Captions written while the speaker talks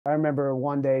I remember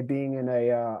one day being in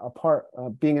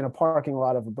being in a parking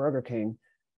lot of a Burger King,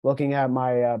 looking at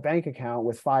my bank account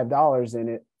with $5 in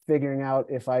it, figuring out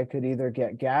if I could either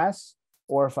get gas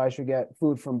or if I should get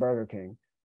food from Burger King.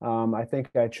 I think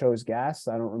I chose gas.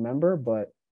 I don't remember,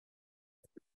 but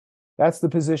that's the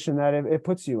position that it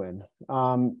puts you in.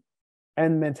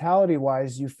 And mentality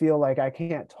wise, you feel like I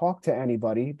can't talk to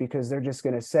anybody because they're just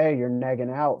going to say you're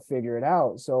negging out, figure it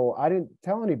out. So I didn't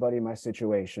tell anybody my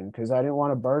situation because I didn't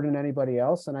want to burden anybody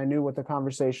else. And I knew what the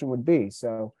conversation would be.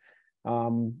 So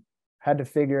had to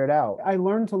figure it out. I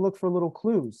learned to look for little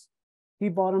clues. He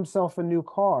bought himself a new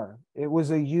car. It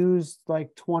was a used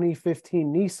like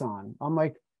 2015 Nissan. I'm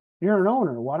like, you're an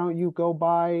owner. Why don't you go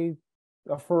buy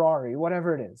a Ferrari,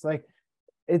 whatever it is? Like,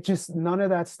 it just, none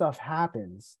of that stuff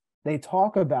happens. They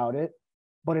talk about it,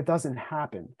 but it doesn't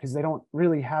happen because they don't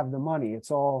really have the money. It's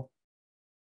all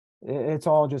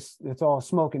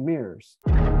smoke and mirrors.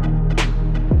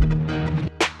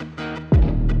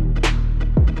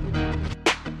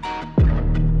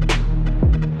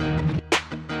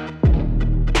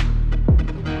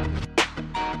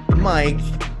 Mike,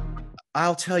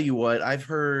 I'll tell you what, I've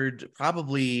heard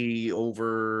probably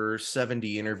over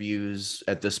 70 interviews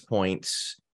at this point,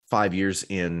 5 years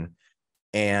in,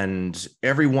 and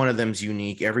every one of them's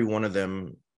unique. Every one of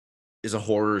them is a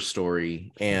horror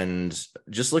story. And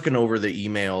just looking over the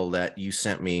email that you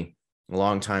sent me a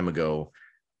long time ago,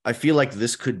 I feel like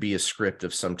this could be a script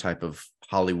of some type of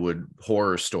Hollywood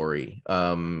horror story.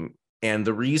 And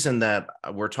the reason that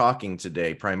we're talking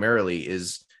today primarily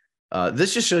is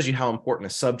this just shows you how important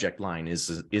a subject line is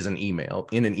an email,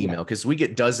 because we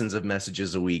get dozens of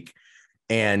messages a week,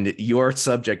 and your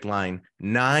subject line,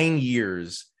 9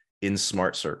 years in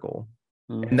Smart Circle.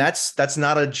 Mm-hmm. And that's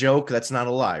not a joke. That's not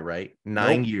a lie, right?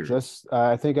 9 years. Just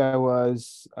I think I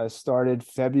started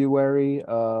February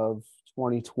of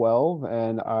 2012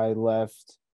 and I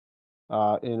left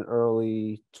in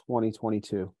early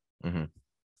 2022. Mm-hmm.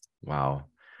 Wow.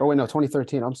 Oh, wait, no,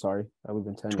 2013. I'm sorry. That would have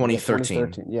been 10 years.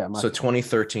 2013. Yeah. So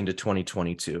 2013 to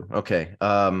 2022. Okay.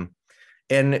 And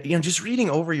just reading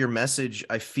over your message,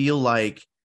 I feel like,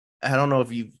 I don't know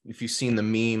if you've seen the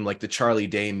meme, like the Charlie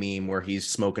Day meme, where he's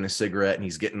smoking a cigarette and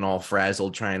he's getting all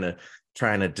frazzled trying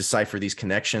to decipher these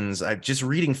connections. I'm just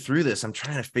reading through this. I'm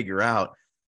trying to figure out.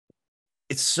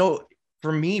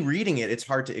 For me reading it, it's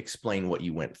hard to explain what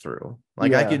you went through.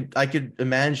 Like, yeah. I could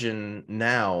imagine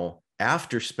now,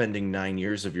 after spending 9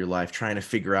 years of your life trying to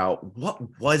figure out what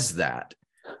was that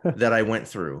I went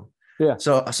through. Yeah.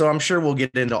 So I'm sure we'll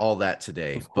get into all that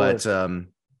today, but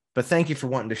thank you for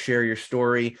wanting to share your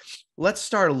story. Let's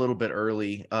start a little bit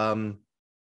early.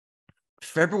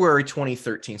 February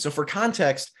 2013. So for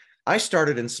context, I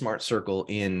started in Smart Circle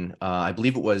in, I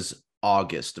believe it was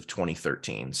August of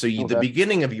 2013. So the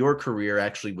beginning of your career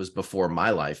actually was before my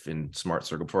life in Smart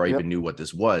Circle, before I even knew what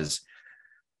this was.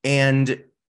 And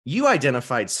you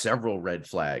identified several red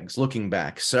flags, looking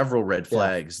back,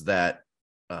 that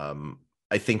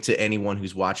I think to anyone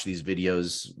who's watched these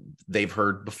videos, they've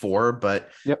heard before, but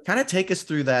kind of take us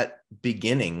through that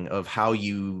beginning of how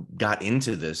you got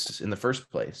into this in the first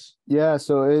place. Yeah,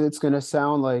 so it's going to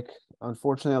sound like,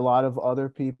 unfortunately, a lot of other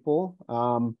people.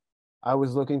 I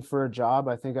was looking for a job.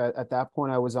 I think at that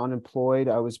point I was unemployed.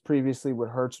 I was previously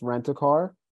with Hertz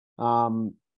Rent-A-Car.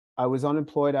 I was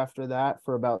unemployed after that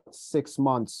for about 6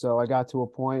 months. So I got to a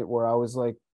point where I was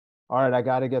like, all right, I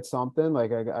got to get something.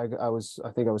 Like I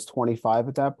think I was 25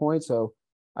 at that point. So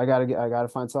I got to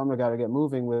find something. I got to get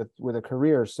moving with a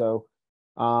career. So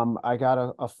I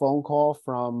got a phone call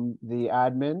from the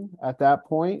admin at that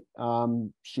point.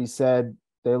 She said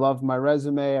they loved my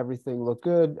resume. Everything looked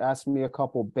good. Asked me a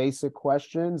couple basic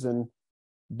questions and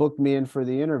booked me in for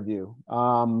the interview.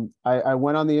 I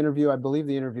went on the interview. I believe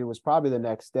the interview was probably the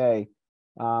next day.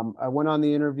 I went on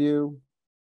the interview.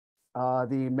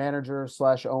 The manager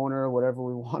 / owner, whatever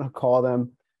we want to call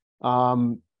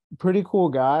them, pretty cool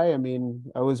guy. I mean,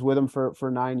 I was with him for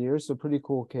 9 years, so pretty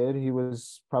cool kid. He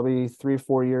was probably 3 or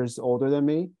 4 years older than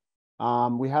me.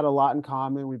 We had a lot in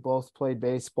common. We both played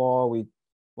baseball. We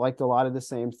liked a lot of the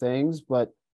same things,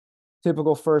 but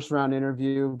typical first round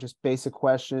interview, just basic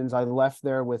questions. I left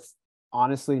there with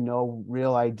honestly no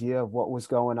real idea of what was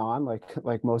going on,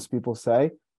 like most people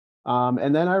say.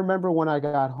 And then I remember when I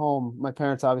got home, my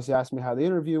parents obviously asked me how the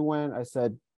interview went. I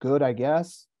said, good, I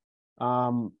guess.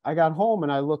 I got home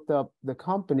and I looked up the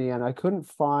company and I couldn't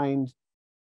find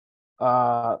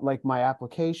like my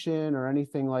application or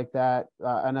anything like that.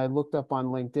 And I looked up on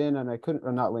LinkedIn and I couldn't,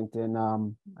 or not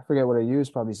LinkedIn. I forget what I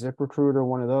used, probably ZipRecruiter,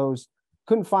 one of those.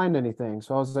 Couldn't find anything.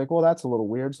 So I was like, well, that's a little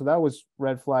weird. So that was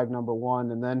red flag number one.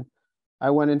 And then I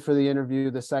went in for the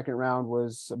interview. The second round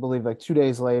was, I believe, like 2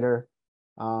 days later.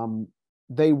 Um,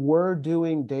 they were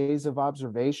doing days of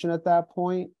observation at that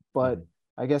point, but Mhm.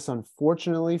 I guess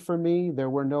unfortunately for me, there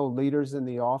were no leaders in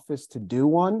the office to do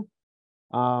one.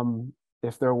 Um,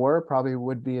 if there were, probably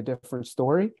would be a different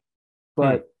story. Hmm.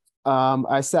 But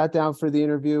I sat down for the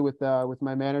interview with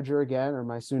my manager again, or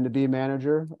my soon-to-be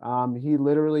manager. He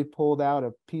literally pulled out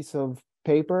a piece of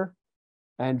paper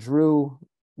and drew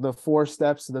the 4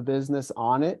 steps of the business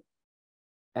on it.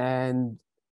 And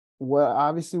well,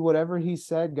 obviously, whatever he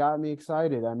said got me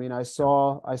excited. I mean, Yeah. I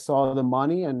saw the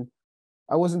money, and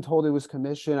I wasn't told it was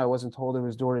commission. I wasn't told it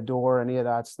was door to door, any of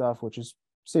that stuff, which is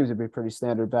seems to be pretty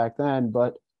standard back then.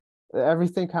 But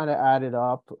everything kind of added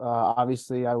up.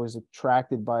 Obviously, I was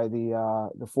attracted by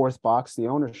the fourth box, the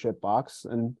ownership box,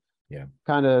 and Yeah.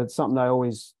 kind of something I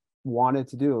always wanted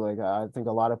to do. Like I think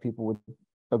a lot of people would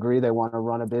agree they want to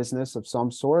run a business of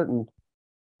some sort, and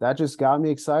that just got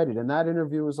me excited. And that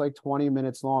interview was like 20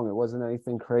 minutes long. It wasn't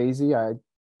anything crazy. I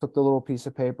took the little piece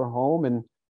of paper home and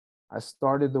I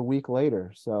started the week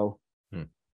later. So Hmm.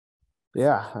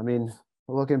 yeah, I mean,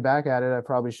 looking back at it, I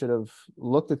probably should have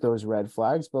looked at those red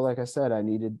flags, but like I said, I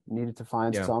needed to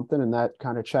find Yeah. something, and that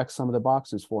kind of checked some of the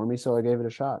boxes for me, so I gave it a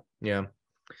shot. Yeah.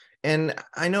 And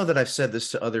I know that I've said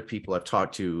this to other people I've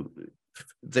talked to.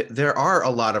 There are a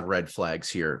lot of red flags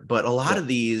here, but a lot Yeah, of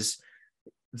these,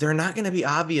 they're not going to be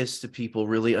obvious to people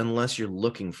really unless you're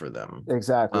looking for them,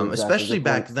 exactly. especially Good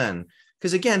point. back then.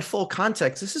 Because again, full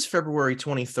context, this is February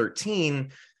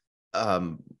 2013.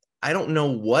 Um, I don't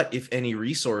know what, if any,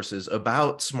 resources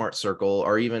about Smart Circle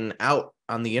are even out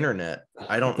on the internet.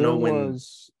 I don't There know when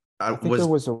was, I I think there was,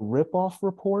 was a rip-off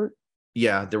report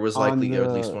yeah, there was on likely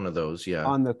at least the one of those. Yeah.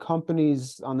 on the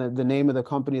companies on the name of the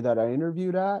company that I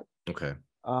interviewed at. Okay.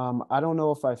 I don't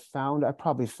know if I found,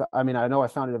 I mean, I know I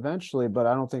found it eventually, but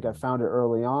I don't think I found it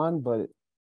early on. But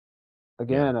Yeah.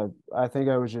 again, I think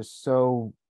I was just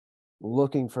so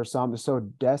looking for something, so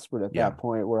desperate at Yeah. that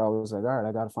point where I was like, all right,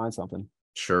 I got to find something.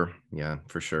 Sure. Yeah,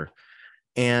 for sure.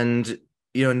 And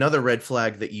another red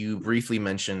flag that you briefly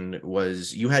mentioned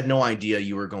was you had no idea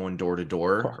you were going door to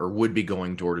door or would be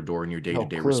going door to door in your No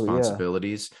day-to-day clue. Yeah.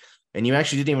 responsibilities. And you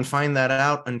actually didn't even find that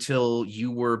out until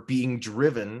you were being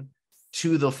driven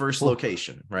to the first Oof.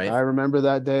 location, I right? remember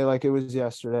that day like it was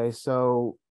yesterday.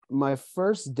 So my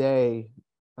first day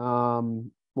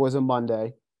was a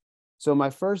Monday. So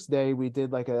my first day, we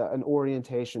did like an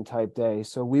orientation type day.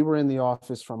 So we were in the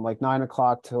office from like 9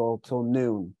 o'clock till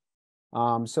noon.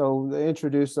 So they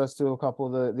introduced us to a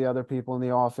couple of the other people in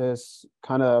the office,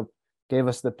 kind of gave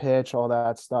us the pitch, all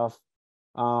that stuff.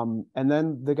 And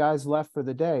then the guys left for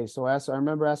the day. So I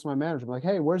remember asking my manager, I'm like,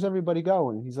 hey, where's everybody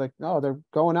going? He's like, oh, they're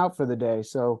going out for the day.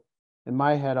 So in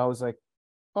my head, I was like,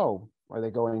 oh, are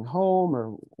they going home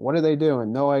or what are they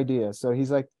doing? No idea. So he's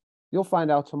like, you'll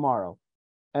find out tomorrow.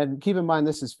 And keep in mind,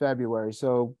 this is February.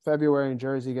 So February in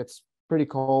Jersey gets pretty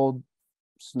cold,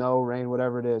 snow, rain,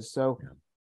 whatever it is. So Yeah.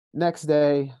 next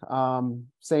day,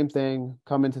 same thing,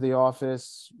 come into the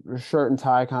office, shirt and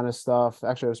tie kind of stuff.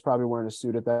 Actually, I was probably wearing a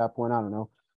suit at that point. I don't know.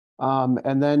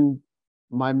 And then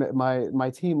my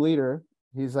team leader,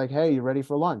 he's like, hey, you ready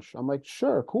for lunch? I'm like,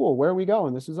 sure, cool. Where are we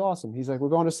going? This is awesome. He's like, we're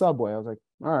going to Subway. I was like,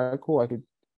 all right, cool. I could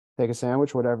take a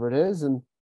sandwich, whatever it is. And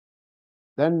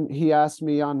then he asked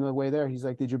me on the way there, he's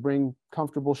like, did you bring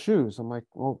comfortable shoes? I'm like,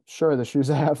 well, sure, the shoes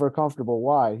I have are comfortable.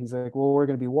 Why? He's like, well, we're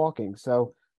going to be walking.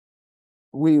 So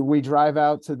we drive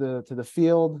out to the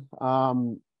field.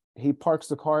 He parks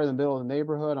the car in the middle of the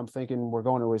neighborhood. I'm thinking we're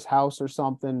going to his house or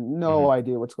something. No Mhm.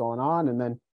 idea what's going on. And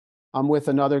then I'm with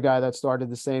another guy that started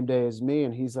the same day as me,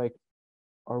 and he's like,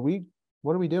 are we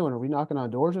what are we doing? Are we knocking on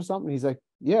doors or something? He's like,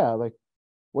 yeah, like,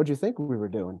 what'd you think we were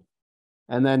doing?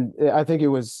 And then I think it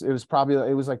was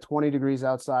like 20 degrees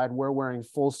outside. We're wearing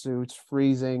full suits,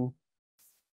 freezing.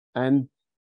 And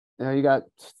you got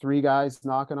 3 guys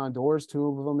knocking on doors, 2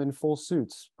 of them in full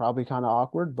suits. Probably kind of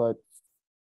awkward, but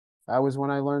that was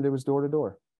when I learned it was door to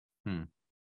door. Hmm.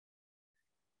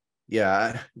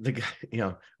 Yeah,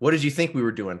 what did you think we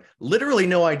were doing? Literally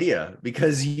no idea,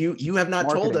 because you have not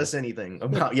told Marketing. us anything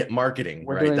about yet marketing,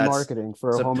 We're right? doing That's marketing for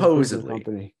a home improvement supposedly.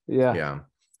 company. Yeah. Yeah.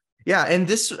 Yeah, and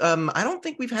this I don't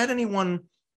think we've had anyone.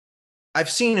 I've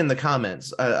seen in the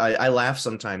comments. I laugh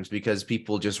sometimes because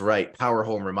people just write "power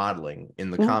home remodeling" in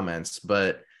the Mhm. comments,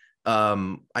 but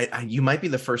you might be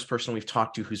the first person we've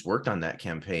talked to who's worked on that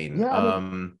campaign. Yeah. I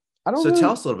mean, I don't So tell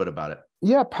really, us a little bit about it.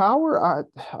 yeah, Power.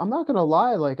 I'm not gonna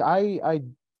lie. Like I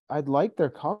like their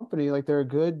company. Like they're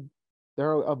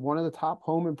one of the top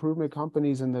home improvement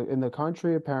companies in the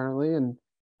country, apparently. And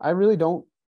I really don't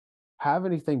have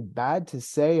anything bad to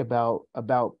say about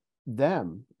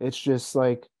them. It's just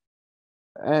like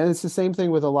And it's the same thing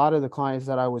with a lot of the clients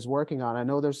that I was working on. I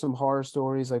know there's some horror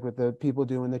stories, like with the people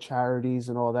doing the charities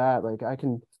and all that. Like I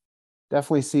can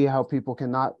definitely see how people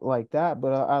cannot like that, but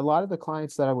a lot of the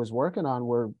clients that I was working on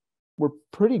were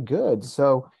pretty good.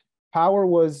 So Power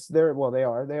was there. Well,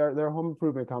 they're a home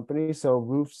improvement company. So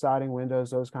roof, siding,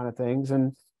 windows, those kind of things.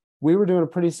 And we were doing a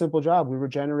pretty simple job. We were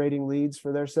generating leads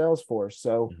for their sales force.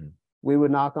 So Mhm. we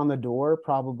would knock on the door,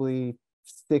 probably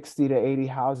 60 to 80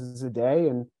 houses a day,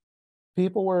 and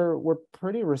people were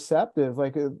pretty receptive.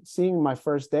 Like seeing my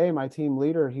first day, my team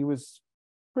leader, he was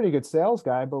pretty good sales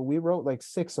guy, but we wrote like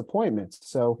 6 appointments.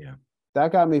 So Yeah.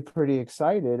 that got me pretty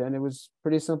excited. And it was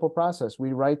pretty simple process.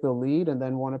 We write the lead, and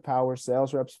then one of Power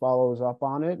sales reps follows up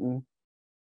on it and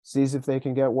sees if they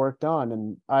can get work done.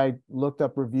 And I looked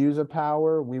up reviews of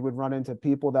Power. We would run into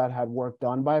people that had work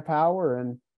done by Power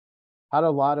and had a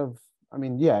lot of, I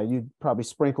mean, yeah, you'd probably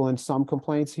sprinkle in some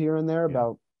complaints here and there Yeah.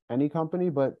 about any company,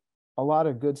 but a lot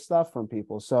of good stuff from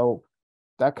people. So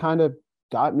that kind of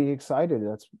got me excited.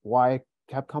 That's why I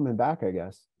kept coming back, I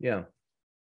guess. Yeah.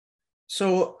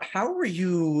 So how were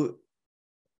you,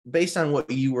 based on what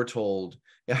you were told,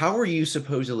 how were you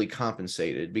supposedly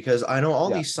compensated? Because I know all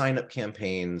Yeah. these sign up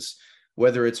campaigns,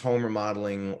 whether it's home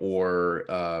remodeling or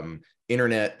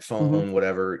internet, Hmm. phone,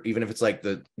 whatever, even if it's like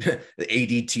the the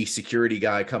ADT security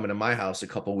guy coming to my house a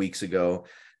couple weeks ago.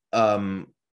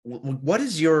 What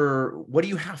do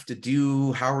you have to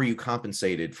do? How are you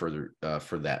compensated for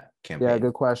that Yeah, campaign?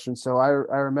 good question. So I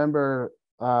remember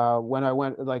when I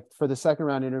went like for the second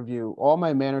round interview, all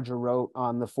my manager wrote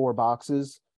on the 4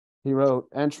 boxes. He wrote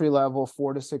entry level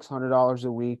 $400 to $600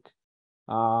 a week.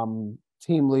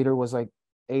 Team leader was like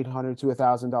 800 to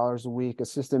 $1,000 a week.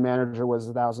 Assistant manager was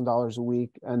 $1,000 a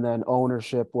week, and then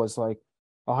ownership was like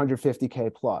 150K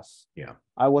plus. Yeah.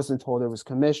 I wasn't told it was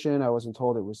commission. I wasn't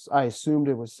told it was. I assumed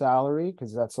it was salary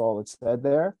because that's all it said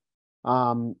there.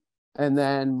 Um, and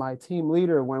then my team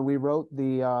leader, when we wrote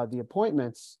the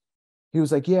appointments, he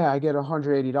was like, "Yeah, I get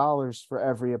 $180 for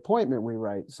every appointment we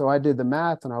write." So I did the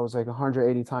math, and I was like,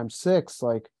 180 times six,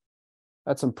 like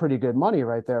that's some pretty good money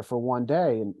right there for one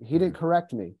day. And he didn't Mhm.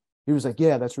 correct me. He was like,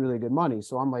 "Yeah, that's really good money."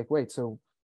 So I'm like, "Wait, so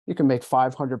you can make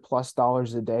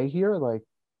 $500+ a day here? Like,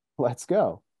 let's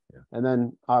go." Yeah. And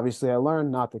then obviously I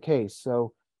learned not the case.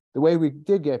 So the way we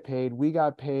did get paid, we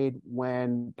got paid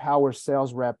when Power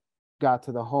sales rep got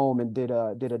to the home and did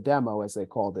a demo, as they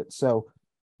called it. So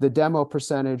the demo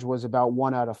percentage was about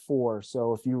 1 out of 4.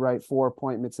 So if you write 4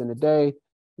 appointments in a day,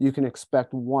 you can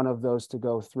expect one of those to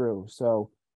go through. So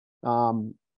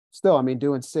um, still, I mean,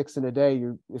 doing 6 in a day,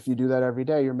 you if you do that every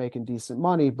day, you're making decent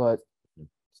money, but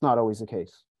it's not always the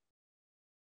case.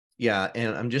 Yeah,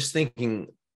 and I'm just thinking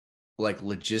like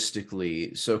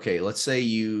logistically. So okay, let's say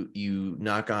you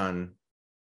knock on,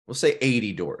 let's say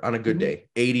 80 doors on a good Mhm. day,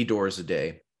 80 doors a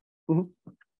day. Mhm.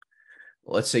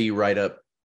 Let's say you write up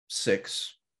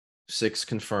six, six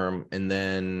confirm, and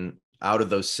then out of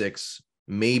those six,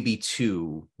 maybe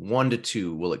two, 1 to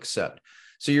 2 will accept.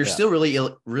 So you're Yeah, still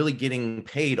really getting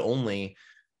paid only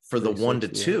for the one to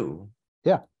 360. Yeah, two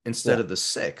yeah, instead yeah. of the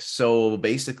six. So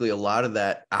basically, a lot of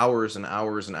that hours and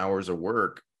hours and hours of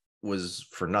work was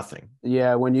for nothing.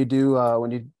 Yeah, when you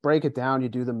break it down, you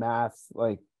do the math,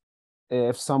 like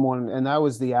if someone, and that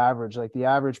was the average, like the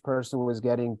average person was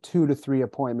getting 2 to 3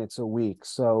 appointments a week.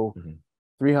 So Mhm,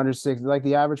 360, like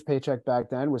the average paycheck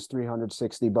back then was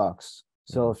 $360.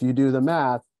 So mhm. if you do the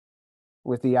math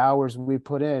with the hours we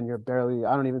put in, you're barely,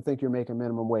 I don't even think you're making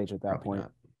minimum wage at that Probably point.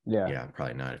 not. Yeah. Yeah,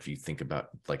 probably not if you think about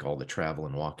like all the travel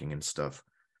and walking and stuff.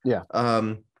 Yeah.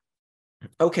 Um,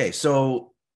 okay,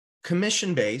 so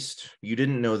commission based, you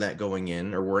didn't know that going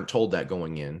in or weren't told that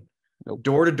going in. Nope.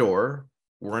 Door to door,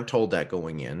 weren't told that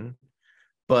going in.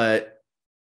 But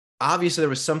obviously there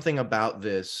was something about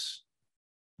this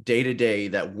day to day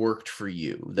that worked for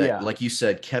you that, Yeah. like you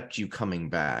said, kept you coming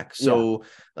back. Yeah. So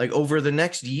like over the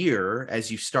next year,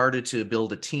 as you started to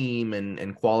build a team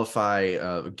and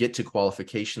qualify, get to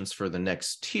qualifications for the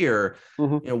next tier,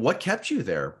 Hmm. what kept you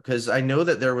there? Because I know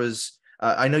that there was,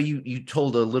 I know you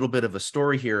told a little bit of a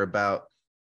story here about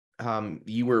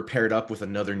you were paired up with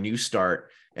another new start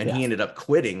and Yeah. he ended up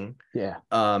quitting, Yeah.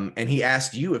 and he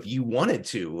asked you if you wanted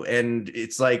to, and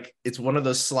it's like it's one of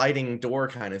those sliding door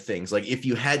kind of things. Like if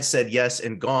you had said yes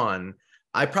and gone,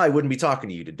 I probably wouldn't be talking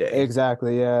to you today.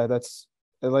 Exactly. Yeah. That's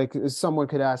like if someone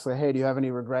could ask, like, "Hey, do you have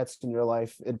any regrets in your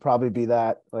life?" It'd probably be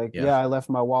that. Like, Yeah. yeah, I left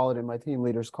my wallet in my team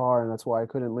leader's car, and that's why I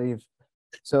couldn't leave.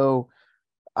 So,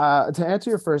 to answer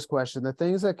your first question, the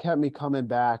things that kept me coming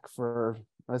back for,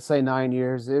 let's say, 9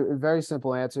 years, very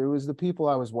simple answer. It was the people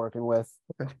I was working with.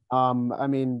 Okay. I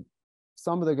mean,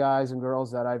 some of the guys and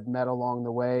girls that I've met along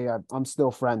the way, I'm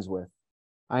still friends with.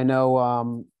 I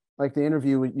know, like the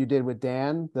interview you did with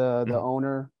Dan, the Mhm.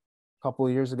 owner, a couple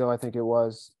of years ago, I think it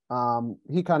was.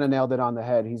 He kind of nailed it on the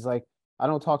head. He's like, I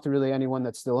don't talk to really anyone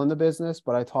that's still in the business,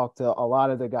 but I talk to a lot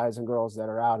of the guys and girls that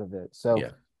are out of it. So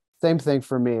Yeah. same thing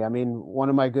for me. I mean, one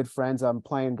of my good friends I'm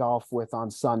playing golf with on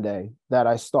Sunday that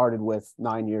I started with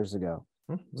 9 years ago.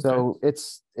 Okay. So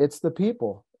it's the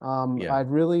people. Yeah. I'd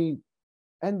really,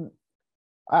 and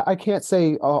I can't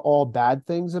say all bad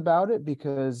things about it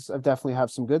because I definitely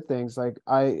have some good things. Like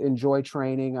I enjoy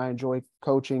training, I enjoy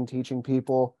coaching, teaching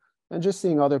people, and just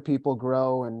seeing other people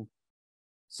grow and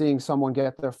seeing someone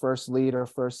get their first lead or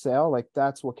first sale. Like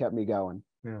that's what kept me going.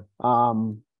 Yeah.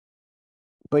 Um,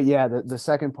 but yeah, the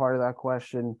second part of that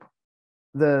question,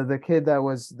 the kid that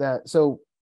was that so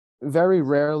very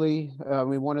rarely, I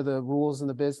mean, one of the rules in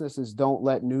the business is don't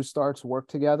let new starts work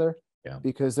together Yeah.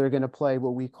 because they're going to play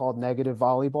what we call negative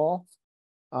volleyball.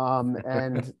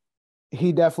 And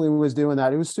he definitely was doing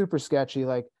that. It was super sketchy.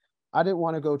 Like I didn't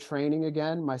want to go training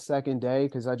again my second day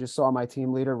because I just saw my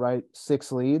team leader write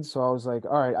 6 leads. So I was like,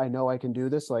 all right, I know I can do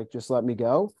this. Like, just let me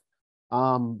go.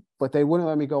 But they wouldn't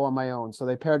let me go on my own. So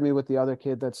they paired me with the other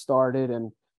kid that started,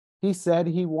 and he said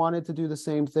he wanted to do the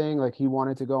same thing. Like he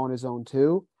wanted to go on his own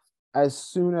too. As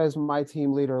soon as my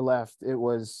team leader left, it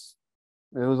was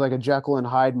like a Jekyll and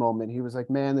Hyde moment. He was like,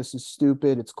 "Man, this is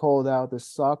stupid. It's cold out. This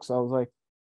sucks." I was like,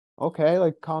 "Okay,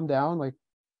 like calm down. Like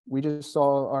we just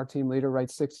saw our team leader write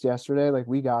 6 yesterday. Like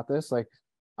we got this." Like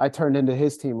I turned into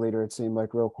his team leader, it seemed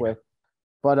like real Yeah. quick.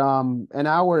 But an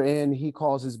hour in, he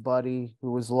calls his buddy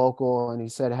who was local and he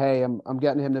said, "Hey, I'm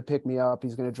getting him to pick me up.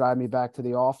 He's gonna drive me back to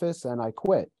the office and I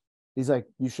quit." He's like,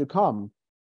 "You should come."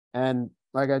 And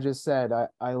like I just said,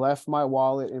 I left my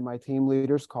wallet in my team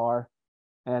leader's car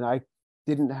and I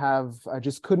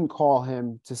just couldn't call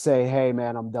him to say, "Hey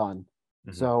man, I'm done."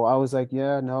 Mhm. So I was like,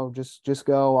 "Yeah, no, just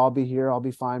go. I'll be here. I'll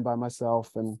be fine by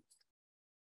myself." And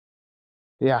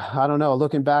yeah, I don't know.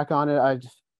 Looking back on it,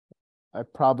 I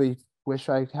probably wish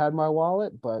I had my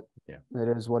wallet, but Yeah. it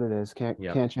is what it is. Can't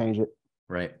Yeah. can't change it.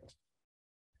 Right.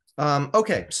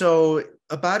 Okay, so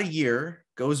about a year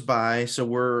goes by. So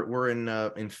we're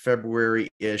in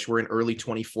February-ish. We're in early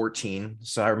 2014.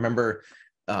 So I remember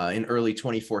in early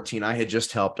 2014, I had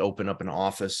just helped open up an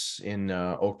office in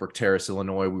Oak Brook Terrace,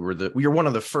 Illinois. We were one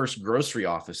of the first grocery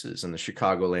offices in the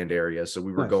Chicagoland area. So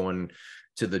we were Nice. going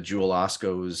to the Jewel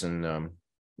Oscos, and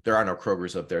there are no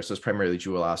Kroger's up there. So it's primarily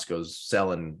Jewel Oscos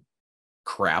selling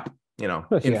crap, Yeah,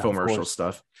 of infomercial course.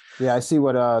 stuff. Yeah, I see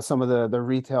what some of the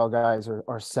retail guys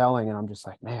are selling, and I'm just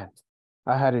like, man,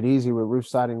 I had it easy with roof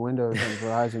siding windows and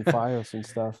Verizon FIOS and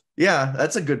stuff. Yeah,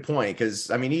 that's a good point.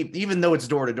 Because I mean, even though it's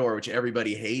door to door, which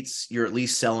everybody hates, you're at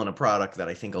least selling a product that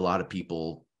I think a lot of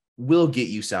people will get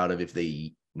use out of if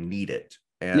they need it.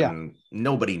 Yeah, And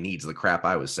nobody needs the crap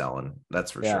I was selling. That's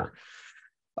for yeah. sure.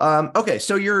 Okay,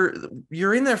 so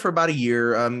you're in there for about a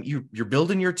year. You're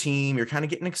building your team. You're kind of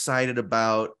getting excited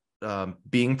about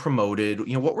being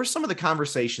promoted. What were some of the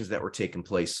conversations that were taking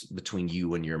place between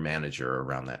you and your manager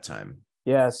around that time?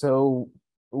 Yeah, so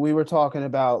we were talking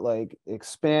about like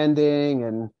expanding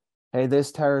and hey,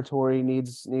 this territory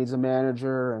needs a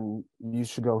manager and you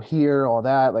should go here, all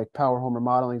that. Like power home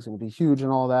remodeling is going to be huge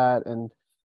and all that. And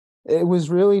it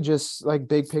was really just like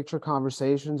big picture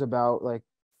conversations about like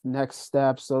next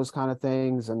steps, those kind of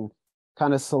things, and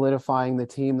kind of solidifying the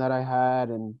team that I had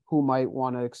and who might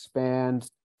want to expand,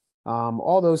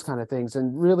 all those kind of things.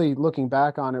 And really looking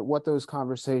back on it, what those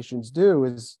conversations do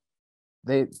is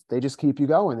they just keep you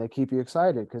going. They keep you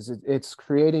excited because it's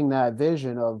creating that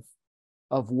vision of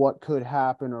what could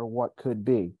happen or what could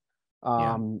be.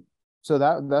 Yeah. So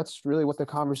that's really what the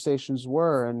conversations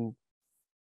were, and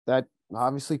that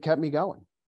obviously kept me going.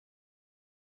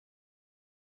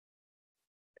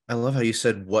 I love how you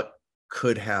said what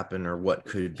could happen or what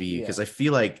could be, Yeah, because I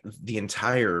feel like the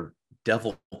entire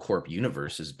Devil Corp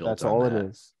universe is built that's on all it that.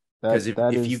 is. Because That if,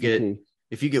 that if you is the get key.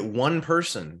 if you get one Yep.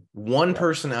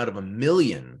 person out of a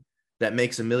million that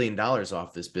makes $1 million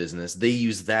off this business, they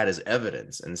use that as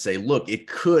evidence and say, look, it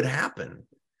could happen.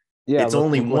 Yeah, It's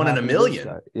only look what one in a happened to this guy.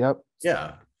 million. Yep.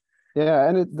 Yeah. Yeah,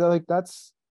 and like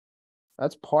that's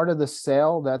part of the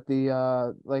sale that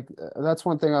that's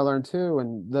one thing I learned too.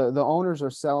 And the owners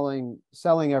are selling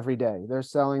every day. They're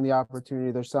selling the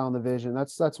opportunity, they're selling the vision.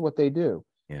 That's what they do.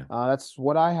 Yeah. That's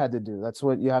what I had to do. That's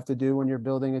what you have to do when you're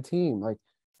building a team. Like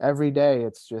every day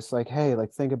it's just like, hey,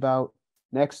 like think about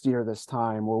next year this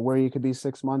time or where you could be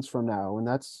 6 months from now. And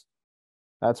that's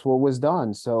what was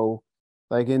done. So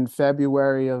like in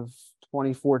February of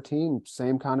 2014,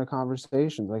 same kind of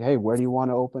conversations. Like, hey, where do you want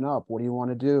to open up? What do you want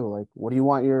to do? Like, what do you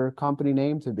want your company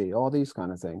name to be? All these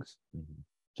kind of things, Mhm.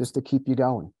 just to keep you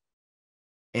going.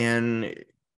 And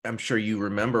I'm sure you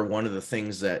remember one of the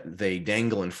things that they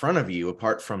dangle in front of you,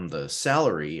 apart from the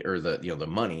salary or the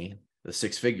money, the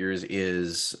six figures,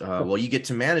 is well, you get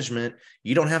to management,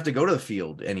 you don't have to go to the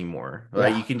field anymore, right?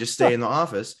 Yeah. You can just stay in the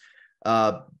office.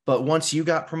 But once you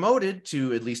got promoted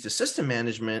to at least assistant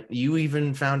management, you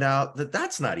even found out that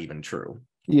that's not even true.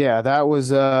 Yeah, that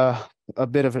was a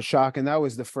bit of a shock, and that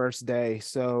was the first day.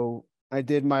 So I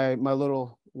did my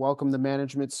little welcome to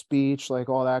management speech, like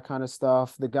all that kind of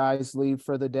stuff. The guys leave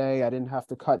for the day. I didn't have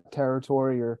to cut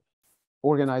territory or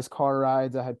organize car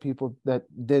rides. I had people that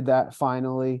did that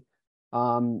finally.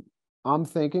 Um, I'm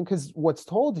thinking because what's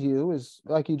told to you is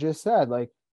like you just said, like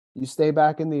you stay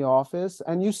back in the office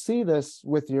and you see this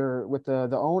with the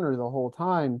owner the whole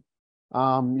time.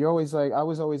 You're always like, I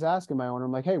was always asking my owner,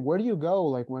 I'm like, hey, where do you go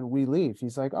like when we leave?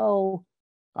 He's like, oh,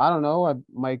 I don't know. I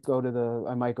might go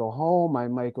home, I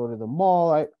might go to the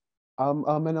mall.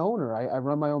 I'm an owner. I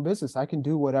run my own business. I can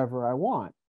do whatever I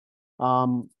want.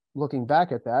 Looking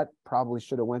back at that, probably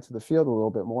should have went to the field a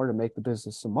little bit more to make the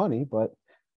business some money, but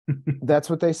that's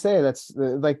what they say.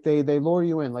 Like they lure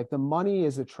you in. Like the money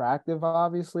is attractive,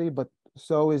 obviously, but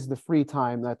so is the free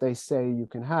time that they say you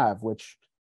can have, which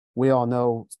we all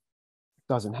know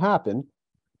doesn't happen.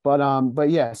 But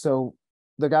yeah, so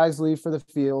the guys leave for the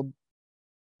field.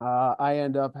 I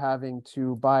end up having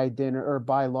to buy dinner or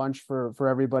buy lunch for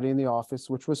everybody in the office,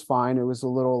 which was fine. It was a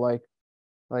little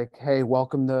like, hey,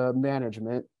 welcome to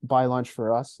management, buy lunch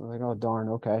for us. I'm like, oh darn,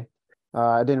 okay.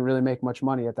 I didn't really make much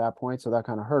money at that point, so that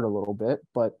kind of hurt a little bit.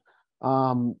 But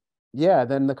um, yeah,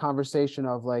 then the conversation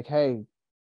of like, hey,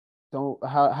 don't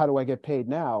how do I get paid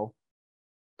now?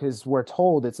 Because we're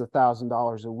told it's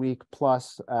 $1,000 a week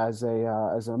plus as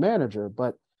a manager.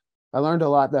 But I learned a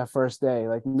lot that first day.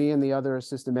 Like me and the other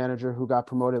assistant manager who got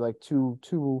promoted like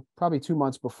probably 2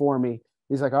 months before me.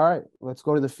 He's like, all right, let's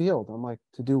go to the field. I'm like,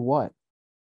 to do what?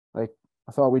 Like,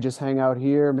 I thought we'd just hang out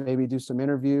here, maybe do some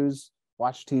interviews,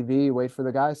 watch TV, wait for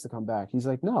the guys to come back. He's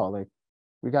like, no, like,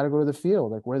 we got to go to the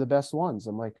field. Like, we're the best ones.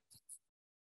 I'm like,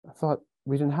 I thought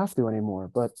we didn't have to anymore,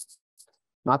 but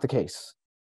not the case.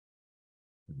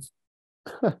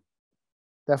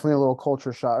 Definitely a little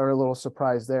culture shock or a little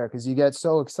surprise there because you get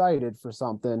so excited for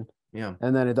something Yeah.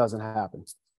 and then it doesn't happen.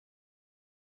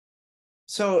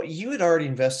 So you had already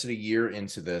invested a year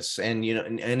into this, and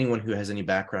and anyone who has any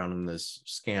background in this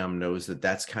scam knows that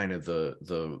that's kind of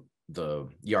the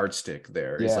yardstick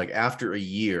there. Is Yeah. like after a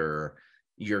year,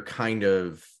 you're kind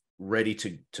of ready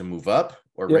to move up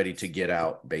or Yep. ready to get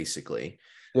out, basically.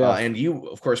 Yeah. And you,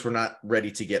 of course, were not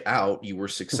ready to get out. You were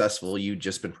successful. You'd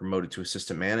just been promoted to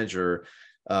assistant manager.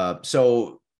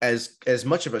 So as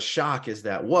much of a shock as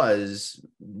that was,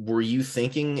 were you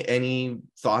thinking any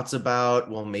thoughts about,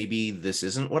 well, maybe this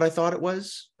isn't what I thought it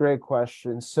was? Great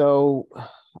question. So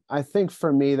I think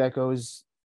for me that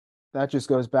just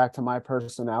goes back to my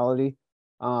personality.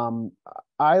 Um,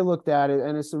 I looked at it,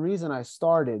 and it's the reason I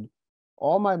started.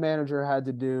 All my manager had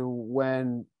to do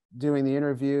when doing the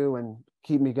interview and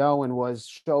keep me going was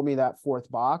show me that fourth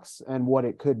box and what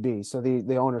it could be. So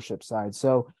the ownership side.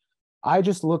 So I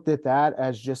just looked at that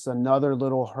as just another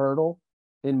little hurdle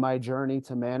in my journey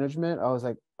to management. I was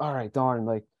like, all right, darn,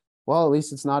 like, well, at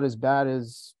least it's not as bad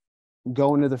as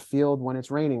going to the field when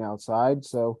it's raining outside.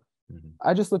 So Mhm.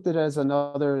 I just looked at it as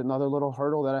another little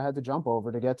hurdle that I had to jump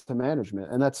over to get to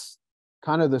management. And that's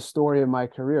kind of the story of my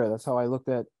career. That's how I looked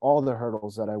at all the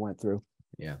hurdles that I went through.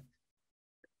 Yeah.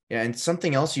 Yeah. And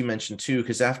something else you mentioned too,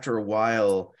 because after a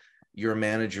while, your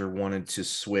manager wanted to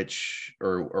switch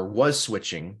or was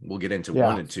switching. We'll get into Yeah.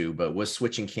 wanted to, but was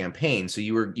switching campaigns. So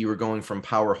you were going from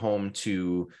Power Home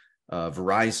to Hmm.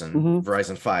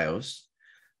 Verizon FIOS.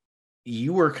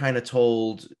 You were kind of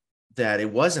told that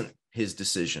it wasn't his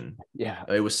decision. Yeah.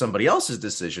 It was somebody else's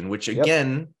decision, which Yep.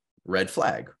 again, red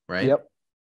flag, right? Yep.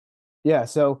 Yeah.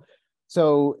 So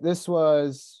this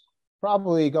was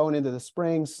probably going into the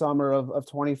spring, summer of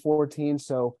 2014.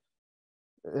 So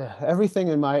everything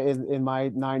in my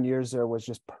 9 years there was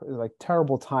just like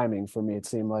terrible timing for me, it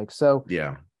seemed like. So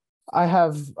Yeah. I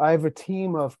have a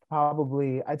team of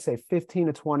probably I'd say 15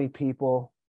 to 20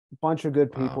 people, a bunch of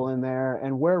good people Wow. in there,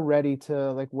 and we're ready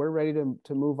to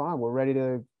move on. We're ready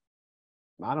to,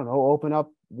 I don't know, open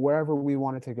up wherever we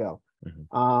wanted to go.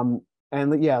 Mhm. Um,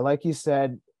 and yeah, like you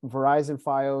said, Verizon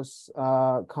FiOS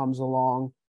comes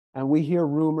along, and we hear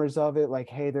rumors of it, like,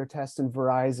 hey, they're testing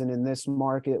Verizon in this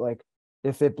market. Like,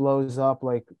 if it blows up,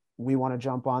 like, we want to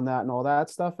jump on that and all that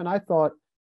stuff. And I thought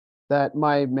that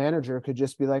my manager could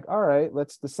just be like, all right,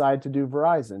 let's decide to do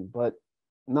Verizon, but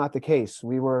not the case.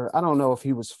 I don't know if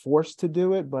he was forced to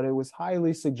do it, but it was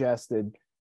highly suggested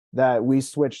that we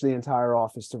switch the entire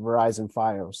office to Verizon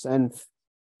FiOS. And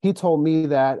he told me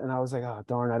that, and I was like, oh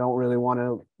darn, I don't really want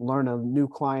to learn a new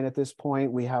client at this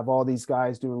point. We have all these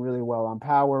guys doing really well on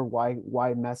power.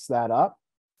 Why mess that up?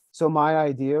 So my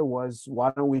idea was,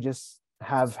 why don't we just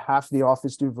have half the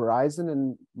office do Verizon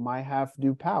and my half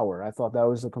do power? I thought that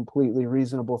was a completely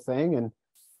reasonable thing. And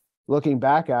looking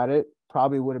back at it,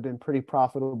 probably would have been pretty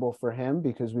profitable for him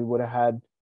because we would have had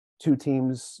two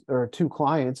teams or two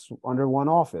clients under one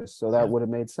office. So that Yeah. would have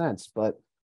made sense. But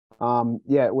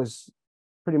yeah, it was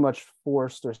pretty much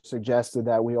forced or suggested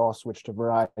that we all switch to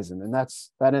Verizon. And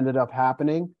that ended up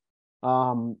happening.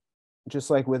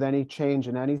 Just like with any change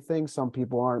in anything, some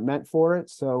people aren't meant for it.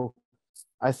 So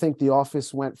I think the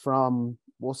office went from,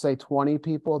 we'll say 20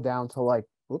 people down to like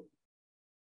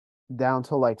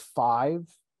 5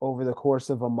 over the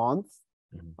course of a month.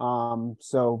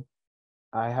 So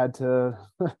I had to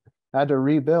had to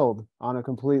rebuild on a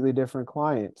completely different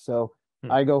client. So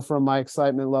I go from my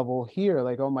excitement level here,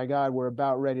 like, oh my God, we're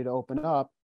about ready to open up,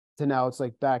 to now it's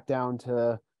like back down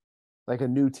to like a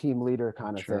new team leader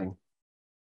kind of thing.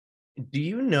 Do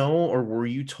you know, or were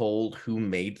you told who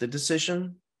made the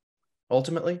decision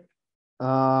ultimately?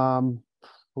 Probably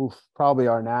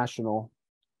our national.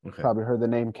 Okay. Probably heard the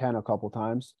name Ken a couple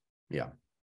times. Yeah.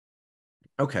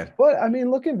 Okay. But I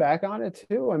mean, looking back on it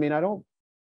too, I mean, I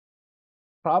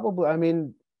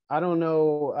mean, I don't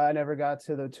know. I never got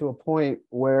to a point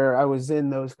where I was in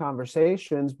those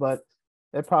conversations, but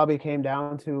it probably came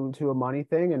down to a money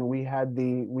thing, and we had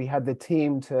the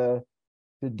team to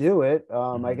do it.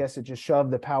 I guess it just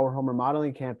shoved the Power Home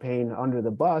Remodeling campaign under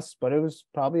the bus, but it was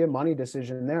probably a money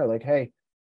decision there. Like, hey,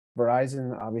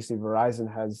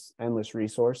 Verizon has endless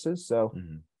resources. So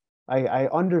I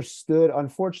understood,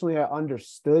 unfortunately, I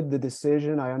understood the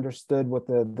decision. I understood what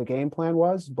the game plan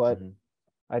was, but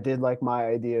I did like my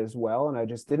idea as well. And I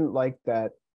just didn't like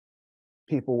that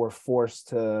people were forced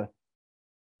to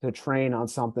train on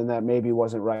something that maybe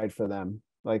wasn't right for them.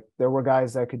 Like, there were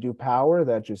guys that could do power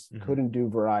that just couldn't do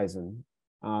Verizon.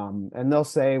 And they'll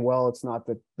say, well, it's not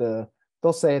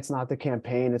they'll say it's not the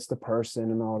campaign, it's the person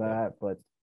and all that. But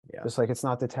just like, it's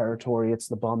not the territory, it's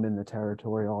the bum in the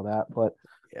territory, all that. But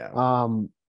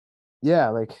yeah,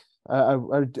 like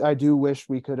I do wish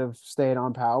we could have stayed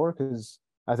on power, because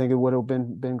I think it would have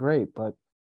been great. But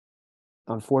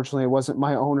unfortunately, it wasn't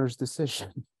my owner's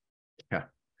decision. Yeah.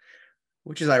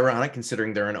 Which is ironic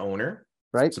considering they're an owner,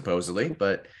 right? supposedly.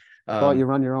 But Well, you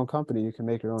run your own company, you can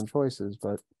make your own choices.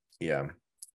 But yeah.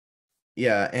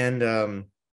 And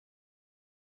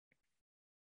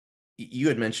you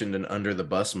had mentioned an under the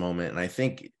bus moment, and I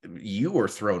think you were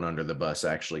thrown under the bus,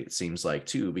 actually, it seems like,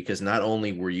 too, because not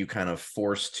only were you kind of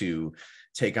forced to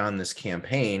take on this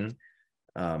campaign,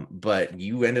 but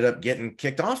you ended up getting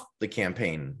kicked off the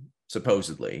campaign,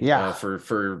 supposedly,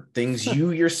 for things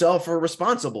you yourself are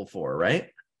responsible for, right?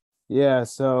 Yeah,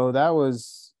 so that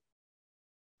was,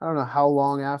 I don't know how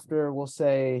long after, we'll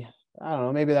say, I don't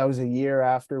know, maybe that was a year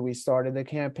after we started the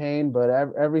campaign, but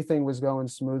everything was going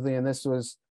smoothly. And this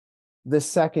was the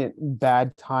second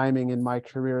bad timing in my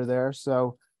career there.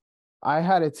 So I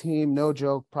had a team, no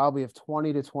joke, probably of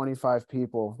 20 to 25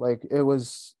 people. Like, it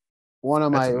was one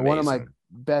of my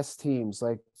best teams.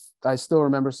 Like, I still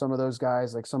remember some of those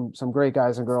guys, like some great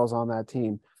guys and girls on that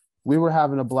team. We were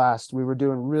having a blast. We were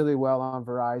doing really well on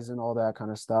Verizon, all that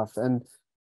kind of stuff. And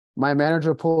my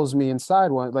manager pulls me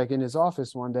inside in his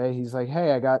office one day. He's like,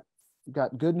 hey, I got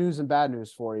good news and bad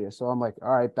news for you. So I'm like,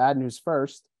 all right, bad news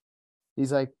first.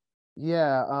 He's like,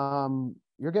 yeah,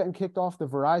 you're getting kicked off the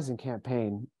Verizon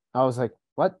campaign. I was like,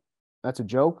 what? That's a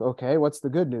joke? Okay, what's the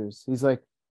good news? He's like,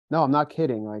 no, I'm not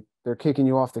kidding. Like, they're kicking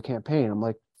you off the campaign. I'm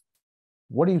like,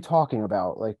 what are you talking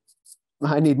about? Like,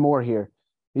 I need more here.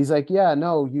 He's like, yeah,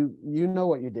 no, you know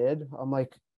what you did. I'm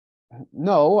like,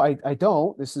 no, I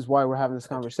don't. This is why we're having this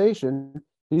conversation.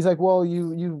 He's like, well,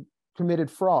 you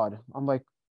committed fraud. I'm like,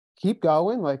 keep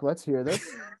going. Like, let's hear this.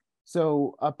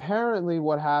 So apparently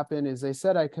what happened is they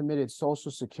said I committed Social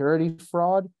Security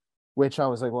fraud, which I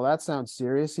was like, well, that sounds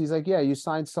serious. He's like, yeah, you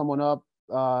signed someone up,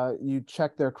 you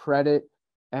checked their credit,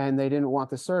 and they didn't want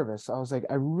the service. I was like,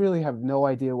 I really have no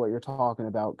idea what you're talking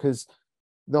about, because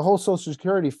the whole Social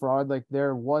Security fraud, like,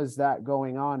 there was that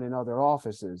going on in other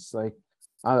offices. Like,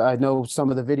 I know some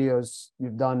of the videos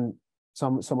you've done,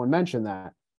 someone mentioned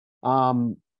that.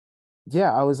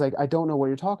 Yeah, I was like, I don't know what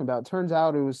you're talking about. It turns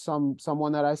out it was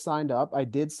someone that I signed up. I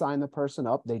did sign the person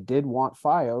up. They did want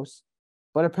FIOS,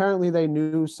 but apparently they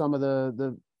knew some of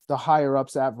the higher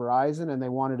ups at Verizon, and they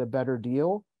wanted a better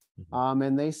deal.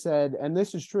 And they said, and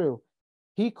this is true,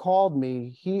 he called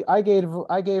me. I gave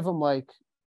him like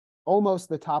almost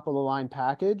the top of the line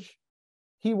package.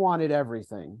 He wanted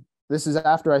everything. This is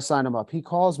after I signed him up. He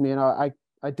calls me, and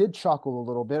I did chuckle a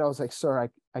little bit. I was like, sir,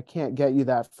 I can't get you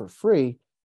that for free.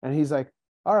 And he's like,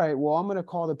 all right, well, I'm going to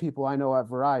call the people I know at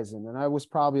Verizon. And I was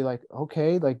probably like,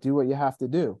 okay, like do what you have to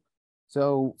do.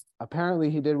 So apparently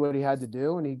he did what he had to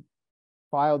do, and he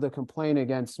filed a complaint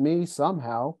against me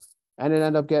somehow, and it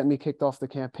ended up getting me kicked off the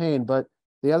campaign. But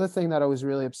the other thing that I was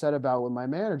really upset about with my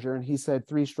manager, and he said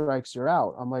 3 strikes, you're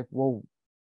out. I'm like, well,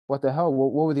 what the hell?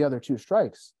 What were the other 2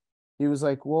 strikes? He was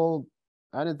like, well,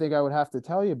 I didn't think I would have to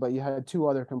tell you, but you had 2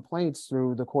 other complaints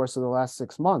through the course of the last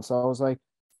 6 months. So I was like,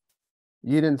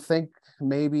 you didn't think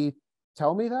maybe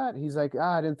tell me that? He's like,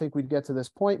 I didn't think we'd get to this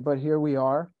point, but here we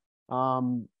are.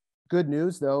 Good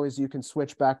news though is you can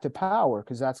switch back to power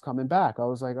because that's coming back. I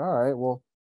was like, all right, well,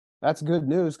 that's good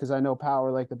news because I know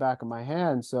power like the back of my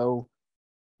hand. So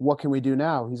what can we do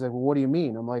now? He's like, well, what do you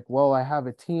mean? I'm like, well, I have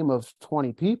a team of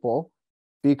 20 people.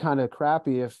 Be kind of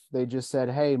crappy if they just said,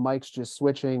 hey, Mike's just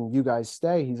switching, you guys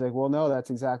stay. He's like, well, no, that's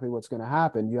exactly what's going to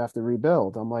happen. You have to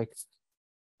rebuild. I'm like,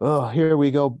 oh, here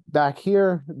we go back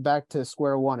here, back to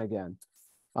square one again.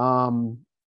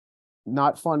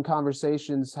 Not fun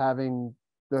conversations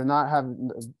they're not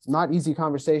having, not easy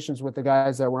conversations with the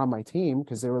guys that were on my team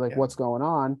because they were like, what's going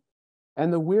on?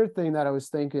 And the weird thing that I was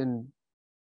thinking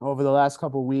over the last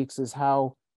couple of weeks is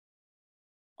how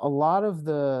a lot of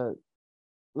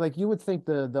like you would think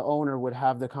the owner would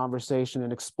have the conversation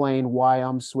and explain why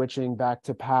I'm switching back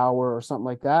to power or something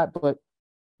like that, but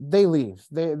they leave.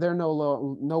 They're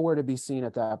nowhere to be seen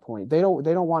at that point. They don't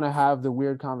want to have the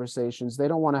weird conversations. They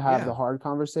don't want to have the hard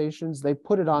conversations. They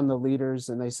put it on the leaders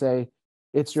and they say,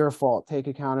 it's your fault, take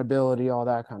accountability, all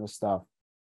that kind of stuff.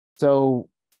 So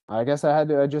I guess I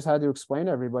just had to explain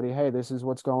to everybody, hey, this is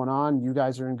what's going on. You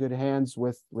guys are in good hands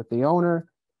with the owner.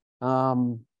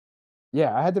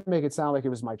 Yeah, I had to make it sound like it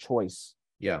was my choice.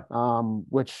 Yeah.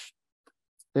 Which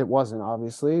it wasn't,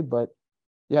 obviously, but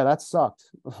yeah, that sucked.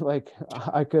 Like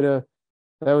I could have,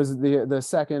 that was the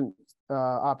second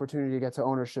opportunity to get to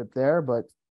ownership there, but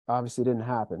obviously didn't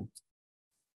happen.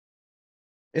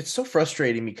 It's so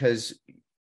frustrating because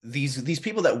these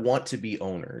people that want to be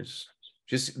owners,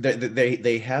 just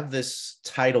they have this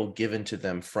title given to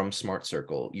them from Smart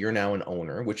Circle. You're now an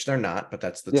owner, which they're not, but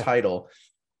that's the title.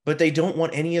 But they don't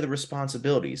want any of the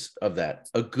responsibilities of that.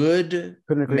 A good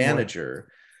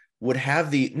manager would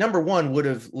have number one, would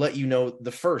have let you know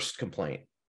the first complaint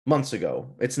months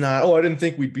ago. It's not, oh, I didn't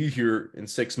think we'd be here in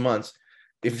 6 months.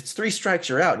 If it's 3 strikes,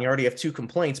 you're out and you already have 2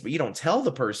 complaints, but you don't tell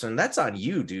the person, that's on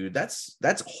you, dude. That's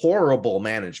horrible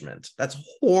management. That's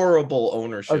horrible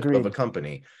ownership of a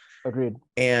company. Agreed.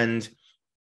 And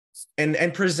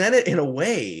present it in a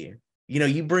way,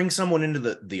 you bring someone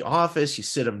into the office, you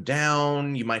sit them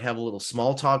down, you might have a little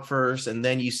small talk first, and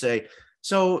then you say,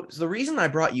 so the reason I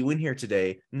brought you in here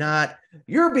today, not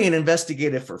you're being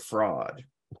investigated for fraud.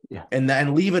 Yeah.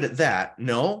 And leave it at that.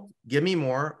 No, give me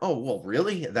more. Oh, well,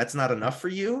 really? That's not enough for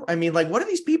you? I mean, like, what do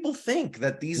these people think,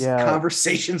 that these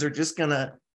conversations are just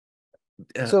gonna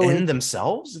end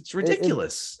themselves? It's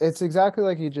ridiculous. It's exactly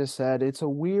like you just said.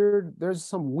 There's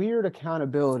some weird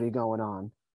accountability going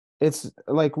on. It's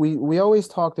like we always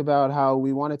talked about how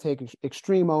we want to take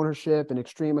extreme ownership and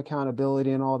extreme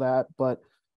accountability and all that, but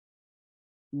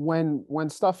when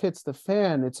stuff hits the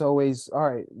fan, it's always, all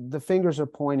right, the fingers are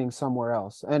pointing somewhere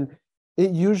else. And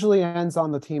it usually ends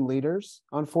on the team leaders,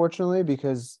 unfortunately,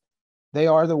 because they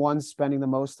are the ones spending the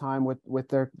most time with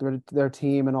their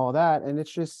team and all that. And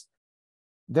it's just,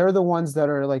 they're the ones that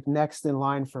are like next in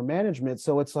line for management.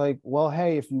 So it's like, well,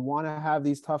 hey, if you want to have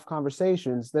these tough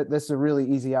conversations, this is a really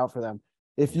easy out for them.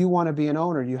 If you want to be an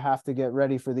owner, you have to get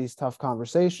ready for these tough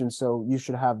conversations. So you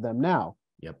should have them now.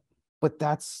 Yep. But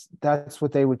that's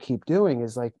what they would keep doing,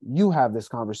 is like, you have this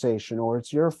conversation or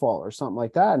it's your fault or something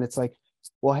like that. And it's like,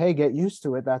 well, hey, get used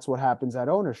to it. That's what happens at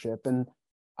ownership. And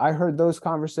I heard those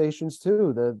conversations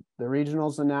too. The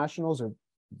regionals and nationals are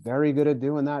very good at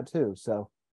doing that too. So,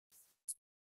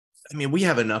 I mean, we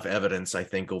have enough evidence, I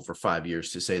think, over 5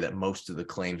 years to say that most of the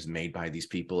claims made by these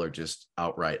people are just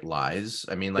outright lies.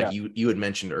 I mean, like you had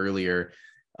mentioned earlier,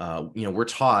 we're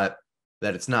taught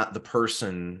that it's not the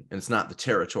person and it's not the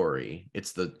territory,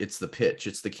 it's the pitch,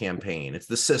 it's the campaign, it's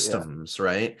the systems,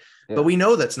 right? Yeah. But we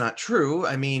know that's not true.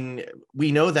 I mean,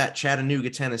 we know that Chattanooga,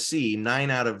 Tennessee,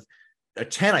 9 out of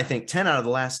 10, I think 10 out of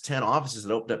the last 10 offices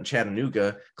that opened up in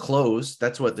Chattanooga closed.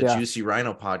 That's what the Juicy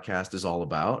Rhino podcast is all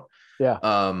about. Yeah.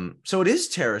 So it is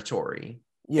territory,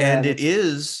 and it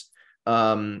is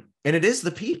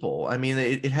the people. I mean,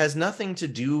 it has nothing to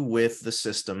do with the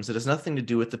systems. It has nothing to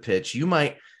do with the pitch. You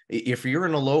might, if you're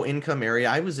in a low income area,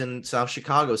 I was in South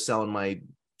Chicago selling my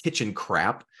kitchen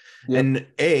crap, and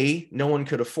no one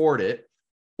could afford it,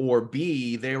 or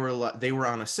B, they were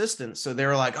on assistance. So they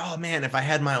were like, oh man, if I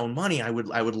had my own money, I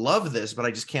would love this, but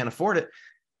I just can't afford it.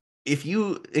 If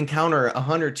you encounter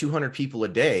 100, 200 people a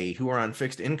day who are on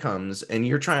fixed incomes and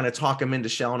you're trying to talk them into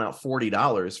shelling out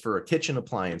 $40 for a kitchen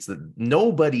appliance that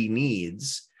nobody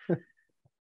needs.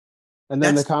 And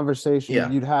then the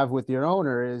conversation you'd have with your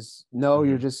owner is, no,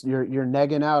 Mm-hmm. you're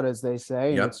negging out, as they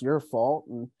say, and it's your fault.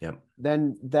 And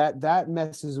then that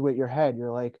messes with your head.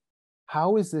 You're like,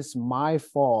 how is this my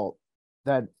fault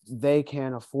that they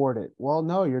can't afford it? Well,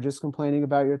 no, you're just complaining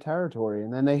about your territory.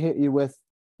 And then they hit you with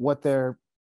what they're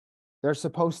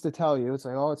supposed to tell you. It's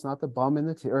like, oh, it's not the bum in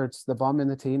the tea, or it's the bum in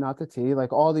the tea, not the tea.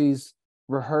 Like all these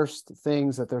rehearsed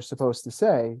things that they're supposed to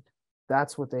say,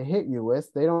 that's what they hit you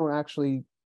with. They don't actually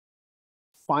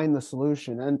find the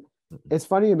solution. And it's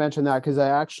funny you mentioned that, because I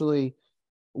actually,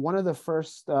 one of the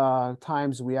first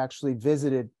times we actually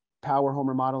visited Power Home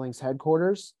Remodeling's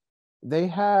headquarters, they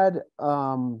had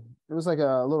it was like they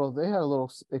had a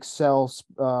little Excel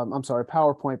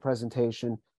PowerPoint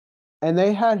presentation, and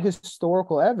they had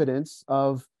historical evidence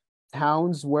of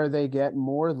towns where they get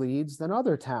more leads than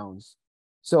other towns.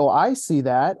 So I see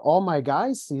that, all my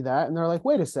guys see that, and they're like,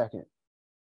 wait a second,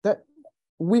 that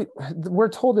we're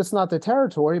told it's not the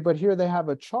territory, but here they have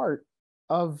a chart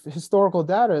of historical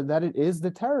data that it is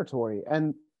the territory.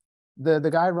 And the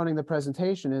guy running the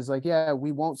presentation is like, yeah,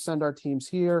 we won't send our teams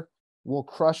here, we'll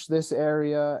crush this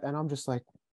area. And I'm just like,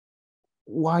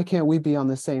 why can't we be on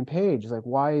the same page? Like,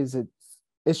 why is it?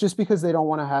 It's just because they don't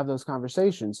want to have those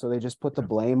conversations, so they just put the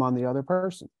blame on the other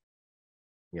person.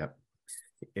 Yep.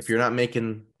 If you're not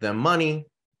making them money,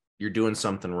 you're doing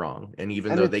something wrong. And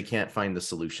even though they can't find the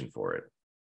solution for it.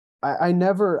 I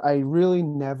really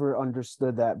never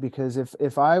understood that, because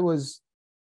if I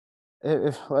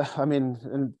mean,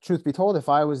 and truth be told, if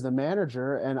I was the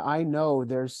manager and I know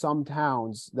there's some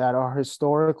towns that are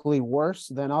historically worse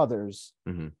than others,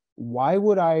 why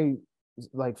would I,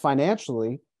 like,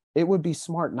 financially, it would be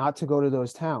smart not to go to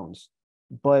those towns.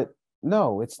 But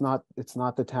no, it's not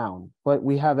the town, but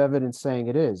we have evidence saying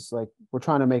it is. Like, we're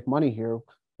trying to make money here.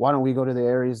 Why don't we go to the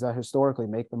areas that historically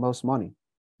make the most money?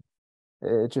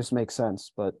 It just makes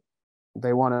sense, but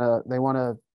they want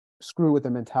to screw with the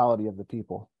mentality of the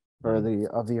people, or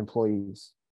of the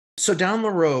employees. So down the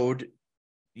road,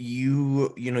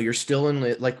 you're still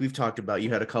in, like we've talked about, you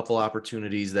had a couple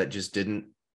opportunities that just didn't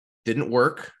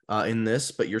work in this,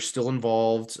 but you're still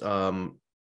involved.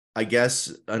 I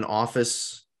guess an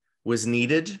office was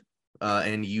needed,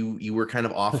 and you were kind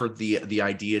of offered the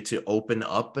idea to open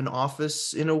up an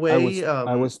office in a way.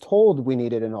 I was told we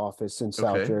needed an office in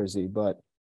South Jersey, but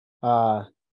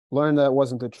learned that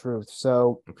wasn't the truth.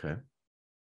 So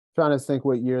trying to think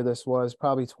what year this was,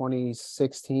 probably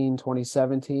 2016,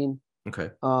 2017.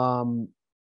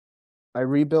 I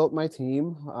rebuilt my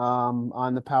team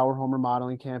on the Power Home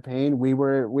Remodeling campaign.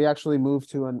 We actually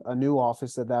moved to a new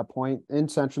office at that point in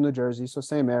Central New Jersey, so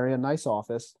same area, nice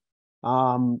office.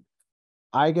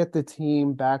 I get the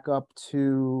team back up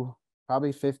to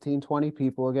probably 15, 20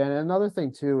 people again. And another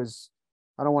thing too is,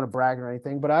 I don't want to brag or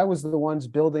anything, but I was the one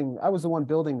building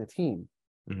the team.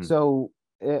 So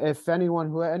if anyone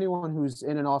who's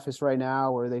in an office right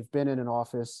now, or they've been in an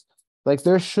office, like,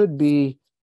 there should be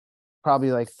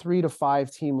probably like 3 to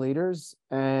 5 team leaders,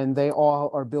 and they all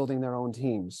are building their own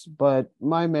teams. But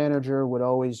my manager would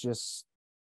always just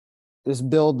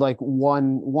build like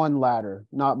one ladder,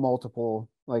 not multiple,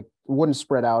 like wouldn't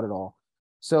spread out at all.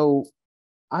 So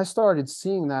I started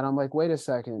seeing that. I'm like, wait a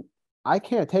second, I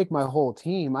can't take my whole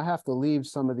team. I have to leave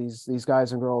some of these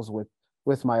guys and girls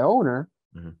with my owner.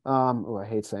 I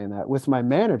hate saying that, with my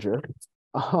manager.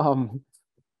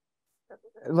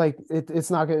 Like, it's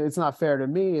not fair to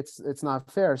me. It's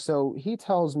not fair. So he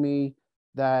tells me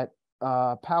that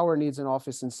Power needs an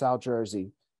office in South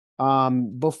Jersey.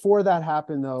 Before that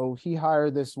happened, though, he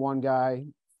hired this one guy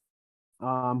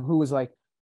who was like,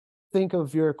 think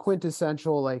of your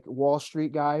quintessential like Wall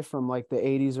Street guy from like the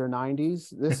 80s or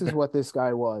 90s. This is what this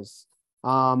guy was.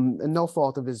 And no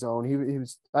fault of his own. He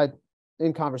was,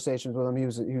 in conversations with him, he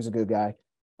was a good guy.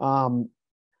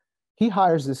 He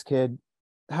hires this kid,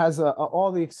 has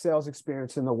all the sales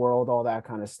experience in the world, all that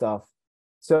kind of stuff.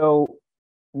 So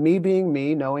me being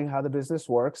me, knowing how the business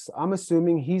works, I'm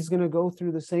assuming he's going to go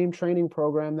through the same training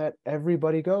program that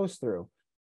everybody goes through.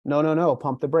 No,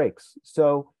 pump the brakes.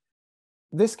 So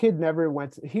this kid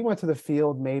he went to the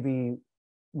field maybe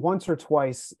once or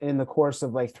twice in the course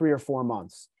of like 3 or 4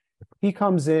 months. He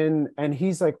comes in and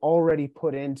he's like already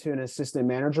put into an assistant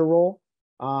manager role.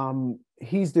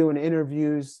 He's doing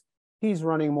interviews, he's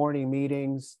running morning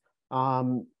meetings.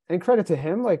 And credit to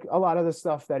him, like, a lot of the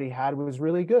stuff that he had was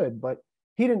really good, but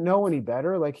he didn't know any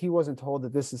better. Like, he wasn't told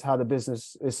that this is how the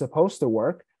business is supposed to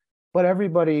work. But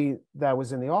everybody that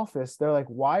was in the office, they're like,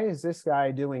 why is this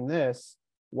guy doing this?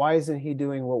 Why isn't he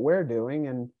doing what we're doing?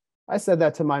 And I said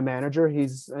that to my manager.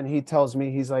 And he tells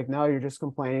me, he's like, no, you're just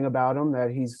complaining about him,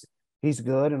 that he's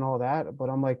good and all that.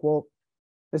 But I'm like, well,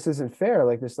 this isn't fair.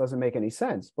 Like, this doesn't make any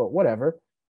sense, but whatever.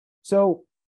 So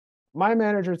my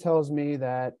manager tells me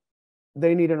that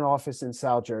they need an office in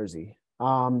South Jersey.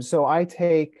 So I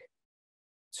take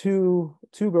two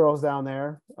girls down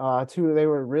there. They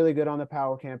were really good on the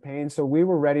power campaign, so we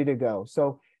were ready to go.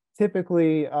 So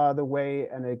typically, the way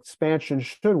an expansion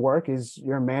should work is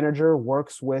your manager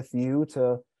works with you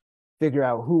to figure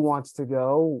out who wants to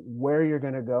go, where you're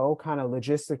going to go, kind of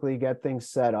logistically get things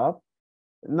set up.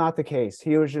 Not the case.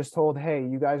 He was just told, hey,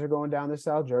 you guys are going down to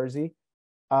South Jersey.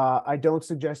 I don't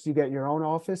suggest you get your own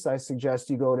office. I suggest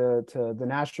you go to the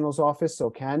Nationals office, so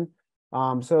Ken.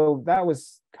 So that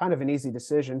was kind of an easy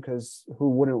decision, because who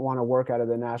wouldn't want to work out of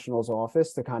the Nationals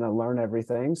office to kind of learn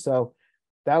everything? So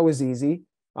that was easy.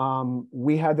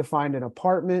 We had to find an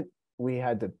apartment. We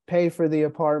had to pay for the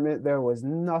apartment. There was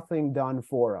nothing done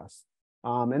for us.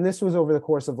 And this was over the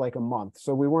course of like a month.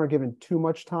 So we weren't given too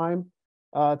much time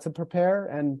to prepare.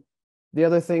 And the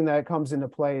other thing that comes into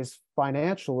play is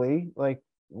financially, like,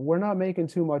 we're not making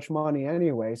too much money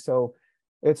anyway. So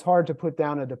it's hard to put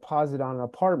down a deposit on an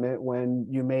apartment when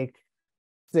you make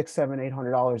 $600, $700,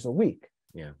 $800 a week.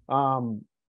 Yeah.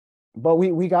 But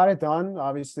we got it done.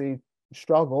 Obviously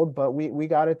struggled, but we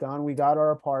got it done. We got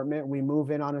our apartment. We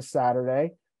move in on a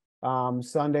Saturday.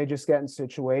 Sunday, just getting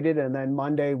situated, and then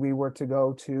Monday we were to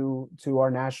go to our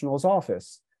Nationals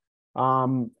office.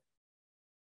 I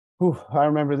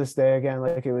remember this day again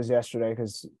like it was yesterday,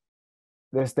 because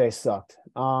this day sucked.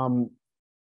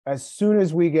 As soon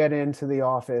as we get into the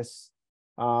office,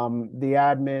 the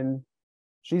admin,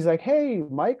 she's like, hey,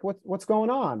 Mike, what's going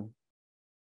on?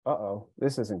 Uh-oh,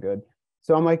 this isn't good.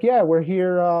 So I'm like, yeah, we're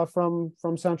here from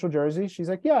Central Jersey. She's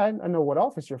like, yeah, I know what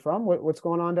office you're from. What's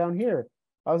going on down here?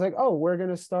 I was like, oh, we're going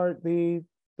to start the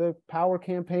power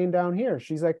campaign down here.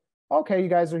 She's like, okay, you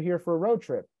guys are here for a road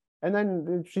trip. And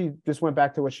then she just went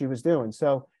back to what she was doing.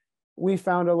 So we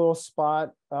found a little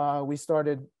spot. We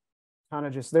started kind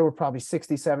of there were probably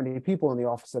 60, 70 people in the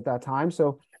office at that time.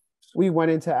 So we went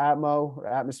into Atmo, or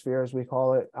Atmosphere as we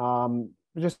call it,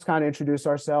 just kind of introduce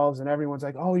ourselves, and everyone's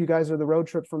like, oh, you guys are the road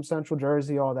trip from Central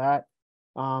Jersey, all that.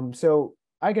 So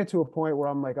I get to a point where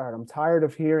I'm like, all right, I'm tired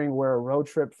of hearing we're a road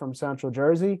trip from Central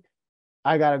Jersey.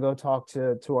 I got to go talk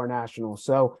to our Nationals.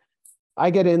 So I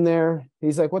get in there.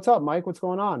 He's like, what's up, Mike? What's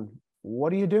going on?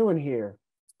 What are you doing here?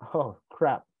 Oh,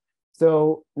 crap.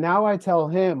 So now I tell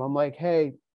him, I'm like,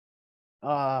 hey,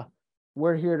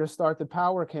 we're here to start the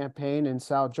power campaign in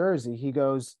South Jersey. He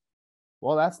goes,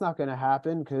 well, that's not going to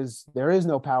happen because there is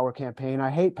no power campaign. I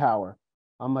hate power.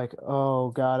 I'm like, oh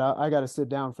God, I got to sit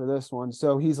down for this one.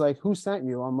 So he's like, who sent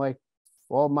you? I'm like,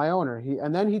 well, my owner.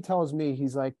 And then he tells me,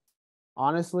 he's like,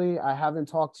 honestly, I haven't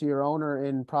talked to your owner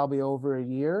in probably over a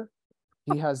year.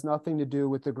 He has nothing to do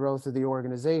with the growth of the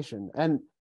organization. And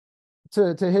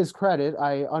to his credit,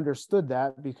 I understood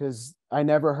that because I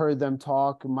never heard them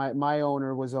talk. My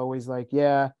owner was always like,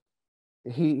 yeah,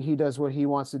 he does what he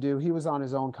wants to do. He was on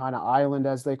his own kind of island,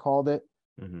 as they called it.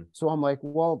 Mm-hmm. So I'm like,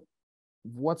 well,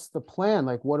 what's the plan?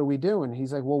 Like, what are we doing?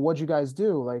 He's like, well, what'd you guys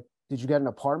do? Like, did you get an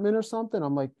apartment or something?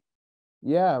 I'm like,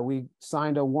 yeah, we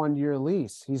signed a 1-year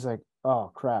lease. He's like,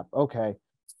 oh crap. Okay.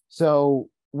 So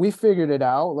we figured it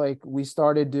out. Like we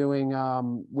started doing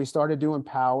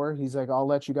power. He's like, I'll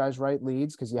let you guys write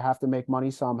leads because you have to make money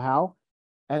somehow.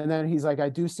 And then he's like, I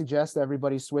do suggest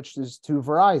everybody switches to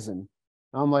Verizon.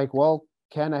 I'm like, well,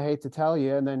 Ken, I hate to tell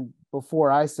you. And then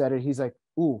before I said it, he's like,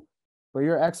 ooh, but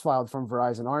you're exiled from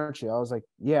Verizon, aren't you? I was like,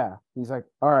 yeah. He's like,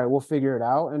 all right, we'll figure it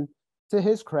out. And to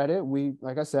his credit,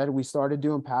 like I said, we started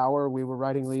doing power. We were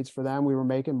writing leads for them. We were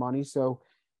making money. So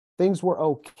things were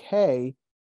okay,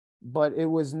 but it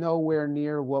was nowhere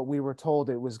near what we were told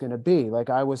it was going to be. Like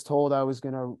I was told I was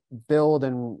going to build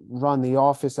and run the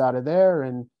office out of there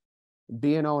and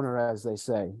be an owner, as they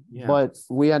say. Yeah. But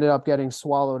we ended up getting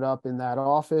swallowed up in that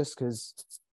office because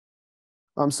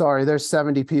I'm sorry, there's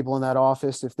 70 people in that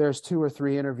office. If there's 2 or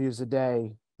 3 interviews a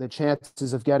day, the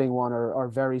chances of getting one are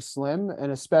very slim.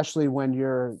 And especially when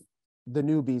you're the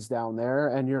newbies down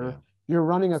there and you're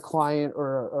running a client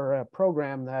or a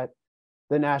program that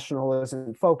the National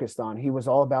isn't focused on. He was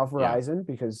all about Verizon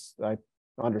because I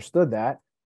understood that.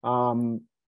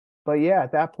 But yeah,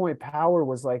 at that point, power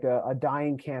was like a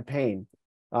dying campaign.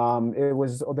 There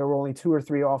were only 2 or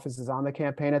 3 offices on the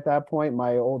campaign at that point,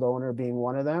 my old owner being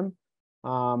one of them.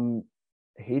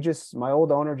 My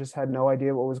old owner just had no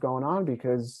idea what was going on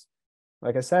because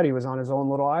like I said, he was on his own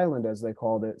little island, as they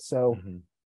called it. So Mhm.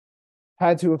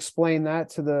 had to explain that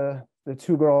to the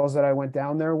two girls that I went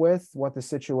down there with, what the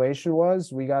situation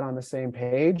was. We got on the same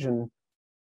page and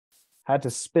had to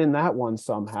spin that one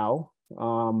somehow.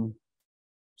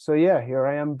 So yeah, here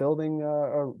I am building,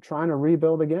 trying to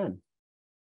rebuild again.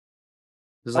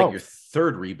 This is like your Oh,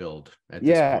 third rebuild at this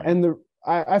yeah, point. and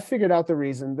I figured out the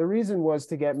reason. The reason was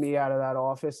to get me out of that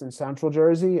office in Central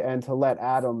Jersey and to let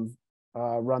Adam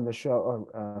run the show.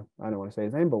 Or, I don't want to say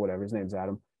his name, but whatever, his name's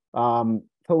Adam.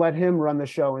 To let him run the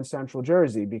show in Central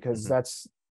Jersey because Mhm. that's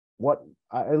what,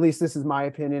 at least this is my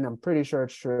opinion. I'm pretty sure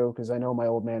it's true because I know my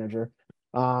old manager.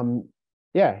 Um,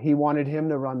 yeah, he wanted him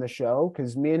to run the show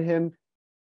because me and him,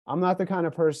 I'm not the kind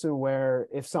of person where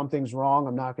if something's wrong,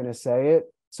 I'm not going to say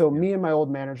it. So Yeah. me and my old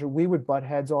manager, we would butt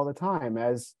heads all the time,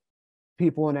 as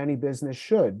people in any business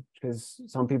should, because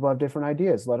some people have different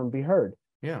ideas. Let them be heard.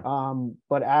 Yeah.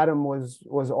 But Adam was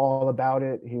all about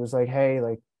it. He was like, "Hey,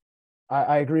 like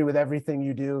I agree with everything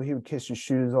you do." He would kiss your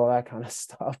shoes, all that kind of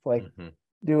stuff. Like, Mhm.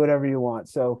 do whatever you want.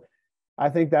 So I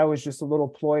think that was just a little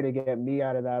ploy to get me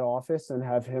out of that office and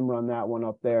have him run that one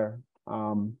up there.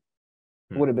 Hmm.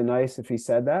 Would have been nice if he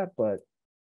said that, but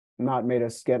not made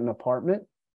us get an apartment.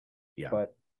 Yeah.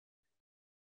 But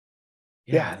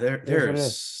yeah, Yeah, there it is what there's it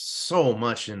is. so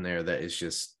much in there that is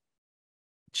just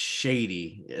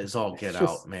shady as all It's get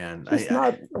just out, man. it's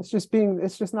just not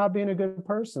it's just not being a good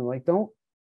person. Like don't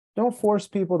force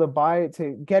people to buy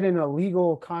to get in a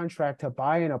legal contract to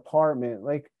buy an apartment.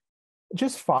 Like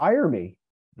just fire me.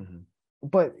 Mhm.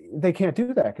 But they can't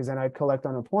do that because then I'd collect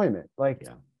unemployment. Like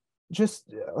Yeah.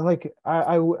 just like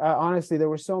I honestly, there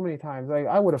were so many times like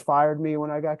I would have fired me when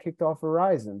I got kicked off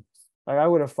Verizon. Like I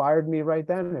would have fired me right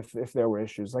then if there were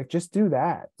issues. Like just do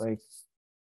that. Like,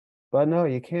 but no,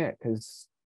 you can't because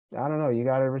I don't know. You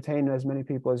got to retain as many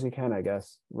people as you can, I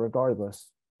guess,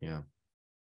 regardless. Yeah.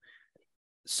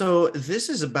 So this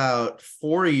is about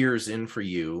 4 years in for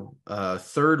you,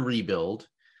 third rebuild.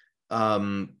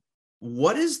 Um,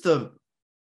 what is the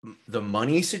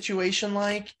money situation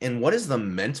like, and what is the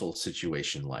mental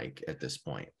situation like at this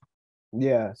point?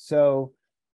 Yeah. So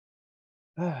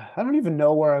I don't even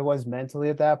know where I was mentally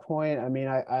at that point. I mean,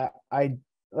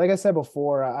 like I said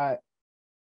before,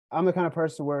 I'm the kind of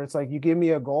person where it's like you give me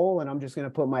a goal and I'm just going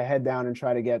to put my head down and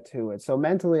try to get to it. So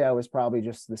mentally, I was probably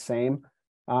just the same.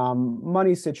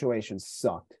 Money situation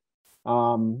sucked.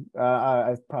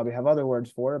 I probably have other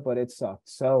words for it, but it sucked.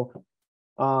 So,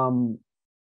 um,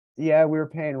 yeah, we were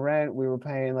paying rent. We were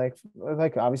paying like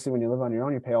obviously when you live on your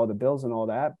own, you pay all the bills and all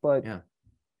that. But Yeah.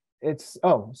 it's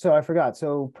so I forgot.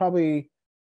 So probably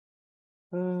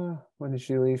when did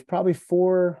she leave? Probably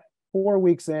four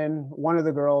weeks in, one of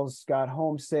the girls got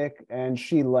homesick and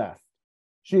she left.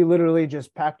 She literally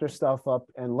just packed her stuff up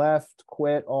and left,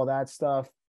 quit, all that stuff.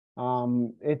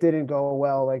 It didn't go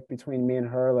well, like between me and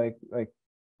her, like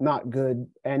not good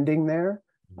ending there,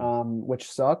 Mhm.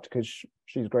 which sucked because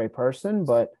she's a great person,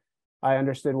 but I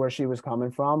understood where she was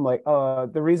coming from. Like,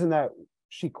 the reason that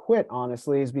she quit,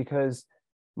 honestly, is because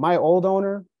my old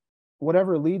owner,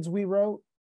 whatever leads we wrote,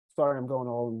 sorry, I'm going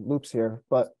all loops here,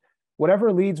 but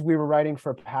whatever leads we were writing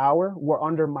for power were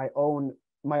under my old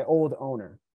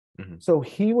owner. Mhm. So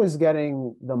he was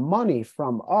getting the money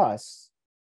from us,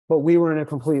 but we were in a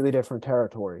completely different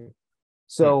territory. Hmm.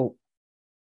 So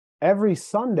every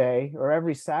Sunday or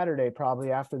every Saturday,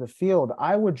 probably after the field,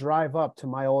 I would drive up to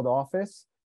my old office,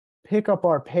 pick up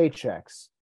our paychecks.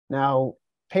 Now,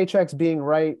 paychecks being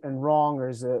right and wrong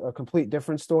is a complete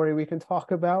different story we can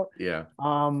talk about. Yeah.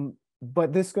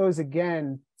 But this goes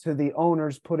again to the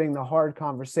owners putting the hard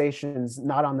conversations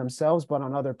not on themselves, but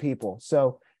on other people.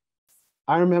 So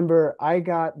I remember I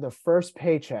got the first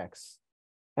paychecks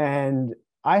and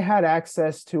I had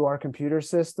access to our computer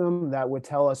system that would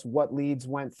tell us what leads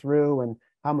went through and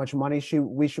how much money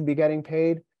we should be getting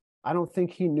paid. I don't think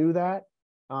he knew that.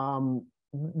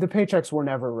 The paychecks were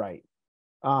never right,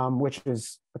 which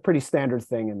is a pretty standard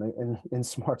thing in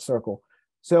Smart Circle.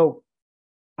 So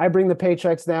I bring the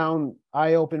paychecks down.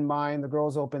 I open mine. The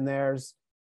girls open theirs,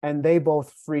 and they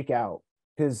both freak out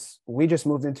because we just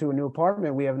moved into a new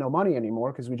apartment. We have no money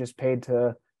anymore because we just paid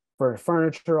to for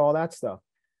furniture, all that stuff.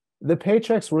 The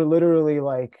paychecks were literally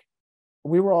like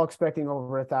we were all expecting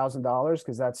over $1,000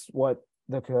 because that's what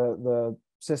the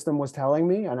system was telling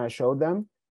me, and I showed them.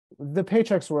 The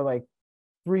paychecks were like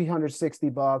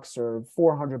 $360 or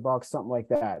 $400, something like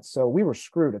that. So we were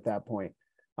screwed at that point.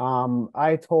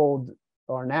 I told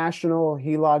our national,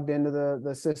 he logged into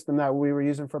the system that we were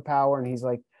using for power, and he's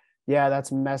like, "Yeah,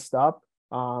 that's messed up."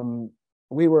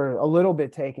 We were a little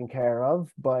bit taken care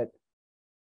of, but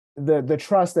the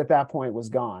trust at that point was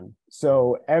gone.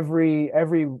 So every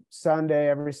Sunday,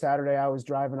 every Saturday, I was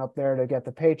driving up there to get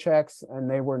the paychecks, and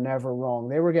they were never wrong.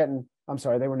 They were getting, I'm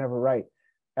sorry, they were never right.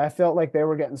 I felt like they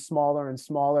were getting smaller and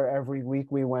smaller every week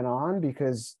we went on,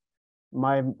 because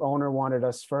my owner wanted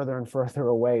us further and further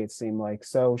away, it seemed like.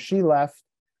 So she left.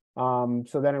 So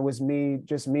then it was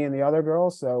just me and the other girl.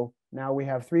 So now we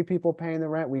have three people paying the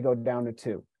rent. We go down to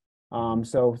two.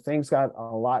 So things got a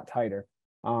lot tighter.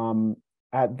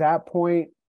 At that point,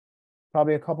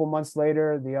 probably a couple months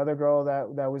later, the other girl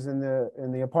that was in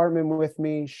the apartment with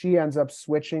me, she ends up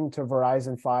switching to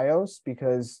Verizon FIOS,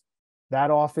 because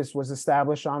that office was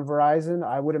established on Verizon.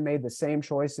 I would have made the same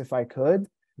choice if I could.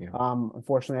 Yeah.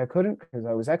 Unfortunately, I couldn't, because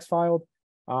I was exiled.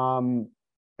 And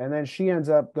then she ends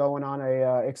up going on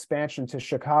a expansion to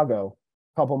Chicago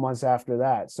a couple months after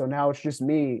that. So now it's just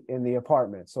me in the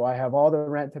apartment. So I have all the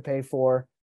rent to pay for.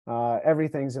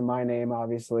 Everything's in my name,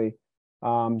 obviously.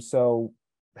 So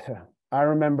I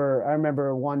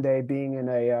remember one day being in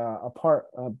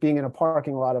being in a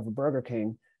parking lot of a Burger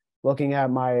King, looking at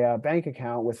my bank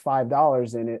account with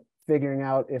 $5 in it, figuring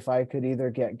out if I could either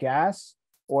get gas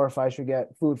or if I should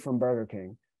get food from Burger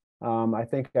King. I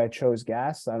think I chose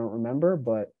gas. I don't remember,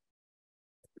 but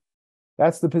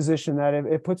that's the position that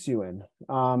it puts you in.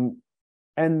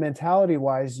 And mentality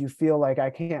wise, you feel like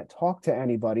I can't talk to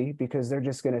anybody, because they're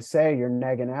just going to say you're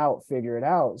negging out, figure it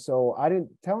out. So I didn't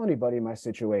tell anybody my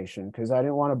situation, because I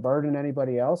didn't want to burden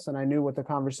anybody else. And I knew what the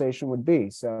conversation would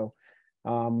be. So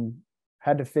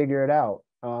had to figure it out.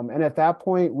 And at that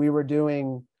point, we were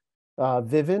doing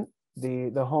Vivint,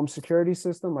 the home security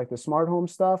system, like the smart home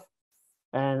stuff.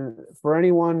 And for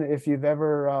anyone, if you've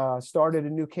ever started a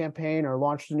new campaign or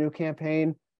launched a new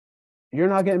campaign, you're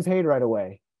not getting paid right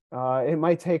away. It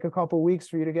might take a couple weeks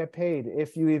for you to get paid,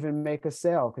 if you even make a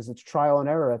sale, because it's trial and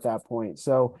error at that point.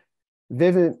 So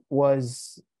Vivint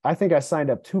was, I think I signed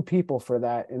up 2 people for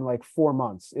that in like 4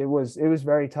 months. It was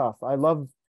very tough. I love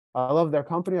their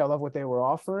company. I love what they were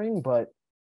offering, but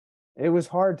it was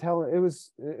hard telling. It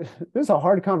was a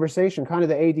hard conversation. Kind of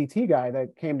the ADT guy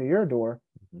that came to your door.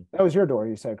 That was your door,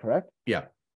 you said, correct? Yeah.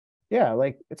 Yeah,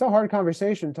 like it's a hard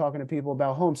conversation talking to people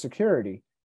about home security,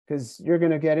 because you're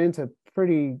going to get into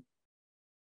pretty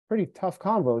tough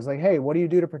convos. Like, hey, what do you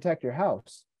do to protect your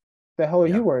house? The hell are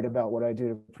you worried about what I do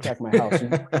to protect my house?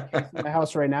 My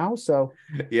house right now. So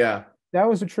Yeah, that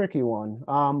was a tricky one.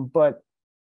 But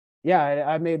yeah,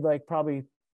 I made like probably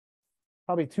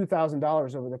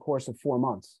 $2,000 over the course of 4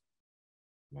 months.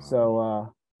 wow.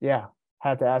 So yeah,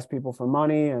 had to ask people for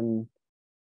money, and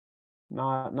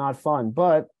not fun.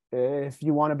 But if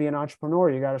you want to be an entrepreneur,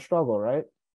 you got to struggle, right?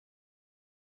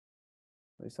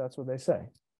 At least that's what they say.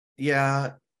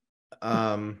 Yeah.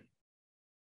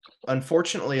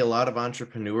 Unfortunately, a lot of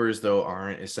entrepreneurs, though,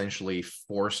 aren't essentially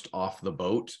forced off the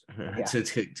boat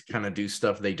to kind of do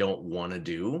stuff they don't want to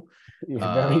do.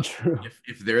 Yeah, very true.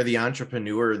 If they're the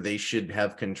entrepreneur, they should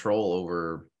have control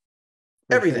over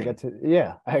everything.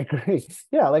 Yeah, I agree.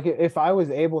 Yeah, like if I was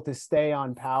able to stay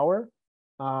on power,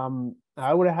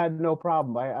 I would have had no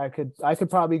problem. I could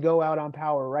probably go out on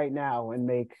power right now and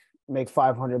make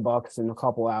 $500 in a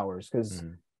couple hours, because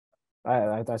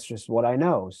that's just what I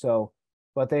know. So,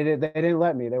 but they didn't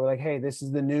let me. They were like, hey, this is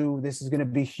going to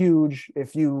be huge.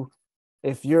 If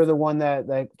you're the one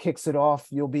that kicks it off,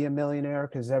 you'll be a millionaire,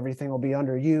 because everything will be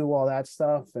under you, all that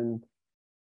stuff. And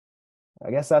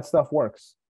I guess that stuff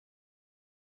works.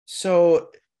 So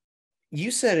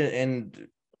you said, and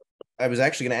I was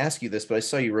actually going to ask you this, but I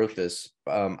saw you wrote this.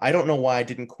 I don't know why I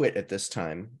didn't quit at this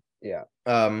time. Yeah.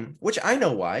 Which I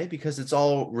know why, because it's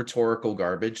all rhetorical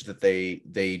garbage that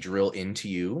they drill into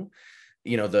you.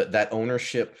 You know, that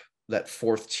ownership, that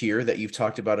 4th tier that you've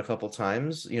talked about a couple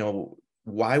times. You know,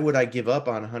 why would I give up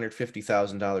on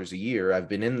 $150,000 a year? I've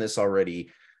been in this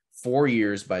already 4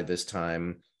 years by this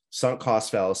time. Sunk cost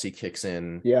fallacy kicks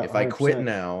in. Yeah, if I quit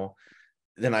now,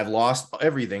 then I've lost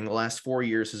everything. The last 4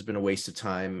 years has been a waste of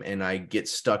time, and I get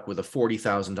stuck with a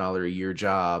 $40,000 a year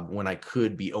job when I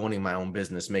could be owning my own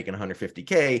business, making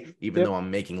 $150K, even though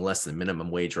I'm making less than minimum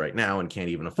wage right now and can't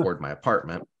even afford my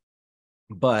apartment.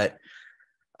 But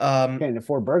can't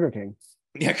afford Burger King.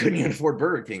 Yeah, couldn't even afford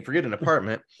Burger King. Forget an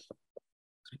apartment.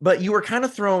 But you were kind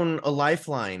of thrown a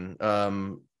lifeline.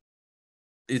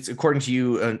 It's according to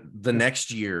you, the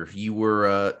next year you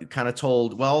were kind of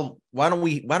told, well, why don't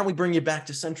we bring you back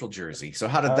to Central Jersey? So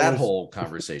how did that whole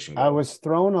conversation go? I was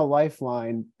thrown a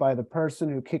lifeline by the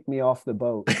person who kicked me off the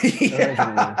boat.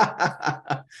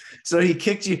 So he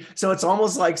kicked you. So it's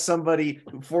almost like somebody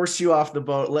forced you off the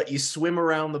boat, let you swim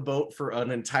around the boat for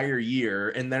an entire year,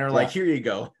 and then are like, here you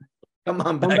go.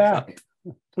 Come back.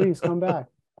 Please come back.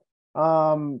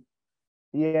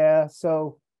 Yeah.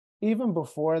 So even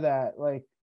before that, like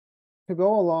to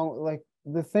go along, like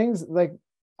the things like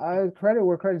I credit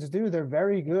where credit's due, they're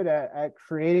very good at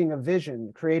creating a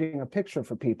vision, creating a picture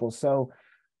for people. So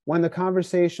when the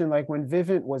conversation, like when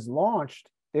Vivint was launched,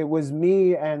 it was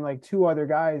me and like two other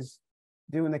guys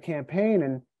doing the campaign,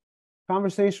 and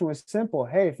conversation was simple.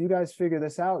 Hey, if you guys figure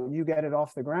this out, you get it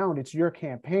off the ground, it's your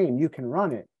campaign, you can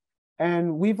run it.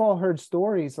 And we've all heard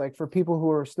stories, like for people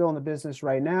who are still in the business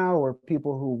right now or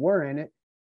people who were in it,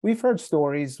 we've heard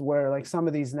stories where like some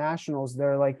of these nationals,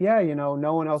 they're like, yeah, you know,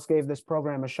 no one else gave this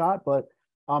program a shot, but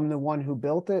I'm the one who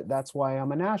built it. That's why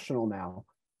I'm a national now.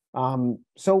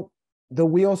 So the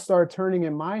wheels start turning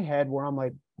in my head where I'm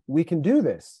like, we can do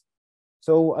this.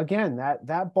 So again,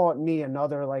 that bought me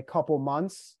another like couple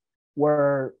months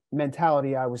where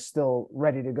mentality, I was still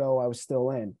ready to go. I was still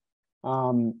in.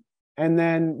 And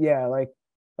then, yeah, like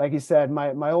you said,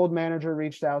 my old manager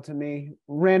reached out to me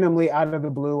randomly out of the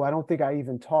blue. I don't think I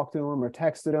even talked to him or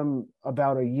texted him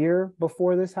about a year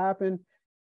before this happened.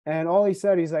 And all he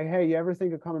said, he's like, hey, you ever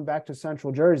think of coming back to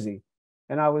Central Jersey?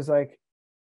 And I was like,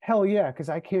 hell yeah, because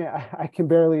I can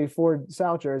barely afford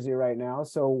South Jersey right now.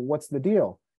 So what's the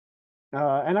deal?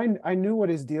 And I knew what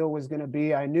his deal was going to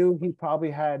be. I knew he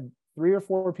probably had 3 or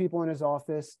 4 people in his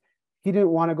office. He didn't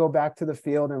want to go back to the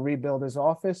field and rebuild his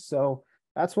office. So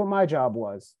that's what my job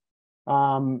was.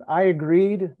 I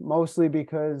agreed mostly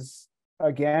because,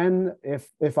 again,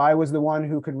 if I was the one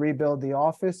who could rebuild the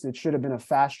office, it should have been a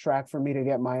fast track for me to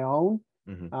get my own.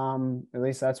 At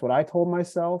least that's what I told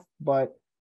myself. But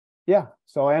yeah,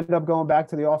 so I ended up going back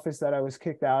to the office that I was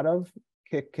kicked out of,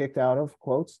 kicked out of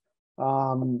quotes.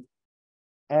 And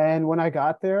when I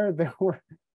got there, there were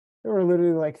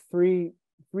literally like three,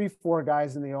 4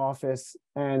 guys in the office.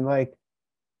 And like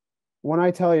when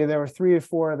I tell you there were 3 or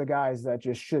 4 of the guys that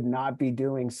just should not be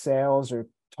doing sales or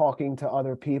talking to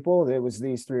other people, it was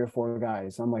these 3 or 4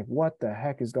 guys. I'm like, what the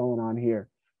heck is going on here?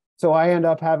 So I end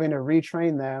up having to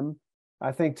retrain them.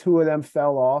 I think 2 of them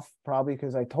fell off, probably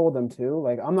because I told them to.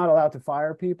 Like, I'm not allowed to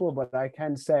fire people, but I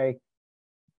can say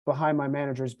behind my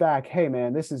manager's back, hey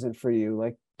man, this isn't for you.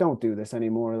 Like, don't do this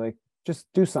anymore. Like, just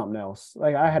do something else.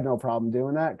 Like, I had no problem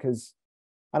doing that because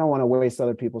I don't want to waste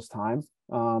other people's time.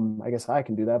 I guess I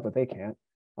can do that, but they can't.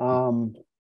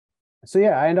 So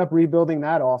yeah, I end up rebuilding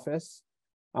that office.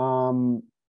 And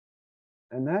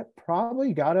that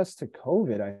probably got us to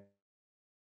COVID.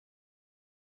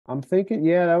 I'm thinking,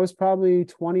 yeah, that was probably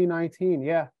 2019.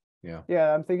 Yeah. Yeah.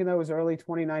 Yeah, I'm thinking that was early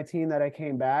 2019 that I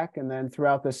came back, and then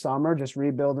throughout the summer, just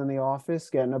rebuilding the office,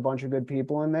 getting a bunch of good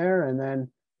people in there, and then,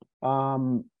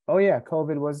 oh yeah,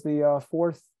 COVID was the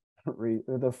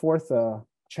fourth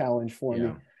challenge for me.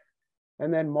 Yeah.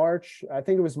 And then March, I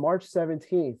think it was March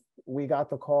 17th, we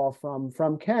got the call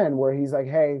from Ken where he's like,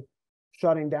 hey,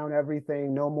 shutting down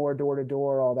everything, no more door to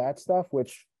door, all that stuff,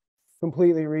 which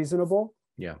completely reasonable.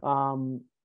 Yeah.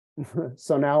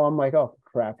 So now I'm like, oh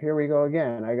crap, here we go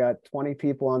again. I got 20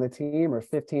 people on the team, or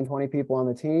 15, 20 people on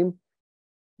the team.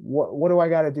 What do I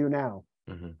got to do now?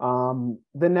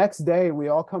 The next day we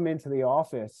all come into the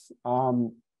office,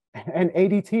 and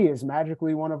ADT is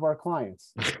magically one of our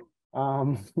clients.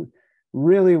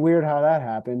 Really weird how that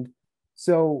happened.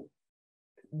 So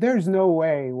there's no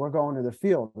way we're going to the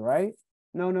field, right?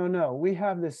 No. We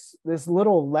have this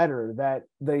little letter that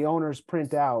the owners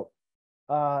print out,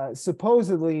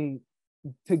 supposedly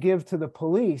to give to the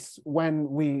police when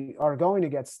we are going to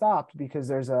get stopped because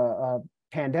there's a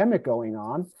pandemic going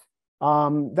on.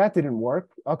 That didn't work.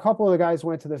 A couple of the guys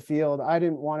went to the field. I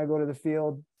didn't want to go to the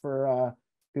field for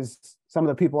because some of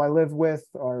the people I live with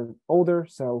are older,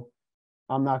 so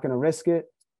I'm not going to risk it.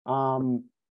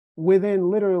 Within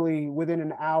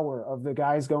an hour of the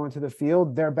guys going to the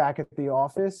field, they're back at the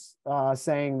office,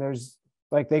 saying there's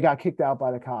like they got kicked out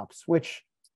by the cops, which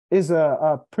is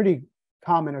a pretty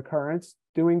common occurrence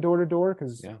doing door to door,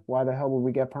 because why the hell would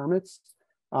we get permits?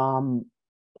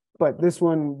 But this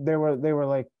one, they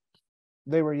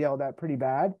were yelled at pretty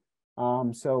bad.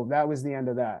 So that was the end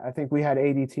of that. I think we had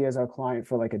ADT as our client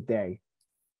for like a day.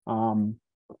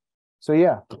 So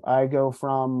yeah,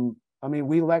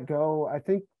 we let go.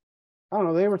 I don't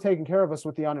know, they were taking care of us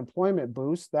with the unemployment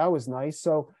boost. That was nice.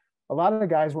 So a lot of the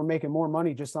guys were making more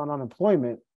money just on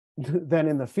unemployment than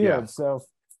in the field. So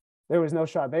there was no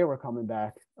shot they were coming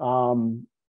back.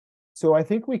 So I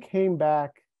think we came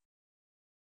back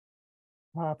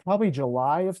probably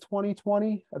July of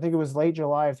 2020. I think it was late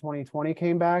July of 2020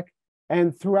 came back.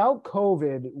 And throughout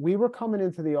COVID, we were coming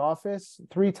into the office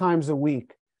 3 times a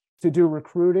week to do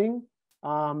recruiting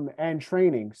and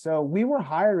training. So we were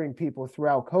hiring people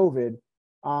throughout COVID,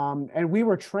 and we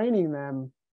were training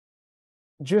them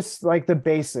just like the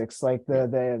basics, like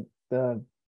the the,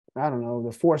 I don't know,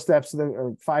 the 4 steps of the,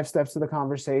 or 5 steps of the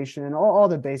conversation, all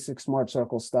the basic smart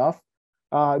circle stuff,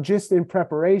 just in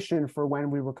preparation for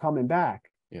when we were coming back.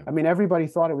 Yeah. I mean, everybody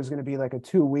thought it was going to be like a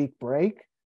 2-week break,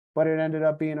 but it ended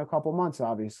up being a couple months,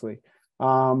 obviously.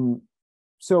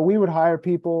 So we would hire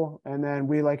people and then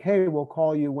we like, hey, we'll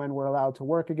call you when we're allowed to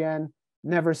work again,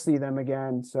 never see them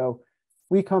again. So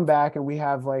we come back and we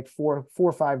have like four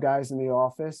or 5 guys in the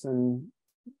office, and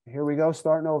here we go,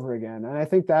 starting over again. And I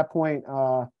think that point,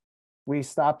 we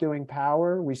stopped doing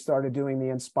power. We started doing the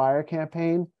Inspire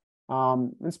campaign.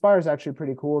 Inspire is actually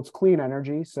pretty cool. It's clean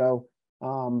energy. So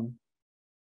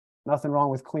nothing wrong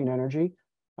with clean energy.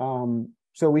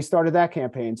 So we started that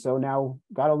campaign. So now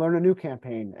got to learn a new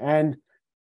campaign. And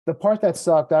the part that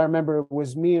sucked, I remember, it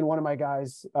was me and one of my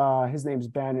guys, his name's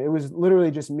Ben. It was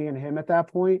literally just me and him at that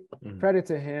point. Credit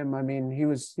to him. I mean, he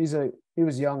was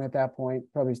young at that point,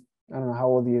 probably, I don't know how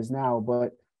old he is now,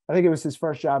 but I think it was his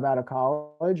first job out of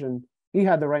college, and he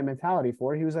had the right mentality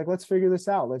for it. He was like, let's figure this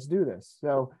out. Let's do this.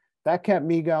 So that kept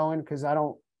me going, because I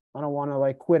don't want to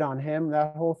like quit on him,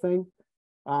 that whole thing.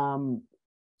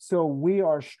 So we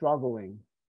are struggling.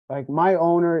 Like, my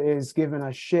owner is giving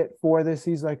us shit for this.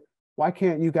 He's like, why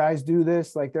can't you guys do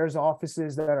this? Like, there's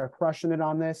offices that are crushing it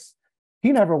on this.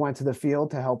 He never went to the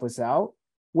field to help us out.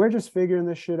 We're just figuring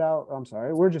this shit out.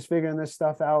 We're just figuring this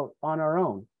stuff out on our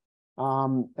own.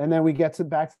 And then we get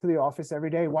back to the office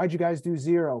every day. Why'd you guys do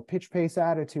 0? Pitch, pace,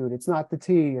 attitude. It's not the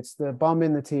T, it's the bum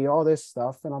in the T, all this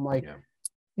stuff. And I'm like,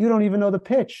 you don't even know the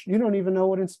pitch. You don't even know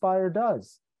what Inspire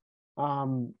does.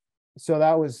 So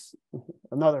that was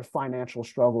another financial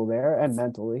struggle there, and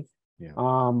mentally.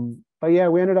 But yeah,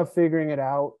 we ended up figuring it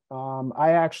out.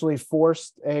 I actually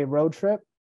forced a road trip.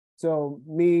 So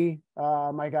me,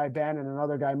 my guy Ben, and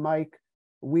another guy Mike,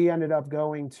 we ended up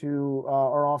going to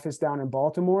our office down in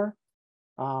Baltimore.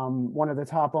 One of the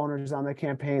top owners on the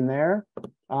campaign there.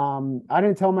 I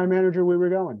didn't tell my manager we were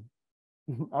going.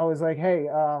 I was like, hey,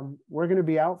 we're going to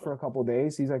be out for a couple of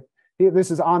days. He's like,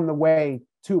 this is on the way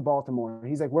to Baltimore.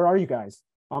 He's like, where are you guys?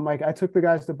 I'm like, I took the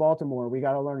guys to Baltimore. We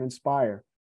got to learn Inspire.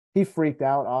 He freaked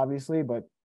out, obviously, but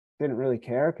didn't really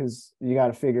care, because you got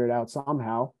to figure it out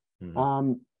somehow.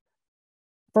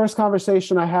 First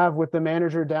conversation I have with the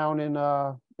manager down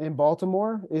in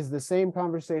Baltimore is the same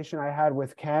conversation I had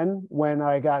with Ken when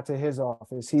I got to his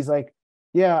office. He's like,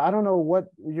 yeah, I don't know what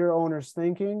your owner's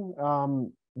thinking.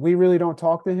 We really don't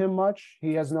talk to him much.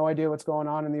 He has no idea what's going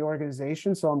on in the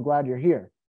organization, so I'm glad you're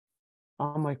here.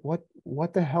 I'm like,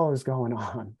 what the hell is going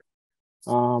on?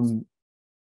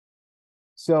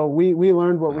 So we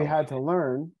learned what we had to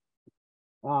learn.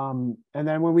 And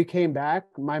then when we came back,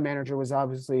 my manager was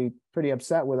obviously pretty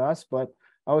upset with us, but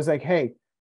I was like, hey,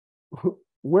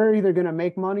 we're either going to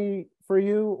make money for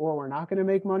you or we're not going to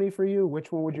make money for you.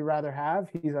 Which one would you rather have?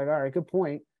 He's like, all right, good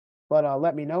point. But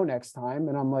let me know next time.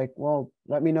 And I'm like, well,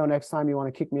 let me know next time you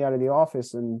want to kick me out of the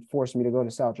office and force me to go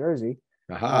to South Jersey.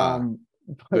 Good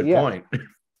point.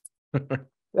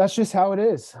 That's just how it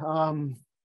is.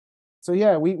 So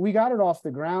yeah, we got it off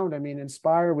the ground. I mean,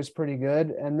 Inspire was pretty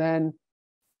good. And then,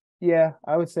 yeah,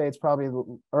 I would say it's probably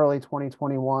early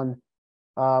 2021.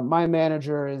 My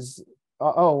manager is,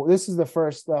 this is the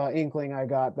first inkling I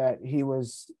got that he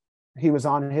was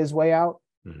on his way out.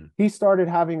 He started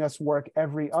having us work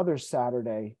every other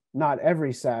Saturday, not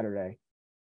every Saturday.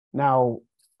 Now,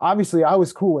 obviously, I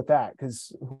was cool with that,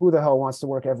 because who the hell wants to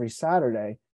work every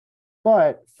Saturday?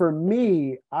 But for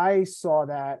me, I saw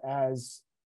that as,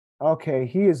 okay,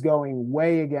 he is going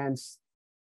way against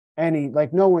any,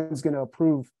 like, no one's going to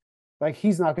approve. Like,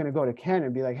 he's not going to go to Ken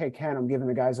and be like, hey, Ken, I'm giving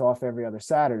the guys off every other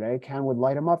Saturday. Ken would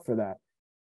light him up for that.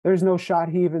 There's no shot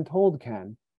he even told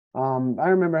Ken. I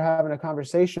remember having a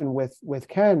conversation with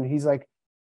Ken. He's like,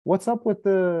 what's up with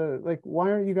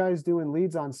why aren't you guys doing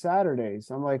leads on Saturdays?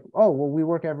 I'm like, oh, well, we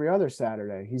work every other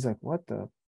Saturday. He's like, what the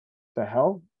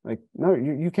hell? Like, no,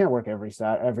 you can't work every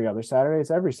other Saturday. It's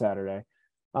every Saturday.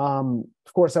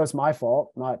 Of course, that was my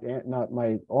fault, not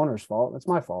my owner's fault. That's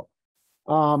my fault.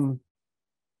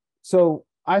 So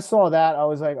I saw that. I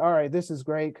was like, all right, this is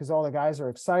great, because all the guys are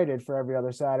excited for every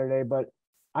other Saturday. But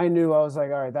I knew, I was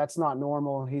like, all right, that's not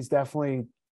normal. He's definitely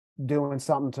doing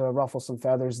something to ruffle some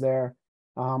feathers there.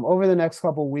 Over the next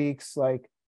couple of weeks, like,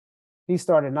 he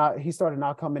started not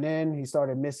coming in. He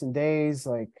started missing days.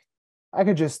 Like, I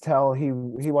could just tell he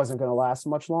wasn't going to last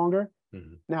much longer.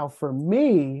 Now, for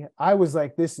me, I was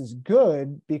like, this is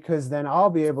good, because then I'll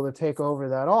be able to take over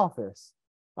that office.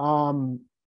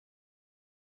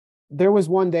 There was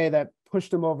one day that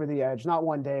pushed him over the edge. Not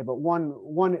one day, but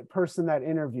one person that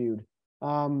interviewed.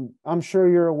 I'm sure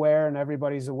you're aware, and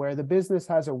everybody's aware, the business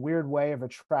has a weird way of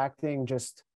attracting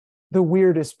just the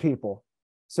weirdest people.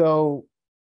 So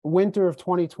winter of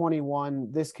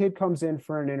 2021, this kid comes in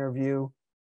for an interview.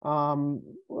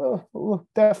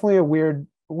 Definitely a weird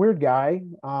guy.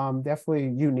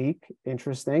 Definitely unique,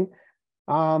 interesting.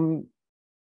 Um,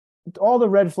 all the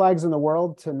red flags in the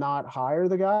world to not hire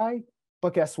the guy.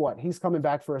 But guess what? He's coming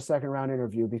back for a second round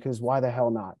interview because why the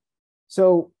hell not?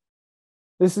 So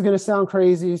this is going to sound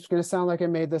crazy. It's going to sound like I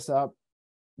made this up.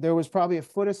 There was probably a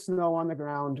foot of snow on the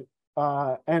ground,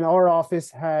 and our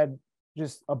office had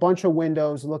just a bunch of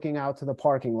windows looking out to the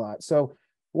parking lot. So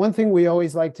one thing we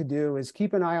always like to do is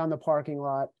keep an eye on the parking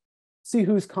lot, see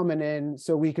who's coming in,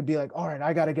 so we could be like, all right,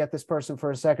 I got to get this person for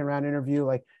a second round interview.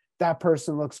 Like that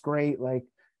person looks great. Like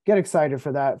get excited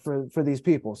for that for these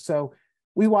people. So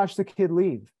we watched the kid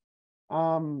leave.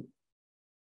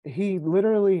 He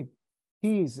literally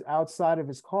pees outside of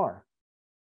his car.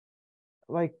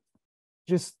 Like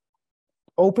just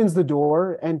opens the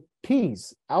door and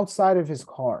pees outside of his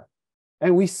car.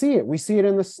 And we see it. We see it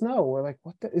in the snow. We're like,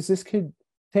 is this kid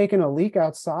taking a leak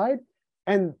outside?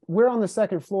 And we're on the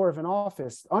second floor of an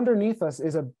office. Underneath us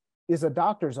is a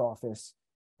doctor's office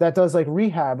that does like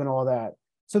rehab and all that.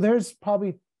 So there's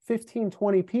probably 15,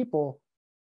 20 people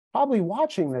probably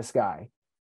watching this guy.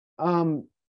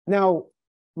 Now,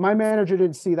 my manager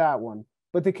didn't see that one,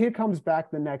 but the kid comes back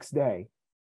the next day.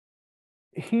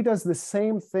 He does the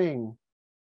same thing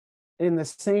in the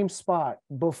same spot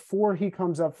before he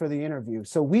comes up for the interview.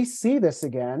 So we see this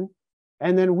again,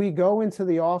 and then we go into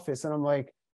the office, and I'm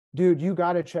like, dude, you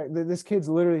got to check. This kid's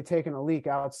literally taking a leak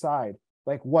outside.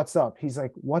 Like, what's up? He's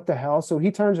like, what the hell? So he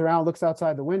turns around, looks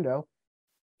outside the window.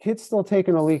 Kid's still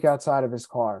taking a leak outside of his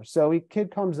car. So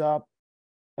kid comes up,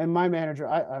 and my manager,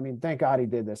 I mean, thank God he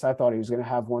did this. I thought he was going to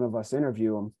have one of us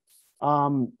interview him.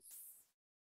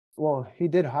 Well, he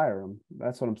did hire him.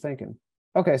 That's what I'm thinking.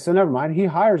 Okay, so never mind. He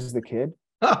hires the kid.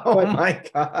 Oh my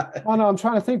God. Oh no, I'm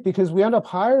trying to think because we end up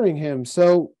hiring him.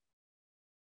 So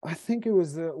I think it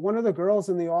was one of the girls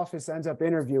in the office ends up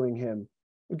interviewing him.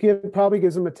 Probably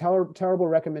gives him a terrible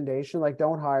recommendation, like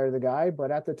don't hire the guy.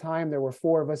 But at the time, there were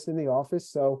 4 of us in the office,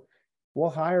 so we'll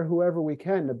hire whoever we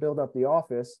can to build up the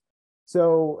office.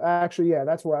 So actually, yeah,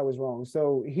 that's where I was wrong.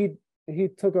 So he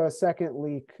took a second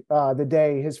leak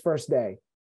his first day.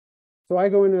 So I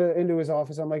go into his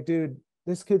office. I'm like, dude,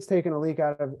 this kid's taking a leak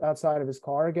outside of his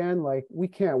car again. Like, we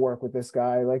can't work with this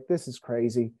guy. Like, this is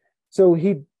crazy. So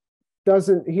he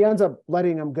ends up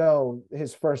letting him go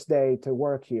his first day to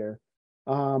work here,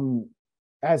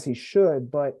 as he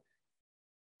should. But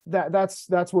that's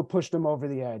what pushed him over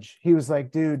the edge. He was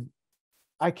like, dude,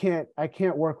 I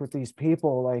can't work with these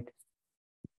people. Like,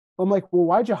 I'm like, well,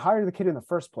 why'd you hire the kid in the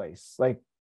first place? Like,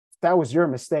 that was your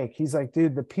mistake. He's like,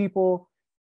 dude, the people,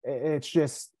 it's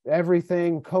just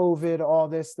everything, COVID, all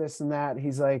this and that.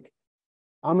 He's like,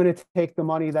 I'm going to take the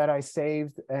money that I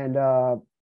saved and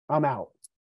I'm out.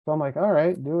 So I'm like, all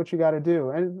right, do what you got to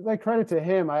do. And like, credit to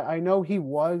him. I know he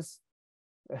was,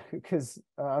 because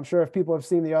I'm sure if people have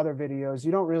seen the other videos,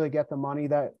 you don't really get the money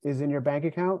that is in your bank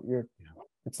account.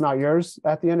 It's not yours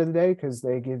at the end of the day, because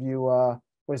they give you,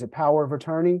 what is it, power of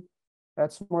attorney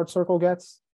that Smart Circle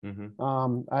gets.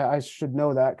 Mm-hmm. I should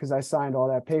know that because I signed all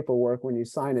that paperwork when you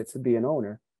sign it to be an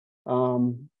owner.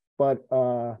 But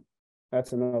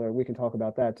that's another, we can talk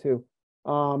about that too.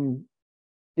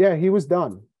 Yeah, he was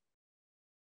done.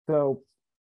 So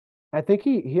I think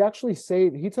he actually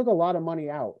he took a lot of money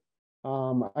out.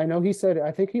 I know he said,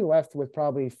 I think he left with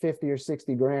probably 50 or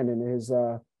 60 grand in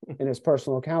his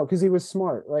personal account because he was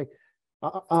smart. Like,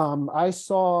 I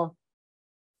saw,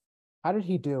 how did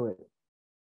he do it?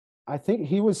 I think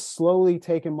he was slowly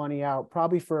taking money out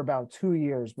probably for about 2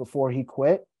 years before he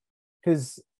quit.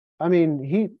 Because I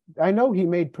mean, I know he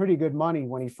made pretty good money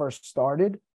when he first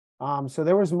started. So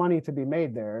there was money to be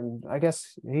made there. And I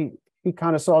guess he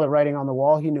kind of saw the writing on the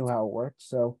wall. He knew how it worked.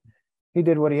 So he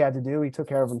did what he had to do. He took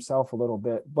care of himself a little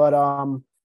bit. But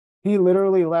he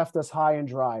literally left us high and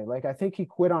dry. Like, I think he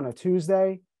quit on a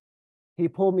Tuesday. He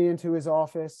pulled me into his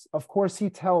office. Of course, he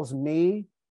tells me,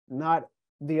 not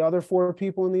the other 4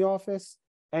 people in the office,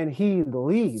 and he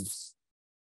leaves.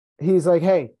 He's like,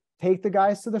 hey, take the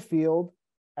guys to the field.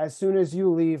 As soon as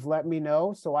you leave, let me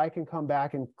know so I can come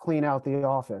back and clean out the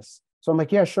office. So I'm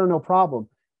like, yeah, sure, no problem.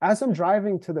 As I'm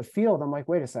driving to the field, I'm like,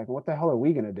 wait a second, what the hell are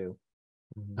we going to do?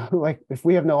 Mm-hmm. Like, if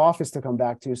we have no office to come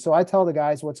back to. So I tell the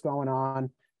guys what's going on,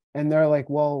 and they're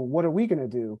like, well, what are we going to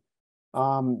do?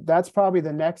 That's probably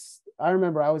the next. I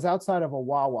remember I was outside of a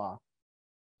Wawa.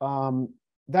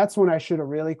 That's when I should have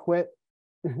really quit,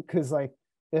 because like,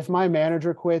 if my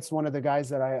manager quits, one of the guys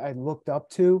that I looked up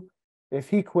to, if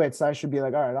he quits, I should be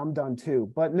like, all right, I'm done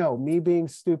too. But no, me being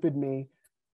stupid,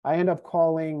 I end up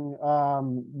calling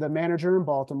the manager in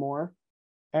Baltimore.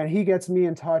 and he gets me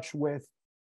in touch with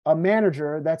a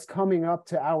manager that's coming up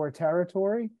to our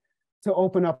territory to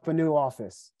open up a new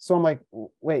office. So I'm like,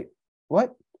 wait,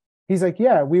 what? He's like,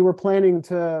 yeah, we were planning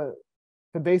to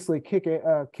basically kick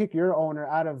your owner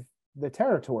out of the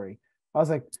territory. I was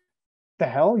like, the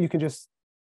hell? You can just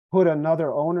put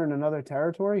another owner in another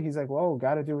territory? He's like, well,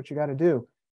 got to do what you got to do.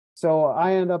 So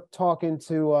I end up talking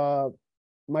to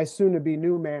my soon-to-be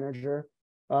new manager,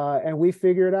 and we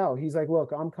figure it out. He's like,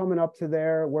 look, I'm coming up to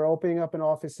there. We're opening up an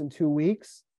office in 2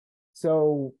 weeks.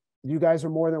 So you guys are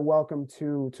more than welcome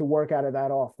to work out of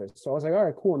that office. So I was like, all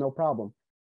right, cool, no problem.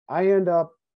 I end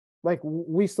up, like,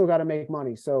 we still got to make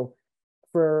money. So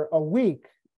for a week,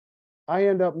 I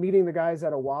end up meeting the guys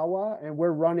at a Wawa, and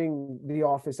we're running the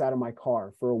office out of my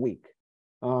car for a week.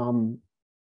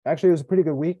 Actually, it was a pretty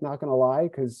good week, not gonna lie,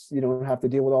 because you don't have to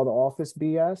deal with all the office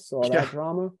BS, all that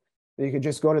drama. You could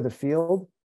just go to the field.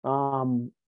 So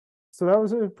that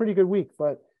was a pretty good week.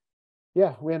 But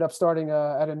yeah, we end up starting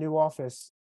at a new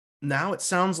office. Now it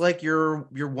sounds like you're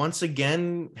once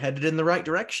again headed in the right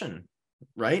direction,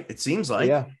 right? It seems like.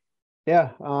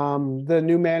 Yeah. The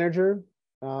new manager,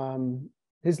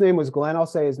 his name was Glenn. I'll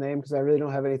say his name because I really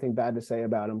don't have anything bad to say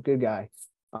about him. Good guy.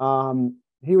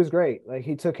 He was great. Like,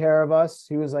 he took care of us.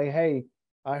 He was like, hey,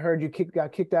 I heard you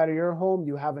got kicked out of your home.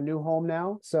 You have a new home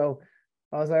now. So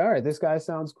I was like, all right, this guy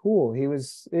sounds cool.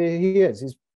 He's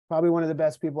probably one of the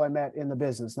best people I met in the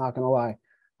business, not gonna lie.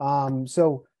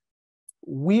 So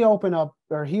he opens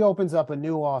up a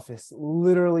new office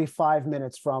literally 5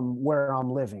 minutes from where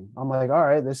I'm living. I'm like, all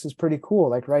right, this is pretty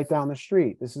cool. Like, right down the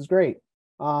street. This is great.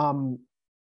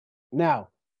 Now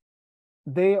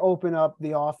they open up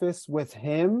the office with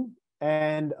him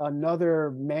and another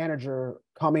manager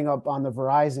coming up on the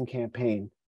Verizon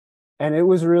campaign. And it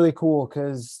was really cool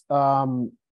because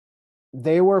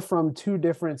they were from two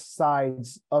different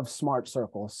sides of Smart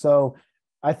Circle. So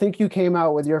I think you came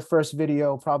out with your first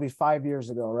video probably 5 years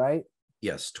ago, right?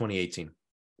 Yes, 2018.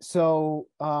 So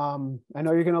I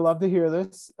know you're going to love to hear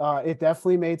this. It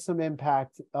definitely made some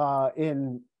impact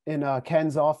in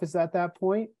Ken's office at that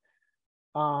point.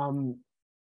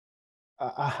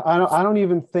 I don't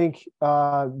even think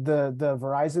the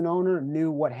Verizon owner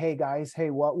knew what "Hey guys,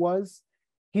 hey what" was.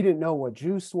 He didn't know what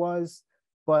juice was,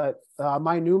 but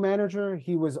my new manager,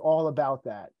 he was all about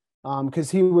that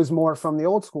because he was more from the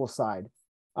old school side.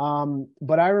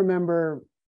 But I remember,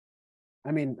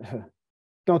 I mean,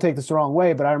 don't take this the wrong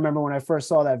way, but I remember when I first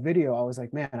saw that video, I was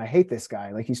like, man, I hate this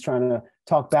guy. Like, he's trying to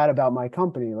talk bad about my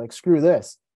company. Like, screw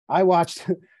this. I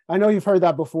know you've heard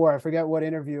that before. I forget what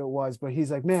interview it was, but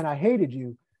he's like, man, I hated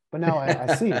you, but now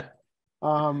I see it.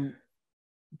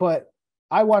 But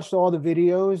I watched all the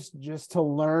videos just to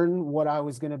learn what I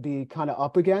was going to be kind of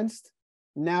up against.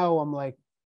 Now I'm like,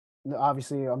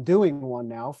 obviously I'm doing one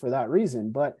now for that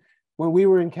reason. But when we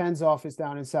were in Ken's office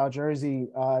down in South Jersey,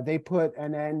 they put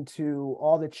an end to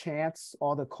all the chants,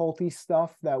 all the culty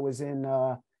stuff that was in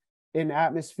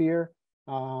atmosphere.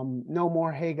 No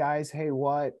more "Hey guys, hey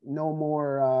what." No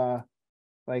more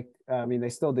they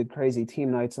still did crazy team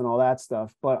nights and all that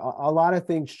stuff, but a lot of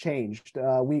things changed.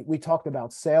 We talked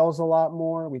about sales a lot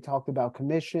more. We talked about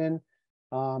commission.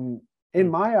 In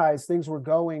my eyes, things were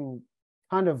going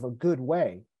kind of a good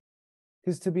way.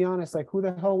 Because, to be honest, like, who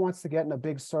the hell wants to get in a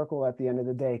big circle at the end of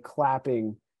the day,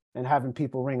 clapping and having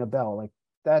people ring a bell? Like,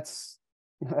 that's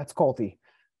culty.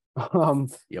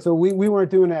 So we weren't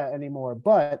doing that anymore.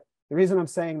 But the reason I'm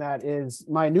saying that is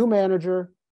my new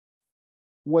manager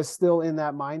was still in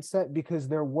that mindset because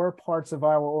there were parts of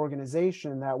our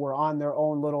organization that were on their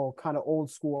own little kind of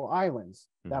old school islands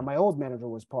that my old manager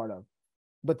was part of.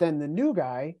 But then the new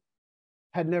guy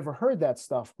had never heard that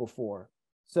stuff before.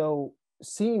 So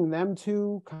seeing them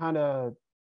two kind of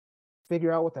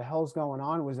figure out what the hell's going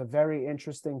on was a very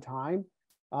interesting time.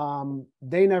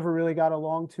 They never really got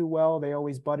along too well. They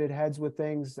always butted heads with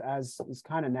things, as is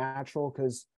kind of natural,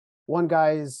 because one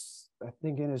guy is, I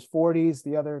think, in his 40s.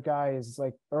 The other guy is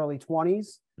like early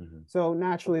 20s. So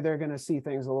naturally, they're going to see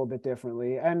things a little bit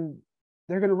differently, and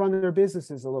they're going to run their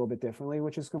businesses a little bit differently,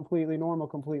 which is completely normal,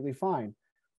 completely fine.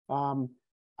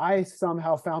 I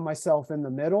somehow found myself in the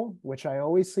middle, which I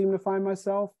always seem to find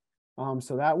myself.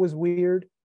 So that was weird.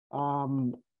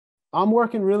 I'm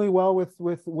working really well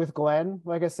with Glenn.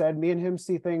 Like I said, me and him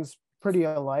see things pretty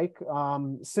alike.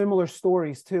 Similar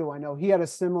stories too. I know he had a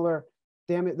similar,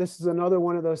 damn it, this is another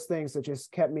one of those things that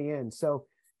just kept me in. So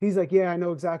he's like, yeah, I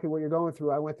know exactly what you're going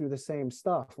through. I went through the same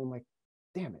stuff. I'm like,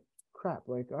 damn it, crap.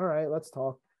 Like, all right, let's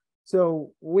talk.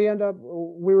 So we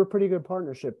were a pretty good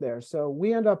partnership there. So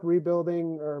we end up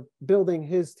rebuilding or building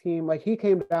his team. Like, he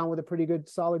came down with a pretty good,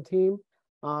 solid team.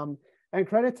 And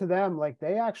credit to them, like,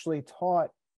 they actually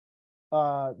taught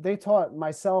they taught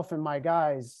myself and my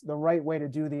guys the right way to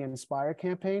do the Inspire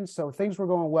campaign. So things were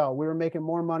going well. We were making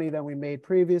more money than we made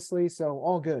previously. So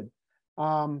all good.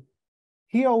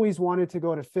 He always wanted to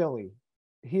go to Philly.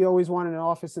 He always wanted an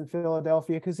office in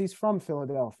Philadelphia because he's from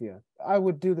Philadelphia. I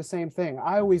would do the same thing.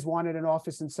 I always wanted an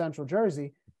office in Central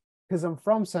Jersey because I'm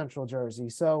from Central Jersey.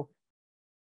 So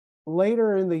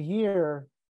later in the year,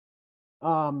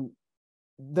 the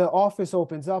office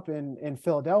opens up in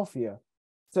Philadelphia.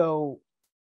 So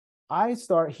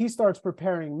he starts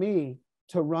preparing me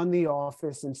to run the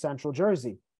office in Central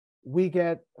Jersey.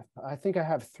 I think I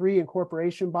have 3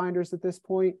 incorporation binders at this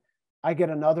point. I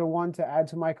get another one to add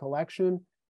to my collection.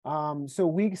 So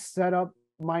we set up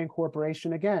my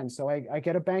incorporation again. So I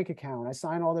get a bank account. I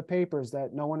sign all the papers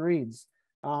that no one reads.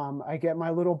 I get my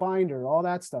little binder, all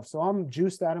that stuff. So I'm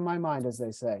juiced out of my mind, as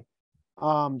they say.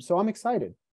 So I'm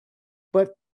excited.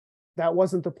 But that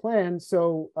wasn't the plan.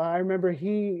 So I remember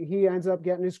he ends up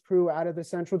getting his crew out of the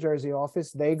Central Jersey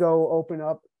office. They go open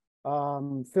up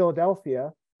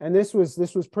Philadelphia. And this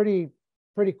was pretty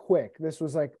quick. This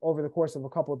was like over the course of a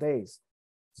couple of days.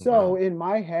 So in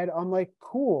my head, I'm like,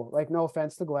 cool, like no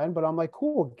offense to Glenn, but I'm like,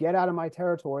 cool, get out of my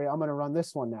territory. I'm going to run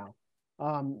this one now.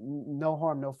 No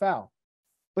harm, no foul.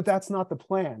 But that's not the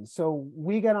plan. So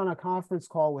we get on a conference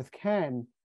call with Ken.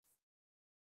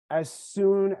 As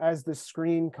soon as the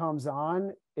screen comes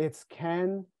on, it's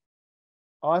Ken,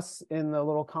 us in the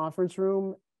little conference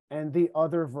room, and the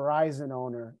other Verizon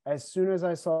owner. As soon as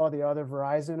I saw the other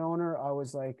Verizon owner, I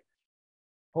was like,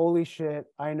 holy shit,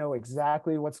 I know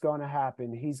exactly what's going to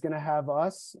happen. He's going to have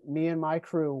us, me and my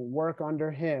crew, work under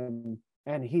him,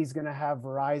 and he's going to have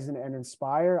Verizon and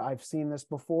Inspire. I've seen this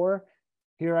before.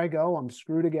 Here I go. I'm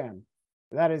screwed again.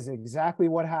 That is exactly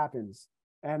what happens.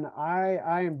 And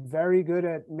I am very good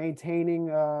at maintaining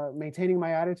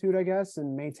my attitude, I guess,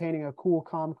 and maintaining a cool,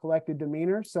 calm, collected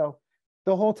demeanor. So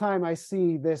the whole time I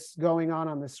see this going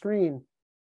on the screen,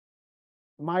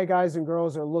 my guys and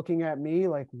girls are looking at me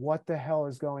like, what the hell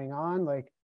is going on?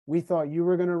 Like, we thought you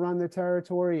were going to run the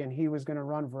territory and he was going to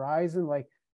run Verizon. Like,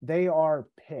 they are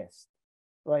pissed.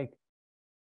 Like,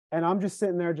 and I'm just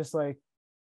sitting there just like,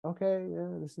 okay, yeah,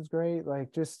 this is great.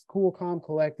 Like, just cool, calm,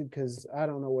 collected, because I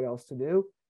don't know what else to do.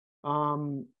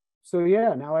 So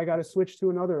yeah, now I got to switch to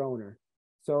another owner.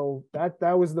 So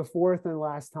that was the 4th and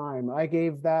last time. I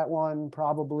gave that one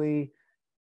probably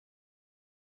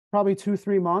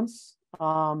 2-3 months.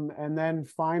 And then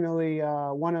finally,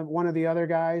 one of the other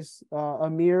guys,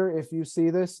 Amir, if you see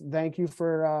this, thank you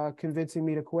for convincing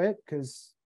me to quit,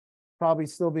 because probably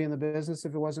still be in the business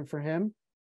if it wasn't for him.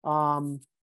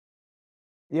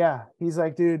 Yeah, he's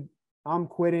like, dude, I'm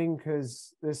quitting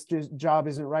because this job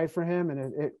isn't right for him.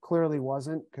 And it clearly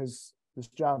wasn't, because this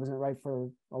job isn't right for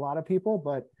a lot of people,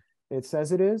 but it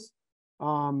says it is.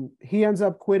 He ends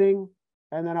up quitting.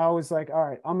 And then I was like, all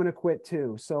right, I'm going to quit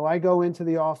too. So I go into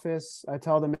the office. I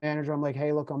tell the manager, I'm like,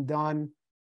 hey, look, I'm done.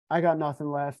 I got nothing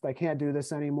left. I can't do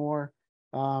this anymore.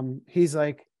 He's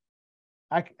like,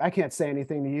 I can't say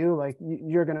anything to you. Like,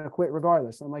 you're going to quit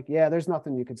regardless. I'm like, yeah, there's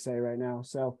nothing you could say right now.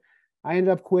 So I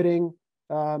ended up quitting.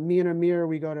 Me and Amir,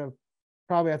 we go to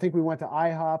I think we went to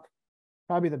IHOP,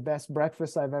 probably the best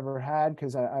breakfast I've ever had,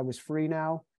 because I was free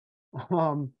now.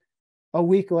 A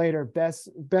week later,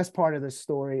 best part of this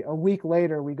story, a week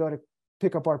later, we go to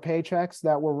pick up our paychecks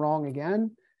that were wrong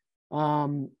again.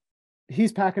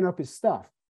 He's packing up his stuff.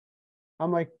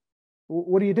 I'm like,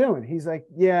 what are you doing? He's like,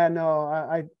 yeah,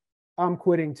 no, I'm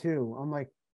quitting too. I'm like,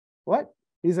 what?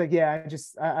 He's like, yeah,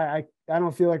 I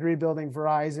don't feel like rebuilding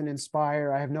Verizon,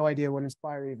 Inspire. I have no idea what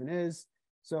Inspire even is.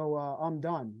 So I'm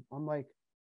done. I'm like,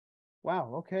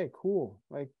 wow, okay, cool.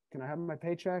 Like, can I have my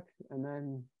paycheck? And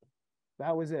then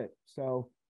that was it. So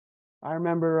I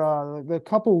remember the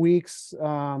couple weeks,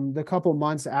 the couple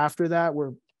months after that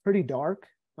were pretty dark.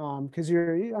 Because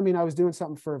I was doing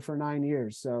something for 9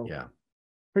 years. So Yeah,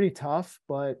 pretty tough,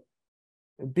 but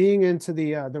being into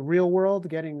the real world,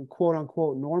 getting quote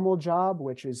unquote normal job,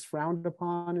 which is frowned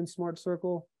upon in Smart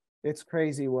Circle, it's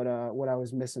crazy what I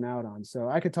was missing out on. So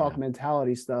I could talk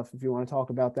mentality stuff if you want to talk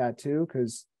about that too,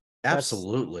 because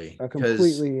absolutely. a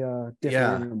completely different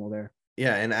yeah, animal there.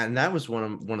 yeah, and that was one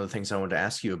of the things I wanted to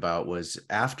ask you about, was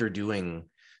after doing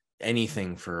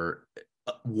anything for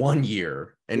 1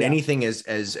 year, and anything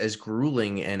as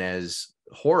grueling and as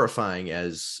horrifying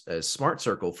as Smart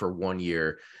Circle for 1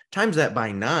 year, times that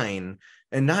by 9,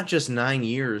 and not just 9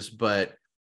 years, but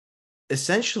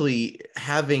essentially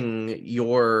having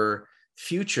your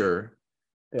future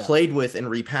played with and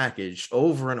repackaged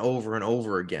over and over and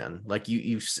over again. Like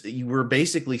you were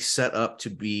basically set up to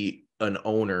be an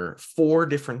owner 4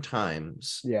 different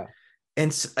times. Yeah.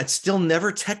 And it still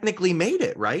never technically made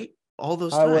it, right? all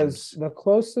those I was times. the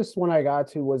closest one I got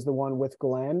to was the one with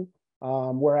Glenn,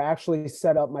 where I actually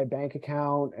set up my bank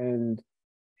account and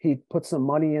he put some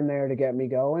money in there to get me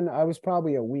going. I was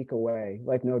probably a week away,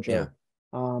 like no Yeah.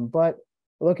 joke. But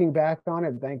looking back on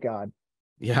it, thank God.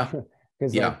 Yeah.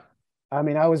 Because like, Yeah. I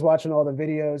mean, I was watching all the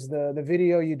videos. The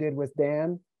video you did with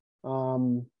Dan,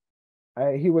 um,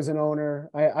 he was an owner.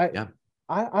 Yeah.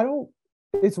 I don't.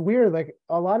 It's weird. Like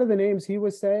a lot of the names he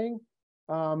was saying,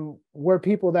 were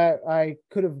people that I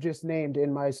could have just named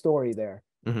in my story there.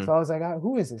 So Hmm. I was like,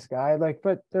 who is this guy? Like,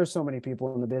 but there's so many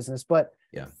people in the business. But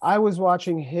Yeah. I was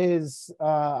watching his.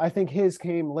 I think his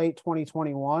came late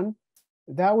 2021.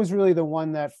 That was really the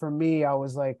one that for me, I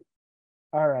was like,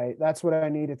 all right, that's what I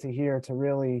needed to hear to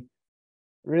really,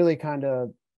 really kind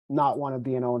of not want to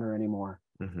be an owner anymore.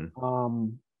 Hmm.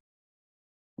 Um,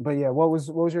 but yeah, what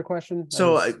was your question? I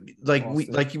So just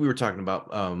lost it. we were talking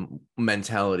about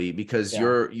mentality, because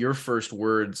Yeah. your first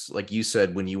words, like you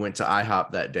said, when you went to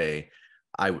IHOP that day,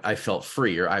 I felt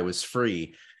free, or I was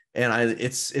free. And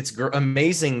it's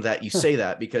amazing that you say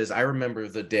that, because I remember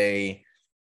the day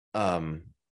um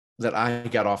that I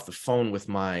got off the phone with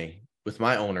my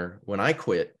owner when I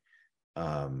quit,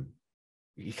 um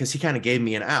because he kind of gave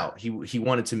me an out. He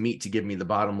wanted to meet to give me the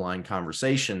bottom line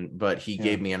conversation, but he Yeah.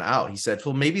 gave me an out. He said,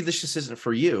 well, maybe this just isn't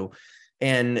for you.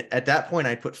 And at that point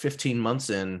I put 15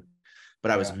 months in, but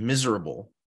I was Yeah.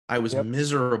 miserable. I was Yep.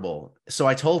 miserable. So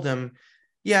I told him,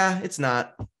 yeah, it's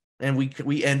not. And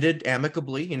we ended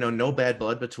amicably, no bad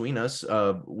blood between us.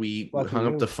 We Lucky hung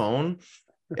up the you. phone,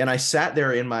 and I sat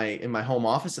there in my home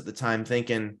office at the time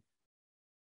thinking,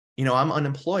 I'm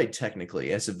unemployed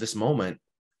technically as of this moment,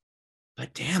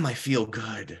 but damn, I feel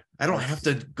good. I don't have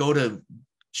That's to go to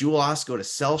Jewel Osco to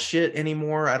sell shit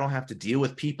anymore. I don't have to deal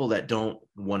with people that don't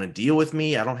want to deal with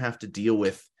me. I don't have to deal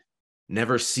with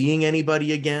never seeing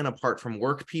anybody again apart from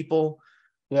work people.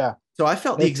 yeah. So I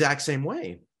felt the It's exact same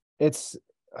way. it's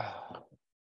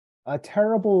a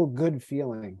terrible good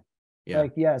feeling. Yeah.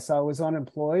 Like, yes, I was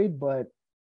unemployed, but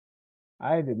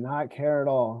I did not care at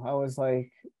all. I was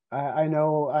like, I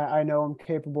know I'm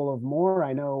capable of more.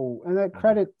 I know, and that Mhm.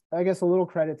 credit, I guess, a little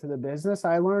credit to the business.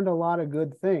 I learned a lot of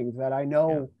good things that I Yeah.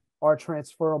 know are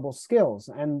transferable skills,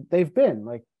 and they've been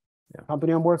like Yeah.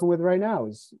 company I'm working with right now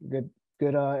is good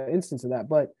instance of that.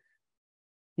 But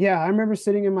yeah, I remember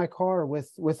sitting in my car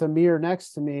with Amir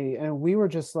next to me, and we were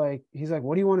just like, he's like,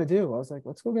 "What do you want to do?" I was like,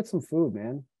 "Let's go get some food,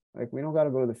 man. Like, we don't got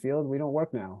to go to the field. We don't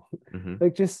work now. Hmm.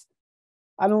 Like, just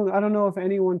I don't know if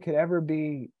anyone could ever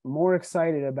be more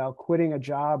excited about quitting a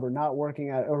job or not working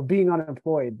at or being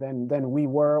unemployed than we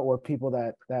were or people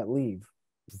that leave.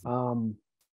 Um,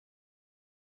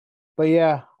 but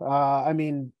yeah, I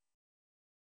mean,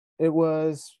 it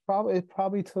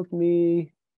probably took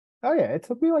me, oh yeah, it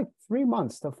took me like 3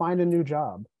 months to find a new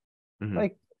job. Hmm.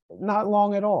 Like not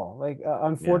long at all. Like Yeah.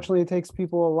 unfortunately, it takes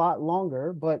people a lot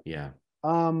longer, but Yeah.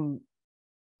 um,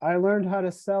 I learned how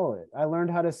to sell it. I learned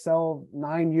how to sell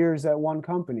 9 years at one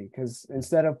company because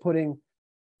instead of putting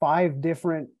five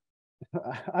different,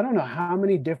 I don't know how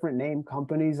many different name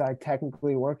companies I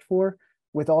technically worked for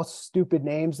with all stupid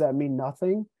names that mean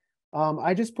nothing.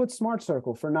 I just put Smart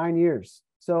Circle for 9 years.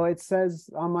 So it says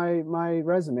on my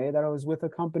resume that I was with a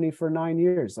company for 9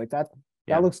 years. Like that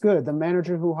Yeah. looks good. The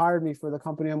manager who hired me for the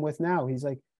company I'm with now, he's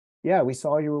like, yeah, we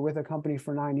saw you were with a company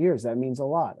for 9 years. That means a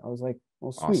lot. I was like,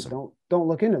 well, sweet. Awesome. Don't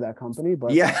look into that company,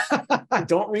 but Yeah.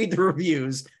 Don't read the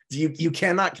reviews. You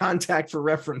cannot contact for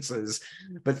references,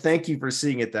 but thank you for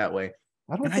seeing it that way.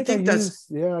 I don't And I think I think that's,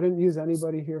 used, yeah, I didn't use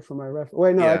anybody here for my ref.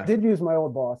 Wait, no, I yeah. did use my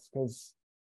old boss because,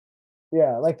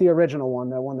 yeah, like the original one,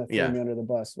 that one that threw Yeah. me under the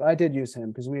bus. I did use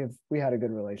him because we had a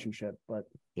good relationship, but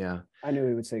Yeah. I knew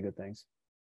he would say good things.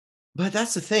 But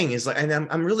that's the thing, is like, and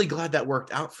I'm really glad that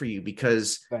worked out for you,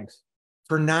 because Thanks.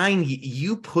 for nine,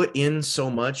 you put in so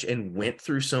much and went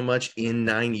through so much in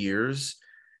 9 years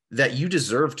that you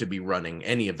deserve to be running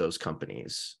any of those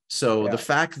companies. So the Yeah,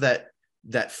 fact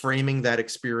that framing that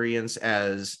experience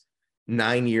as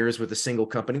 9 years with a single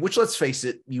company, which, let's face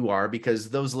it, you are, because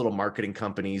those little marketing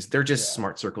companies, they're just yeah,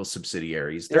 Smart Circle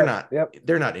subsidiaries. They're yep, not yep.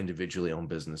 they're not individually owned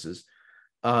businesses.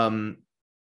 Um,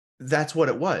 that's what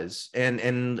it was.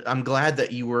 And I'm glad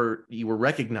that you were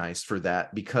recognized for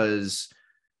that, because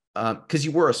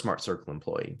you were a Smart Circle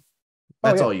employee. Oh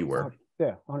That's yeah, all you were.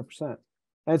 yeah, 100%.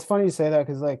 And it's funny you say that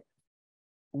because like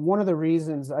one of the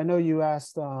reasons I know you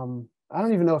asked, I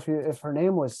don't even know if her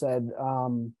name was said.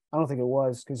 I don't think it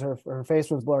was because her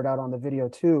face was blurred out on the video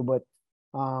too. But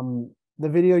the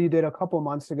video you did a couple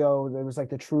months ago, there was like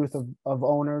the truth of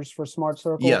owners for Smart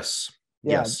Circle. Yes.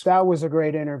 Yeah, Yes. that was a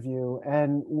great interview.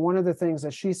 And one of the things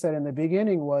that she said in the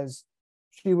beginning was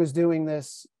she was doing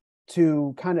this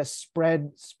to kind of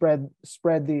spread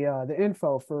the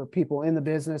info for people in the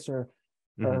business or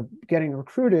getting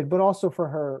recruited, but also for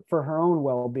her own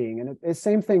well-being. And it's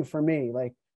same thing for me.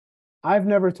 Like, I've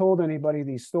never told anybody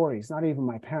these stories, not even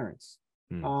my parents.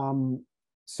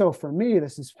 So for me,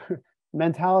 this is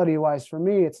mentality wise, for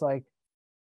me, it's like,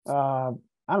 I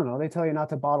don't know, they tell you not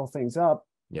to bottle things up,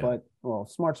 but well,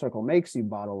 Smart Circle makes you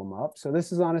bottle them up. So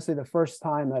this is honestly the first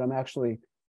time that I'm actually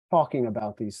talking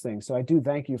about these things. So I do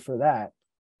thank you for that.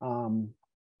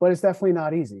 But it's definitely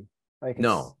not easy. Like,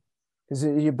 No, because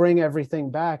you bring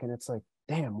everything back and it's like,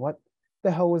 damn, what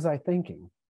the hell was I thinking?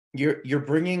 you're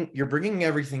bringing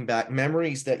everything back,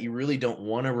 memories that you really don't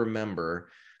want to remember,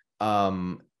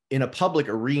 in a public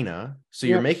arena. So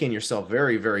you're making yourself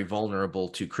very, very vulnerable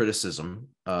to criticism.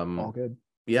 All good.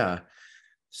 Yeah.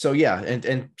 So yeah,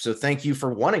 and so thank you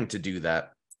for wanting to do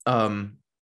that.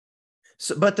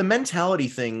 So, but the mentality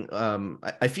thing,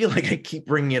 I feel like I keep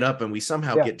bringing it up and we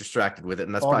somehow get distracted with it,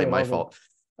 and that's probably my fault.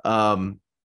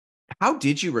 How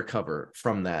did you recover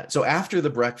from that? So after the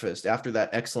breakfast, after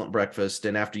that excellent breakfast,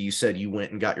 and after you said you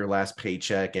went and got your last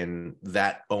paycheck and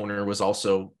that owner was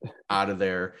also out of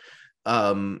there.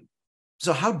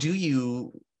 So how do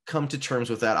you come to terms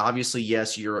with that? Obviously,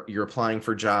 yes, you're applying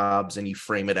for jobs and you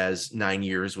frame it as 9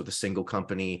 years with a single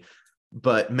company,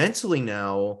 but mentally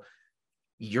now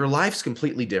your life's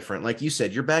completely different. Like you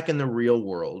said, you're back in the real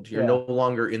world. You're no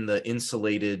longer in the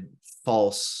insulated,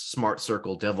 false Smart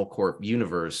Circle Devil Corp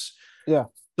universe. Yeah.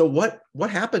 So what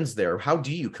happens there? How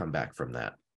do you come back from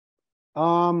that?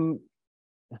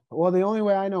 Well, the only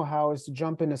way I know how is to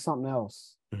jump into something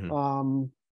else.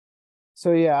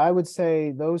 So yeah, I would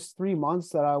say those 3 months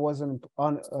that I wasn't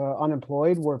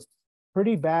unemployed were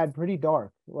pretty bad, pretty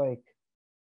dark. Like,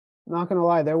 not gonna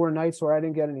lie, there were nights where I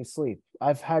didn't get any sleep.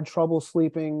 I've had trouble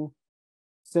sleeping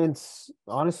since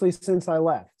I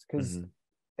left, because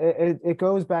it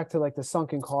goes back to like the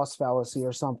sunken cost fallacy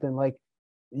or something. Like,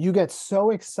 you get so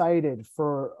excited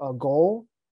for a goal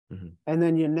and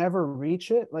then you never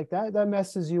reach it. Like that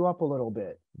messes you up a little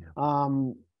bit.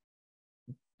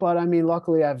 But I mean,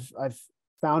 luckily I've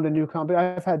found a new company.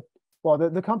 I've had, well,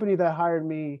 the company that hired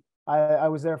me, I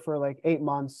was there for like 8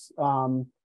 months.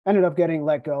 Ended up getting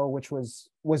let go, which was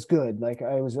good. Like,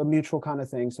 it was a mutual kind of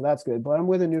thing. So that's good. But I'm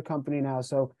with a new company now.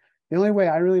 So the only way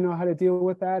I really know how to deal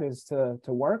with that is to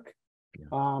work.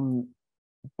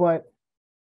 But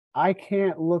I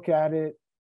can't look at it.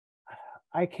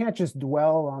 I can't just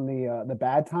dwell on the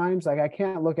bad times. Like, I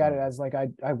can't look at it as like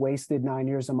I wasted 9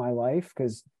 years of my life,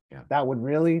 because that would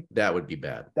be bad.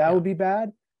 That would be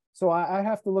bad. So I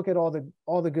have to look at all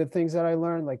the good things that I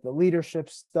learned, like the leadership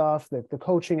stuff, the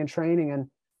coaching and training. And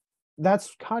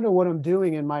that's kind of what I'm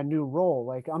doing in my new role.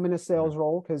 Like, I'm in a sales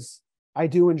role because I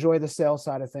do enjoy the sales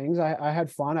side of things. I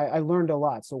had fun. I learned a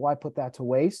lot. So why put that to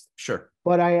waste? Sure.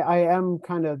 But I am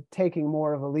kind of taking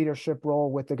more of a leadership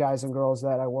role with the guys and girls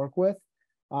that I work with.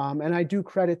 And I do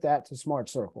credit that to Smart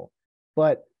Circle,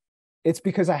 but it's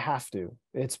because I have to.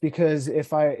 It's because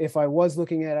if I was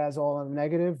looking at it as all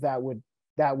negative, that would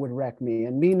wreck me.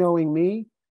 And me knowing me,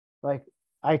 like,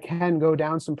 I can go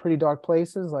down some pretty dark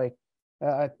places. Like,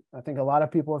 I think a lot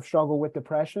of people have struggled with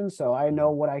depression, so I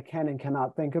know what I can and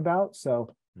cannot think about.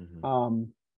 So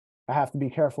I have to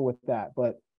be careful with that,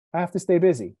 but I have to stay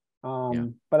busy.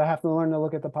 But I have to learn to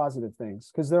look at the positive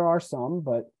things, because there are some,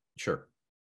 but sure.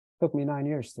 Took me 9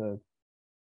 years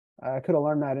I could have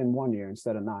learned that in 1 year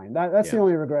instead of 9. That's the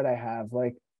only regret I have.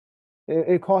 Like,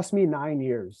 it cost me 9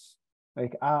 years.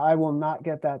 Like, I will not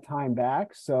get that time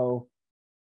back. So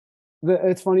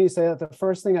it's funny you say that. The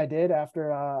first thing I did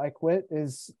after I quit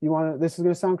is, this is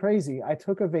going to sound crazy, I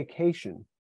took a vacation.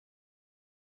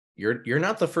 You're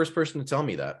not the first person to tell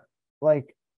me that.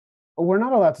 Like, we're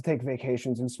not allowed to take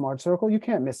vacations in Smart Circle. You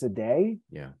can't miss a day.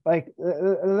 Like,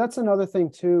 that's another thing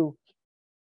too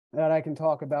that I can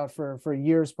talk about for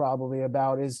years probably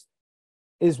about is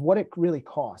what it really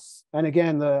costs. And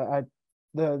again,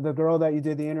 the girl that you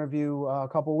did the interview a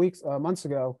couple months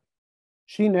ago,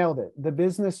 she nailed it. The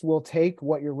business will take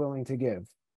what you're willing to give,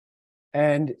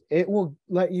 and it will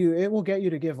get you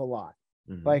to give a lot.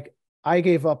 Like, I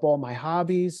gave up all my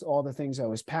hobbies, all the things I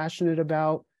was passionate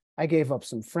about. I gave up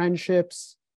some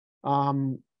friendships,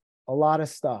 a lot of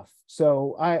stuff.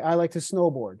 So I like to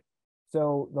snowboard.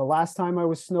 So the last time I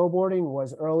was snowboarding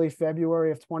was early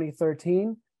February of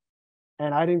 2013,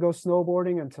 and I didn't go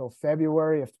snowboarding until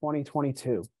February of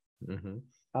 2022.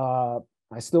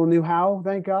 I still knew how,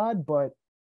 thank God, but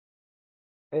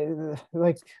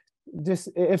like, just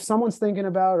if someone's thinking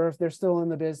about, or if they're still in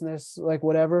the business, like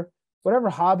whatever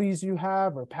hobbies you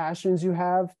have or passions you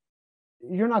have,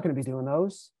 you're not going to be doing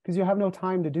those because you have no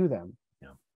time to do them.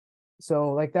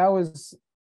 So like that was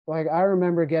like I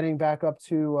remember getting back up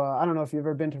to I don't know if you've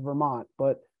ever been to Vermont,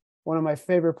 but one of my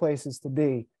favorite places to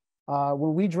be.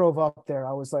 When we drove up there,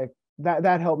 I was like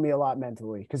that helped me a lot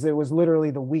mentally because it was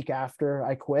literally the week after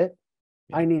I quit.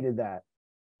 Yeah. I needed that.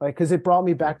 Like because it brought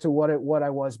me Yeah. back to what I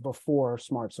was before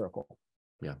Smart Circle.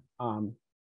 Yeah. Um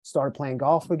Started playing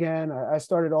golf again. I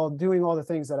started all doing all the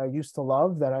things that I used to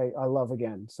love that I love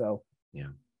again. So Yeah.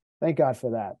 thank God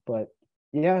for that. But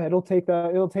yeah, it'll take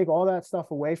all that stuff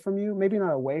away from you. Maybe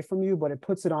not away from you, but it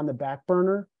puts it on the back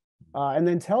burner, and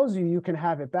then tells you you can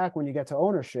have it back when you get to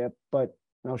ownership. But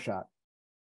no shot.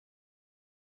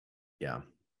 Yeah.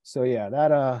 So yeah,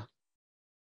 that I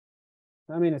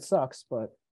mean it sucks, but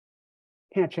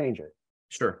can't change it.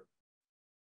 Sure.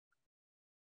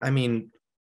 I mean,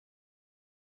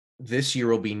 this year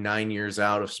will be 9 years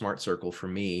out of Smart Circle for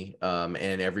me.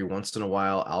 And every once in a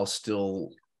while, I'll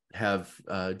still have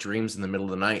dreams in the middle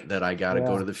of the night that I got to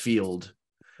go Yeah, to the field,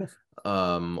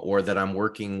 or that I'm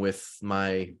working with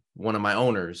one of my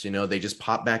owners. You know, they just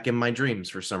pop back in my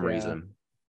dreams for some yeah. reason.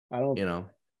 I don't You know,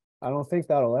 I don't think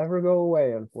that'll ever go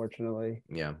away, unfortunately.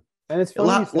 yeah, And it's a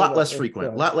funny you say lot that. less frequent,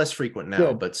 Good, lot less frequent now,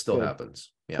 good, but still good.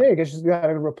 happens. Yeah. Yeah, you just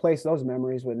gotta replace those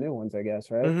memories with new ones, I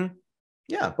guess, right?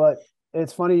 Yeah. But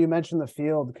it's funny you mentioned the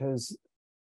field because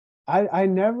I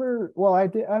never well I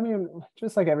did I mean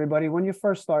just like everybody when you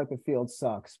first start the field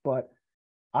sucks but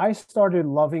I started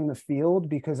loving the field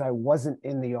because I wasn't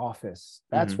in the office.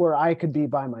 That's hmm where I could be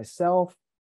by myself.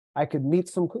 I could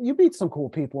meet you meet some cool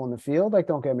people in the field, like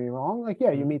don't get me wrong, like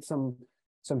yeah, you hmm meet some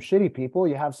shitty people,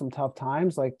 you have some tough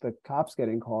times like the cops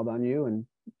getting called on you and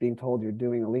being told you're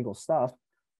doing illegal stuff.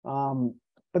 um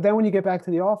but then when you get back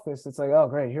to the office it's like oh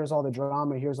great, here's all the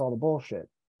drama, here's all the bullshit.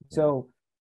 Yeah. So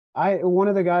I one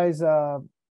of the guys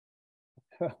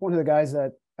one of the guys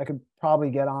that I could probably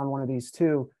get on one of these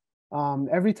too.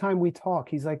 Every time we talk,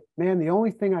 he's like, "Man, the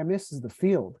only thing I miss is the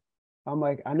field." I'm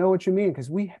like, "I know what you mean because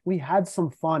we had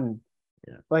some fun.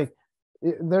 Yeah. Like,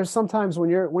 there's sometimes when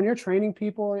you're training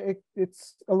people,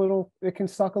 it's a little it can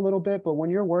suck a little bit, but when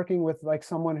you're working with like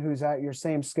someone who's at your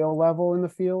same skill level in the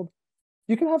field,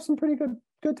 you can have some pretty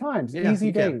good times, Yeah. easy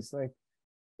You can. days. Like,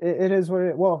 it is what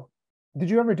it. Well, did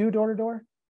you ever do door to door?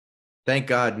 Thank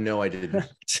God, no, I did not.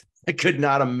 I could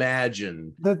not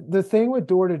imagine. The thing with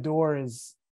door to door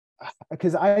is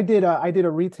because I did a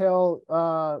retail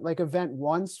like event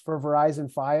once for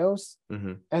Verizon FIOS,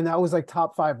 hmm and that was like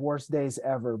top 5 worst days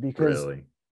ever because Really?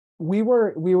 we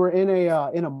were in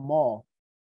a mall,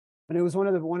 and it was one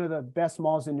of the best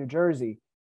malls in New Jersey,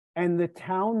 and the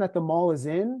town that the mall is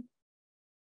in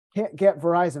can't get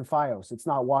Verizon FIOS. It's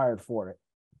not wired for it.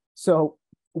 So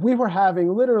we were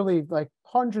having literally like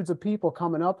hundreds of people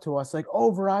coming up to us like,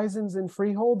 oh, Verizon's in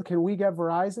Freehold. Can we get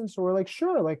Verizon? So we're like,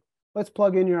 sure, like, let's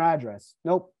plug in your address.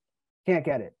 Nope, can't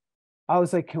get it. I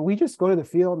was like, can we just go to the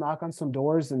field, knock on some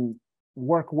doors and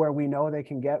work where we know they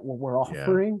can get what we're Yeah.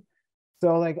 offering?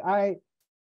 So like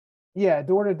yeah,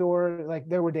 door to door, like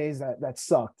there were days that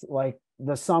sucked. Like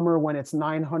the summer when it's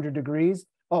 900 degrees.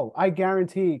 Oh, I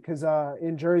guarantee because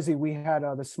in Jersey we had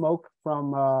the smoke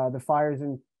from the fires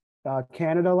in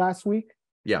Canada last week.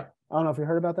 Yeah. I don't know if you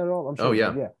heard about that at all. I'm Oh sure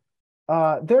you did. yeah.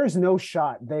 Yeah. There's no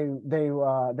shot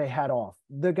they had off.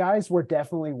 The guys were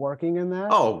definitely working in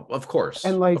that, Oh, of course.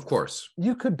 and like Of course.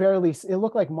 you could barely. It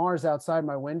looked like Mars outside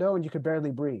my window, and you could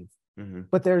barely breathe. hmm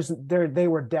But they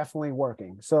were definitely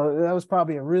working. So that was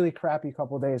probably a really crappy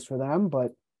couple of days for them,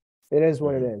 but it is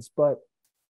what it hmm is. But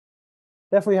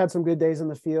definitely had some good days in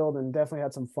the field and definitely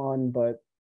had some fun. But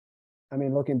I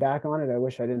mean, looking back on it, I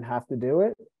wish I didn't have to do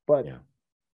it. But Yeah.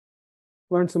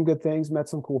 learned some good things, met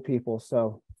some cool people.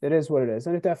 So it is what it is.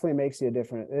 And it definitely makes you a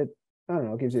different, I don't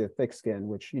know, it gives you a thick skin,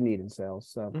 which you need in sales.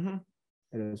 So hmm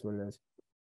it is what it is.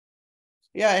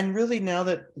 Yeah, and really now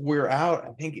that we're out,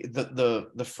 I think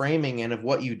the framing and of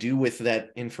what you do with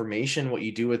that information, what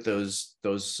you do with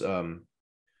those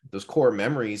core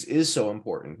memories is so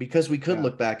important because we could Yeah.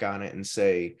 look back on it and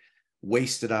say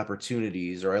wasted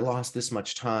opportunities or I lost this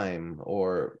much time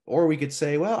or we could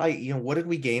say, well, what did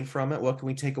we gain from it? What can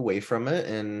we take away from it?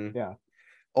 And Yeah.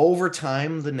 over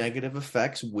time, the negative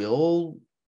effects will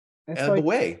It's ebb like,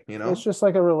 away, it's just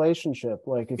like a relationship.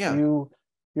 Like if Yeah. you're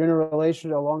in a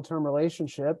relationship, a long-term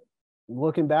relationship,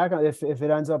 looking back on if it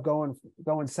ends up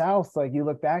going south, like you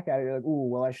look back at it, you're like, ooh,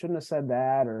 well, I shouldn't have said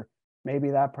that, or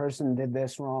maybe that person did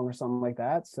this wrong or something like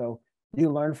that. So you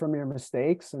learn from your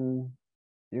mistakes and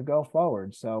you go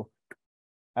forward. So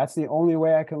that's the only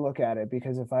way I can look at it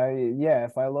because if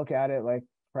I look at it like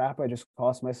crap, I just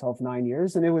cost myself 9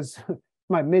 years and it was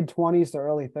my mid 20s to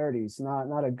early 30s,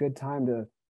 not a good time to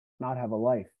not have a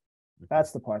life.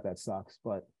 That's the part that sucks,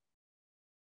 but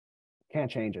can't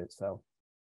change it. So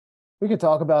we could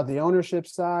talk about the ownership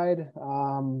side,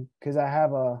 because I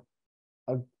have a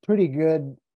pretty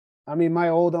good, I mean, my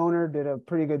old owner did a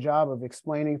pretty good job of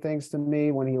explaining things to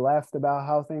me when he left about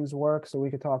how things work. So we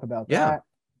could talk about Yeah.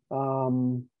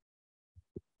 that.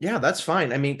 Yeah, that's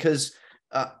fine. I mean, because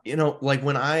like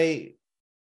when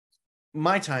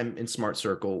my time in Smart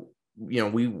Circle,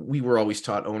 we were always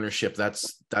taught ownership.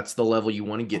 That's the level you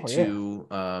want to get Oh yeah.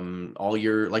 to. All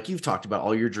your, like you've talked about,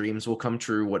 all your dreams will come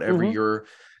true. Whatever Mhm. your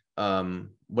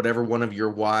whatever one of your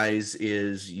whys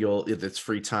is, if it's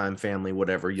free time, family,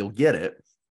 whatever, you'll get it.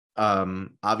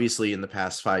 Obviously in the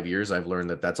past 5 years, I've learned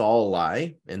that that's all a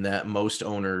lie, and that most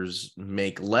owners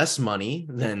make less money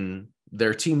than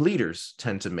their team leaders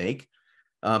tend to make.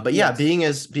 But yeah,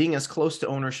 Yes. being as close to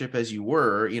ownership as you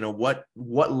were,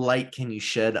 what light can you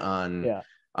shed on Yeah.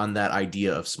 that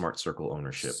idea of Smart Circle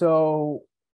ownership? So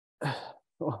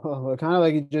well, kind of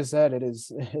like you just said, it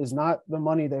is not the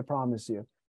money they promise you.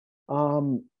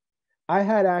 Um, I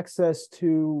had access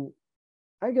to,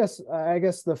 I guess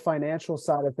the financial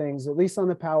side of things, at least on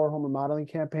the Power Home Remodeling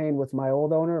campaign with my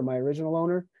old owner, my original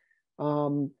owner.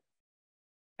 Um,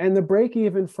 and the break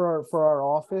even for our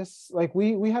office, like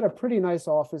we had a pretty nice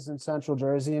office in Central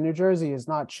Jersey, and New Jersey is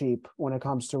not cheap when it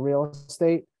comes to real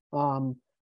estate. Um,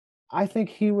 I think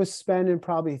he was spending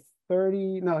probably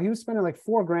 30, no, he was spending like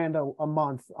 4 grand a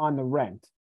month on the rent.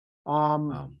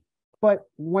 Um, Um, but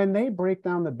when they break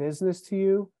down the business to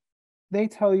you, they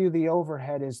tell you the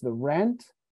overhead is the rent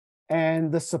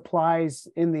and the supplies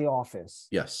in the office.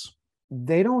 yes.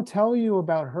 They don't tell you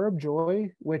about Herb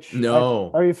Joy, which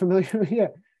No. are you familiar? Yeah.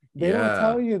 They don't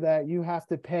tell Yeah. you that you have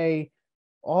to pay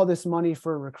all this money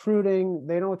for recruiting.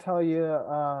 They don't tell you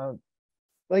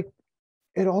like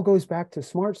it all goes back to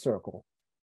Smart Circle.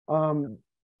 Um,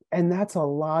 and that's a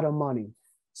lot of money.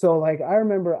 So like I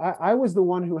remember I was the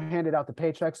one who handed out the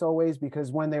paychecks always,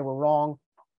 because when they were wrong,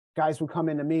 guys would come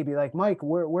into me, be like, Mike,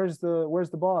 where's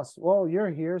the boss? Well, you're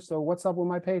here, so what's up with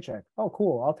my paycheck? Oh,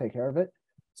 cool, I'll take care of it.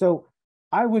 So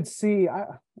I would see,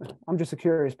 I'm just a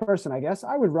curious person, I guess.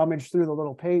 I would rummage through the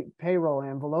little payroll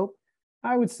envelope.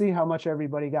 I would see how much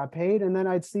everybody got paid, and then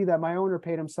I'd see that my owner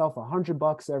paid himself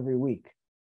 $100 every week.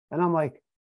 And I'm like,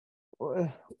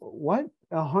 what?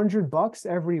 $100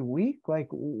 every week? Like,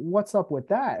 what's up with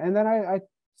that? And then I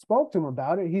spoke to him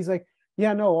about it. He's like,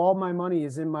 yeah, no, all my money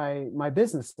is in my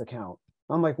business account.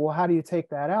 I'm like, well, how do you take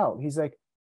that out? He's like,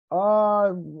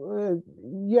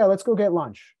 yeah, let's go get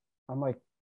lunch. I'm like,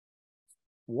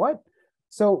 what?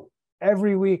 So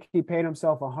every week he paid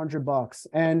himself $100.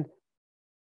 And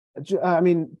I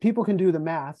mean, people can do the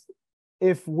math.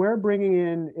 If we're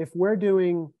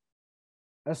doing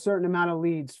a certain amount of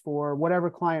leads for whatever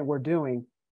client we're doing,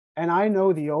 and I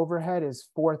know the overhead is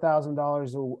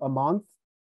 $4,000 a month,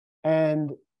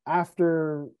 and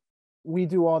after we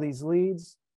do all these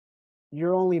leads,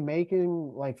 you're only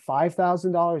making like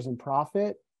 $5,000 in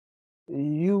profit.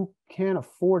 You can't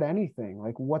afford anything.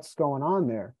 Like, what's going on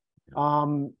there?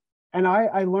 Um, and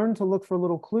I learned to look for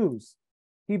little clues.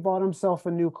 He bought himself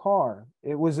a new car.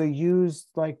 It was a used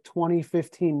like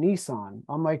 2015 Nissan.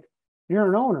 I'm like, you're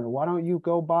an owner. Why don't you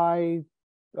go buy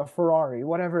a Ferrari,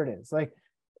 whatever it is? Like,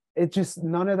 it just,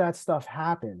 none of that stuff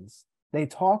happens. They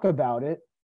talk about it,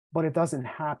 but it doesn't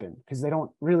happen because they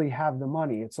don't really have the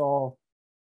money. It's all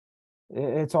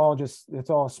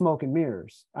smoke and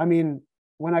mirrors. I mean,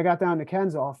 when I got down to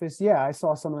Ken's office, yeah, I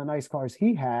saw some of the nice cars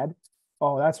he had.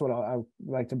 Oh, that's what I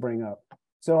like to bring up.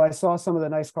 So I saw some of the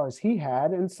nice cars he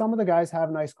had, and some of the guys have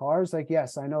nice cars. Like,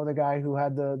 yes, I know the guy who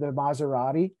had the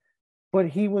Maserati, but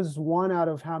he was one out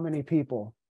of how many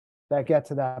people that get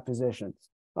to that position.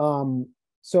 Um,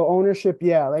 so ownership,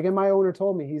 yeah, like, and my owner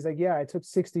told me, he's like, yeah, I took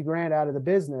 60 grand out of the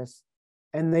business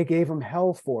and they gave him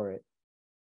hell for it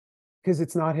because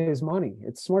it's not his money.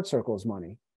 It's Smart Circle's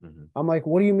money. Mhm. I'm like,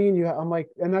 what do you mean I'm like,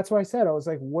 and that's what I said. I was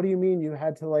like, what do you mean you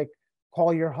had to like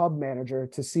call your hub manager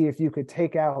to see if you could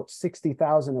take out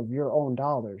 60,000 of your own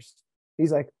dollars?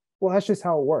 He's like, well, that's just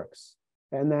how it works.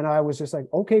 And then I was just like,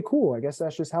 okay, cool. I guess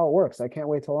that's just how it works. I can't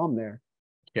wait till I'm there.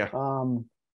 Yeah.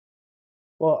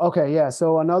 Well, okay, yeah.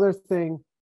 So another thing,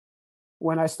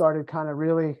 when I started kind of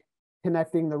really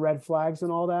connecting the red flags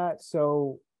and all that.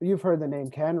 So you've heard the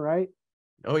name Ken, right?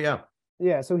 Oh yeah.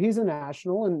 Yeah. So he's a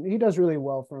national and he does really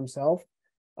well for himself.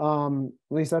 At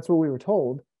least that's what we were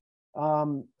told.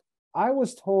 Um, I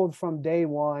was told from day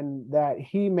one that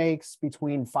he makes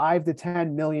between $5 to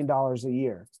 $10 million a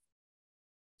year.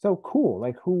 So cool.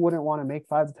 Like, who wouldn't want to make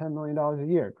 $5 to $10 million a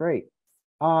year? Great.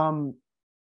 Um,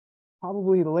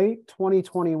 Probably late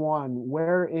 2021,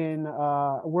 we're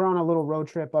on a little road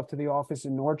trip up to the office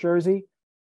in North Jersey.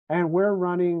 and they're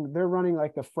running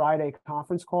like the Friday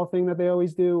conference call thing that they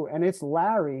always do. And it's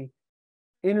Larry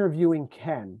interviewing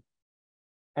Ken.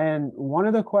 And one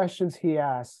of the questions he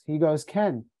asks, he goes,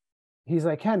 he's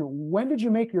like, Ken, when did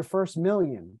you make your first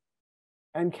million?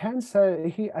 And Ken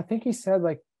said, I think he said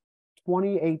like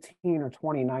 2018 or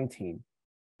 2019.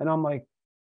 And I'm like,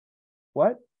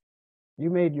 what? You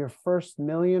made your first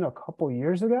million a couple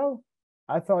years ago?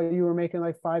 I thought you were making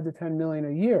like 5 to 10 million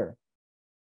a year.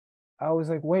 I was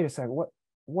like, wait a second,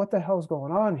 what the hell's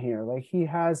going on here? Like, he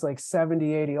has like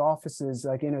 70, 80 offices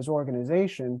like in his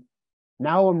organization.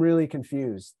 Now I'm really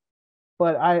confused.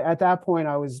 But at that point,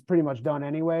 I was pretty much done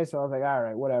anyway. So I was like, all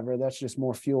right, whatever. That's just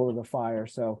more fuel to the fire.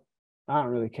 So I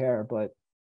don't really care. But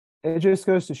it just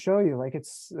goes to show you, like,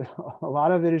 it's a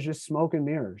lot of it is just smoke and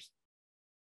mirrors.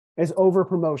 It's over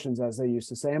promotions, as they used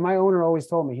to say. And my owner always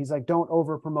told me, he's like, don't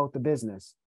over promote the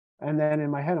business. And then in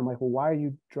my head, I'm like, well, why are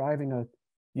you driving a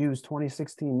used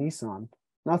 2016 Nissan?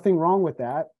 Nothing wrong with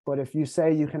that. But if you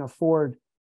say you can afford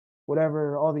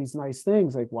whatever, all these nice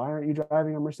things, like, why aren't you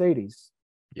driving a Mercedes?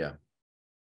 Yeah.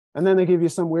 And then they give you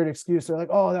some weird excuse. They're like,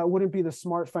 oh, that wouldn't be the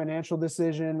smart financial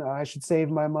decision. I should save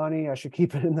my money. I should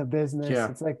keep it in the business. Yeah.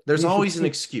 It's like, there's always an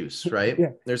excuse, right?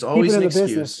 Yeah. There's always an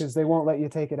excuse because they won't let you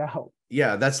take it out.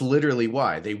 Yeah, that's literally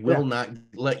why they will not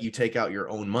let you take out your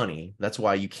own money. That's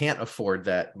why you can't afford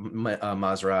that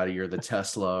Maserati or the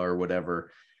Tesla or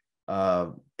whatever.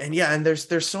 And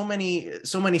there's so many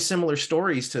similar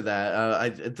stories to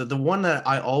that. The one that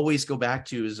I always go back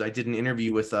to is I did an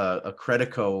interview with a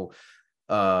Credico.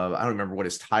 I don't remember what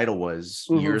his title was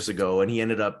years ago, and he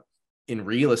ended up in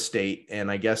real estate.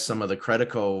 And I guess some of the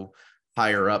Credico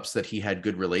higher ups that he had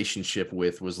good relationship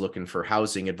with was looking for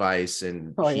housing advice,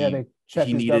 and they checked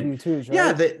his needed W-2s, right?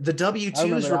 Yeah, the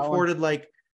W-2s reported like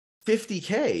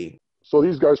 $50K. So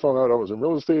these guys found out I was in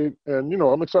real estate, and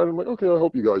I'm excited. I'm like, okay, I'll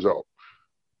help you guys out.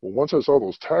 Well, once I saw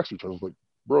those tax returns, I was like,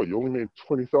 bro, you only made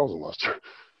 $20,000 last year.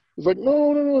 He's like,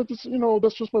 no,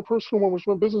 that's just my personal one, which is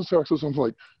my business taxes. I'm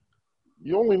like,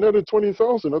 you only netted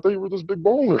 20,000. I thought you were this big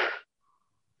baller.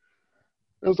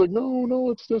 I was like,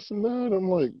 no, it's this and that. I'm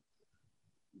like,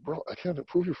 bro, I can't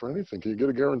approve you for anything. Can you get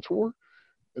a guarantor?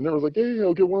 And they was like, hey,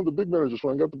 I'll get one of the big managers.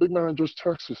 When I got the big manager's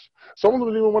taxes, some of them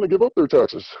didn't even want to give up their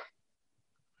taxes,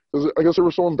 because I guess they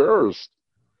were so embarrassed.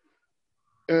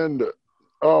 And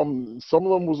some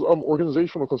of them was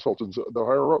organizational consultants, the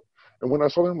higher up. And when I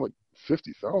saw them, like,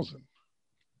 50,000. I'm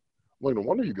like, no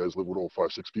wonder you guys live with all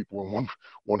 5, 6 people in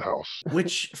one house.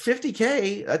 Which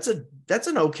 50K, that's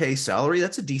an okay salary.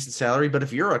 That's a decent salary. But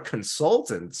if you're a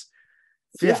consultant,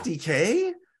 50K?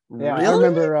 Yeah, really? I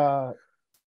remember.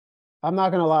 I'm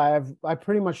not gonna lie, I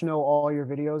pretty much know all your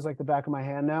videos like the back of my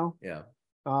hand now. Yeah.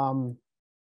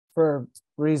 For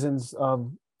reasons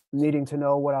of needing to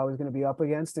know what I was going to be up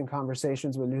against in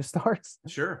conversations with new starts.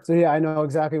 Sure. So yeah, I know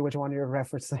exactly which one you're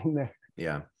referencing there.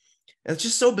 Yeah. It's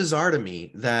just so bizarre to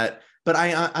me that, but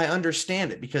I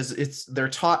understand it, because they're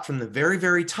taught from the very,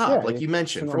 very top, like you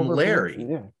mentioned, from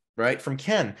Larry, right? From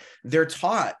Ken, they're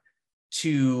taught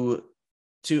to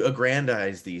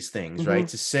aggrandize these things, right?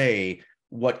 To say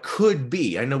what could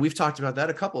be. I know we've talked about that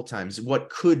a couple of times. What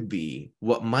could be,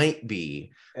 what might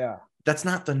be. Yeah. That's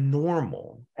not the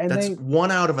normal. And that's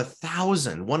 1 out of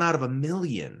 1,000, 1 out of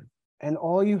 1,000,000. And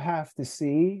all you have to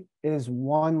see is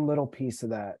one little piece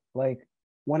of that. Like,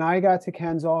 when I got to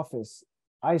Ken's office,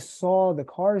 I saw the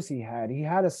cars he had. He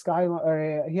had a Skyline,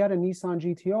 or he had a Nissan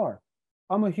GTR.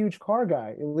 I'm a huge car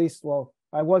guy, at least. Well,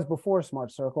 I was before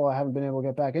Smart Circle. I haven't been able to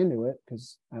get back into it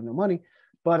because I have no money.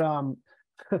 But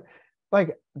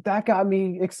like, that got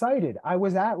me excited. I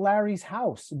was at Larry's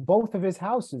house, both of his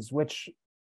houses, which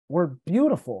were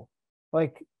beautiful.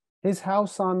 Like, his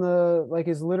house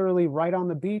is literally right on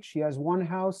the beach. He has one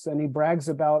house, and he brags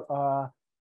about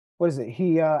what is it?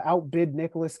 He outbid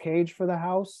Nicolas Cage for the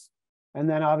house. And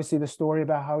then obviously the story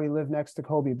about how he lived next to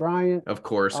Kobe Bryant. Of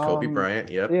course, Kobe Bryant.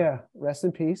 Yep. Yeah, rest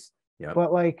in peace. Yep.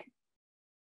 But like,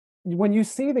 when you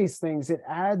see these things, it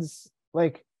adds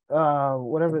like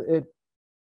whatever it.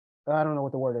 I don't know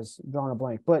what the word is, drawing a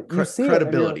blank, but you see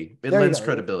credibility. It lends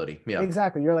credibility. Yeah,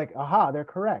 exactly. You're like, aha, they're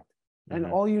correct. And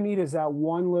all you need is that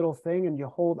one little thing, and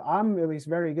I'm at least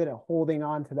very good at holding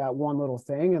on to that one little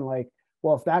thing. And like,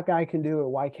 well, if that guy can do it,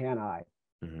 why can't I?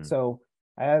 So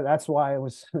that's why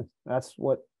that's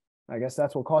what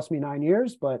cost me 9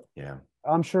 years. But yeah,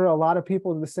 I'm sure a lot of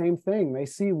people do the same thing. They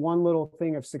see one little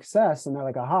thing of success and they're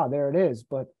like, aha, there it is.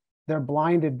 But they're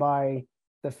blinded by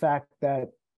the fact that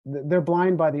they're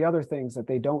blind by the other things that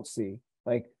they don't see.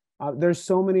 Like, there's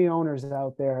so many owners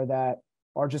out there that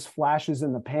are just flashes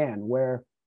in the pan, where,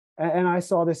 and I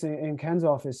saw this in Ken's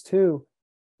office too.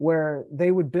 where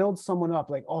they would build someone up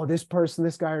like, oh, this person,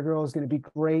 this guy or girl is going to be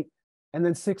great. And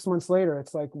then 6 months later,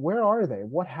 it's like, where are they?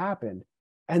 What happened?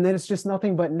 And then it's just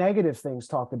nothing but negative things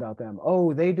talked about them.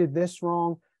 Oh, they did this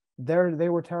wrong. They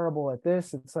were terrible at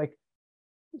this. It's like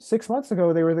 6 months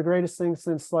ago, they were the greatest thing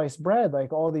since sliced bread,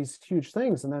 like all these huge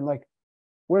things. And then like,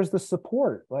 where's the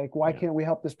support? Like, why can't we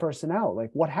help this person out?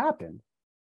 Like, what happened?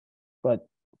 But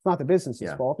it's not the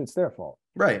business's fault. It's their fault.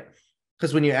 Right.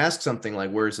 Because when you ask something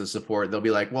like, where's the support? They'll be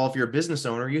like, well, if you're a business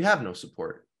owner, you have no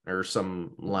support, or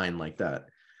some line like that.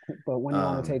 But when you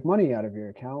want to take money out of your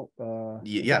account,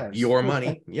 your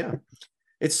money. Yeah.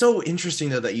 It's so interesting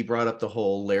though that you brought up the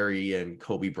whole Larry and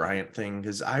Kobe Bryant thing,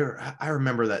 because I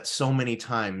remember that so many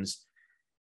times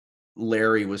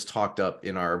Larry was talked up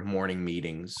in our morning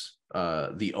meetings,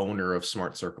 the owner of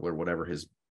Smart Circle or whatever his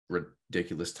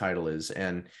ridiculous title is.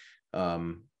 And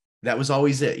that was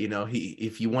always it. You know,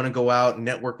 if you want to go out and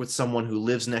network with someone who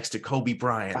lives next to Kobe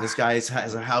Bryant, this guy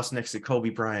has a house next to Kobe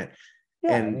Bryant.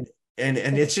 Yeah, and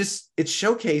it's just, it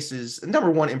showcases, number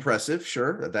one, impressive.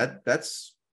 Sure.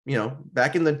 That's, you know,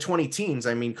 back in the 20 teens,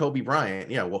 I mean, Kobe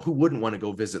Bryant. Yeah. Well, who wouldn't want to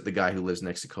go visit the guy who lives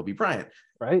next to Kobe Bryant?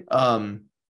 Right.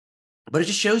 But it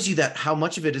just shows you that how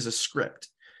much of it is a script,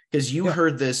 because you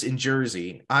heard this in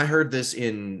Jersey. I heard this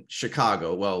in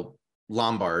Chicago. Well,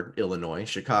 Lombard, Illinois,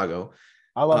 Chicago.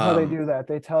 I love how they do that.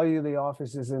 They tell you the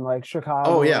office is in like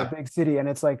Chicago, or a big city, and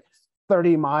it's like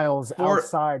 30 miles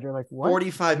outside. You're like, what?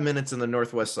 45 minutes in the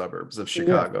northwest suburbs of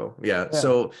Chicago. Yeah.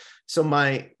 So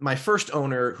my first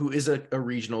owner, who is a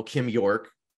regional, Kim York.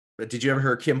 Did you ever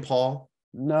hear Kim Paul?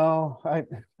 No, I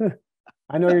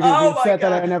know you're going to be upset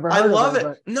that I never heard of it. I love it.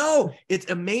 But... No, it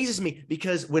amazes me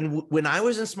because when I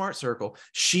was in Smart Circle,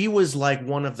 she was like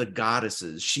one of the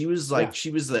goddesses. She was like,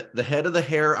 she was the head of the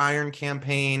hair iron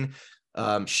campaign.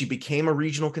 She became a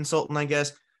regional consultant, I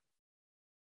guess.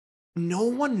 No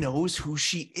one knows who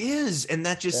she is. And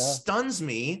that just stuns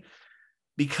me,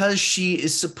 because she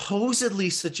is supposedly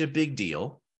such a big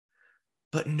deal,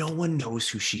 but no one knows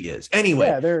who she is. Anyway.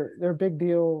 Yeah, they're a big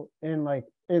deal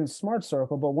in Smart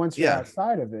Circle, but once you're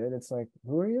outside of it, it's like,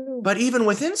 who are you? But even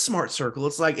within Smart Circle,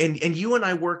 it's like, and you and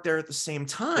I worked there at the same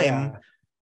time. Yeah.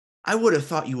 I would have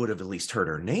thought you would have at least heard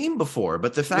her name before,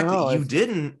 but the fact that you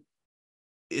didn't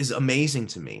is amazing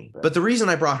to me. Right. But the reason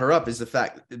I brought her up is the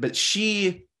fact that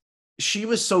she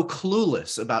was so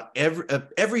clueless about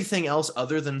everything else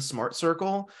other than Smart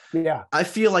Circle. Yeah. I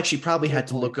feel like she probably had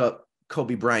to look up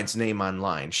Kobe Bryant's name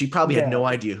online. She probably had no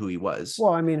idea who he was.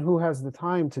 Well, I mean, who has the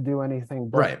time to do anything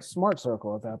but Smart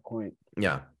Circle at that point?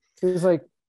 Yeah. It's like,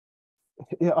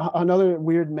 another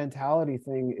weird mentality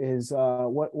thing is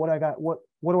what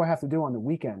do I have to do on the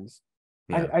weekends?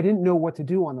 Yeah. I didn't know what to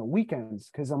do on the weekends,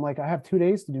 because I'm like, I have 2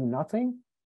 days to do nothing.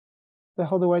 The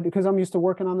hell do I do? Because I'm used to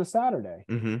working on the Saturday.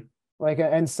 Mm-hmm. Like,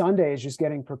 and Sunday is just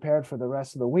getting prepared for the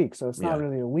rest of the week. So it's not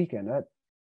really a weekend. That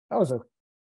was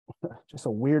just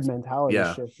a weird mentality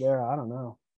shift there. I don't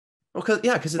know. Well,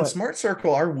 because in Smart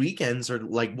Circle, our weekends are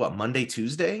like what, Monday,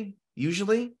 Tuesday,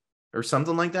 usually, or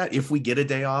something like that. If we get a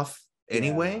day off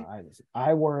anyway.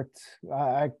 I worked,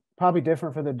 I probably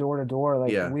different for the door to door.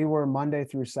 Like we were Monday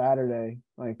through Saturday.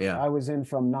 Like I was in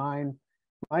from 9.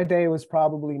 My day was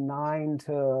probably 9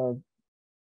 to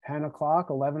 10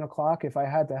 o'clock, 11 o'clock if I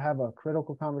had to have a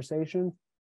critical conversation.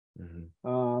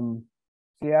 Mm-hmm.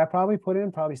 I probably put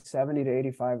in 75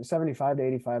 to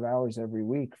 85 hours every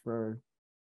week for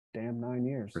damn 9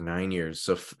 years. For 9 years.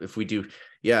 So if we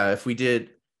did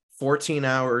 14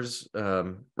 hours,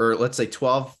 or let's say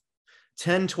 12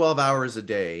 hours a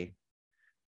day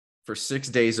for 6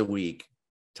 days a week,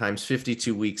 times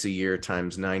 52 weeks a year,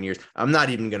 times 9 years. I'm not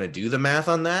even going to do the math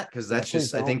on that, because that's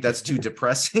just, I think that's too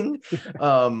depressing.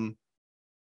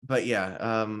 But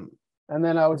yeah. And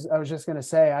then I was just going to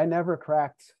say, I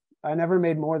never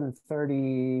made more than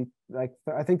 30. Like,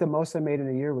 I think the most I made in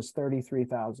a year was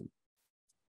 33,000.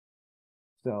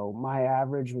 So my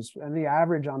average and the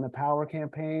average on the Power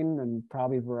campaign and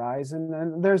probably Verizon.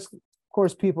 And there's, of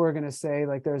course, people are going to say,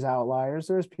 like, there's outliers.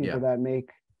 There's people that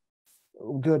make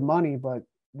good money, but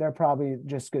they're probably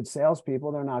just good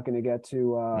salespeople. They're not going to get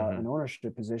to an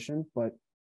ownership position. But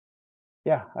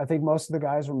yeah, I think most of the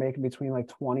guys were making between like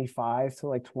 25 to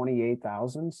like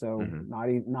 28,000. So not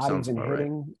even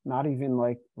hitting, not even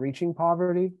like reaching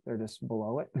poverty. They're just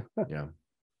below it. Yeah.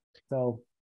 So,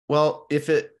 well,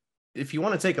 if you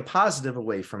want to take a positive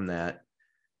away from that,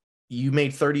 you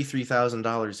made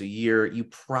 $33,000 a year. You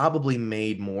probably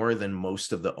made more than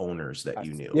most of the owners that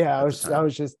you knew. Yeah, I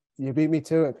was just, you beat me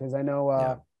to it, because I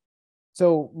know.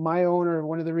 So my owner,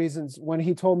 one of the reasons when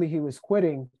he told me he was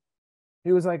quitting,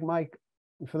 he was like, Mike,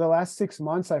 for the last 6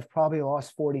 months, I've probably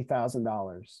lost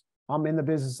 $40,000. I'm in the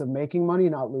business of making money,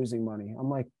 not losing money. I'm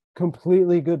like,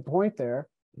 completely good point there.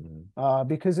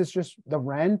 Because it's just the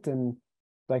rent and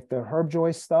like the Herb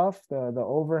Joy stuff, the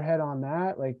overhead on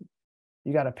that. Like,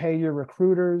 you got to pay your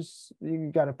recruiters,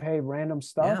 you got to pay random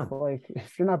stuff. Yeah. Like,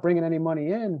 if you're not bringing any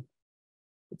money in,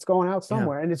 it's going out Yeah.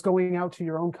 somewhere, and it's going out to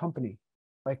your own company.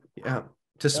 Like, Yeah.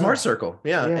 To Smart Circle.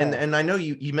 Yeah. Yeah. And I know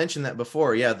you mentioned that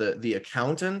before. Yeah. The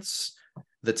accountants,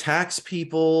 the tax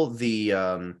people,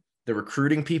 the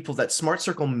recruiting people that Smart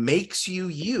Circle makes you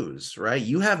use, right?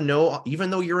 You have no, even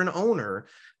though you're an owner,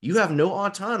 you have no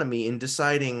autonomy in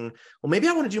deciding, well, maybe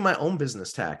I want to do my own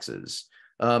business taxes.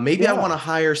 Maybe I want to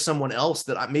hire someone else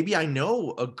that maybe I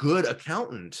know a good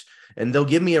accountant and they'll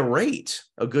give me a rate,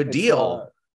 a good deal.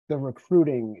 The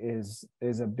recruiting is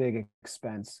a big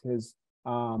expense, because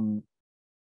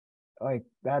like,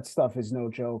 that stuff is no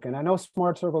joke. And I know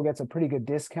Smart Circle gets a pretty good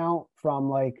discount from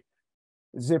like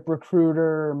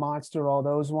ZipRecruiter, Monster, all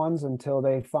those ones, until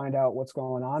they find out what's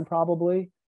going on, probably.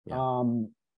 Yeah.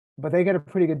 But they get a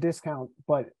pretty good discount,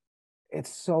 but it's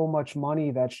so much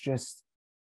money that's just,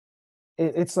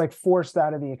 it's like forced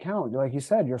out of the account. Like you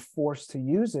said, you're forced to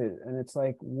use it. And it's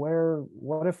like,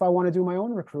 what if I want to do my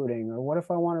own recruiting, or what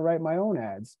if I want to write my own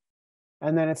ads?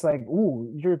 And then it's like,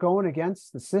 ooh, you're going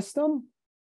against the system.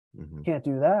 Can't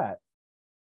do that.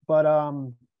 But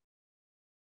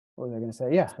what was I going to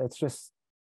say? Yeah, it's just,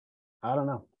 I don't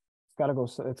know.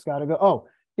 It's got to go. Oh,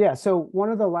 yeah. So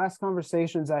one of the last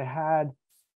conversations I had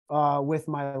with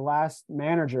my last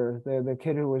manager, the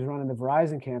kid who was running the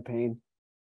Verizon campaign.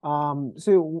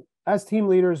 So as team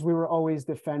leaders, we were always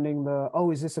defending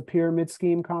is this a pyramid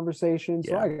scheme conversation?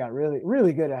 So I got really,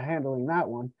 really good at handling that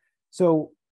one.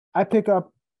 So I pick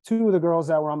up two of the girls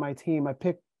that were on my team. I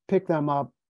pick them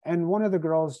up, and one of the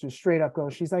girls just straight up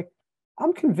goes, she's like,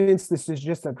 I'm convinced this is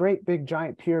just a great big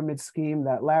giant pyramid scheme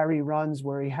that Larry runs,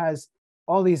 where he has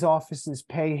all these offices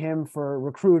pay him for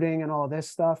recruiting and all this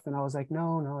stuff. And I was like,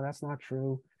 no, that's not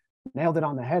true. Nailed it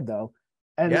on the head, though.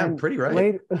 And then pretty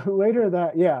right. Later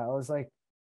that, I was like,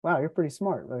 wow, you're pretty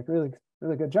smart. Like, really,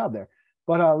 really good job there.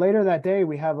 But later that day,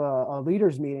 we have a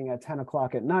leaders meeting at 10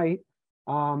 o'clock at night.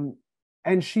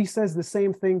 And she says the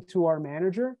same thing to our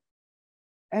manager.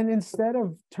 And instead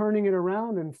of turning it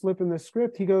around and flipping the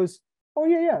script, he goes, oh,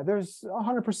 yeah, there's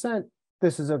 100%.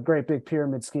 This is a great big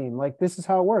pyramid scheme. Like, this is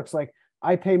how it works. Like,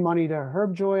 I pay money to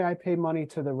Herb Joy. I pay money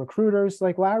to the recruiters.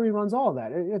 Like, Larry runs all of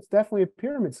that. It's definitely a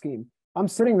pyramid scheme. I'm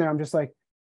sitting there. I'm just like,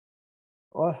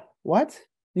 what?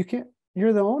 You can't,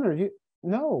 you're the owner.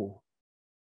 No.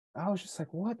 I was just like,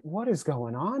 what is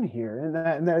going on here?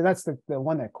 And that's the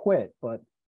one that quit, but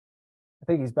I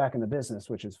think he's back in the business,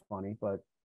 which is funny. But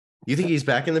you think he's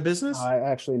back in the business? I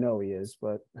actually know he is,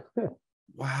 but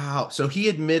wow. So he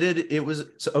admitted it was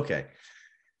okay.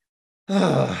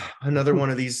 Another one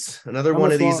of these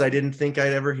I didn't think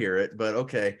I'd ever hear it, but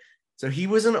okay. So he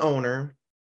was an owner.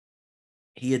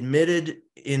 He admitted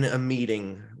in a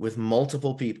meeting with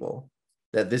multiple people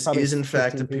that this Probably is in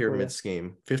fact a 15 pyramid people,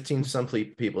 scheme. 15 some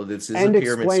people. This is and a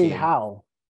pyramid explained scheme. how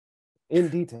in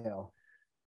detail.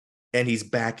 And he's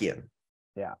back in.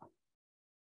 Yeah.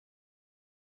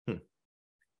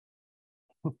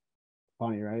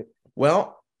 Funny, right?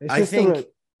 Well, I think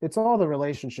it's all the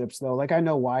relationships, though. Like, I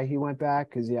know why he went back,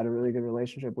 because he had a really good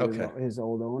relationship with his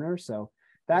old owner. So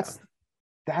that's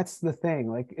the thing.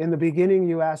 Like, in the beginning,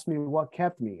 you asked me what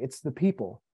kept me. It's the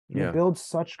people. You build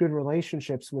such good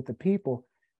relationships with the people,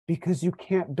 because you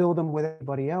can't build them with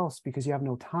everybody else, because you have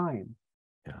no time.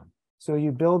 Yeah. So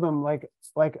you build them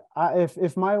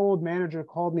if my old manager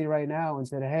called me right now and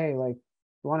said, hey, like,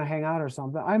 you want to hang out or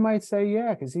something, I might say,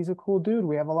 yeah, because he's a cool dude.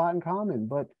 We have a lot in common.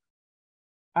 But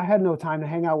I had no time to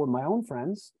hang out with my own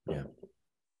friends. Yeah.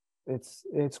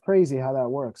 It's crazy how that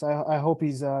works. I hope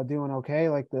he's doing okay.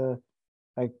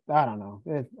 I don't know.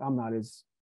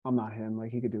 I'm not him.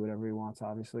 Like, he could do whatever he wants,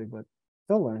 obviously, but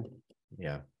he'll learn.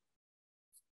 Yeah.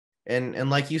 And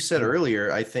like you said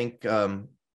earlier, I think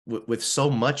with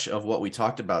so much of what we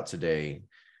talked about today,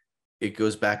 it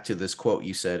goes back to this quote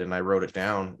you said, and I wrote it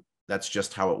down. That's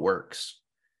just how it works.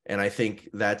 And I think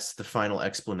that's the final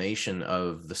explanation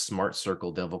of the Smart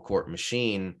Circle Devil Court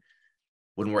machine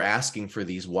when we're asking for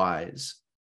these whys.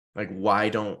 Like, why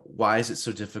is it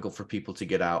so difficult for people to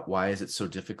get out? Why is it so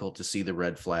difficult to see the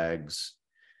red flags?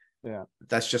 Yeah.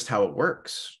 That's just how it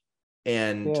works.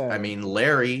 And I mean,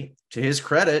 Larry, to his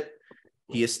credit,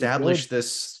 he established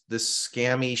this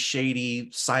scammy, shady,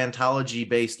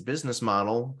 Scientology-based business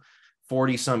model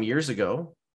 40 some years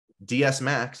ago. DS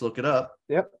Max, look it up.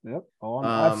 Yep.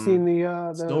 I've seen the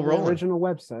original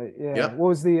website. Yeah. Yep. What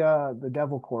was the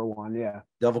Devil Core one? Yeah.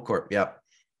 Devil Corp. Yep.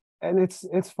 And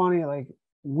it's funny. Like,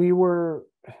 we were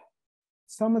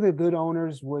some of the good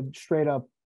owners would straight up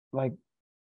like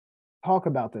talk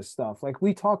about this stuff. Like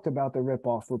we talked about the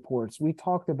ripoff reports. We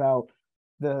talked about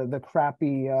the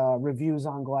crappy reviews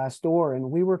on Glassdoor, and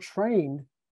we were trained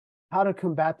how to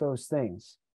combat those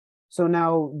things. So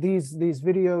now these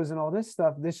videos and all this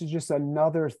stuff, this is just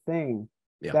another thing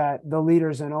that the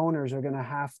leaders and owners are going to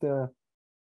have to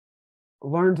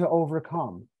learn to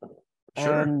overcome.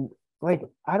 Sure. And like,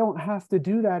 I don't have to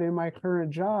do that in my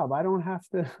current job. I don't have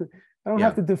to, I don't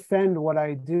have to defend what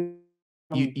I do.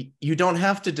 You don't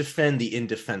have to defend the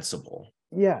indefensible.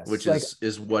 Yes. Which like,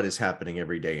 is what is happening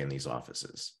every day in these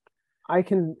offices. I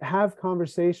can have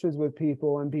conversations with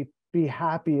people and be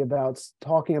happy about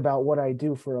talking about what I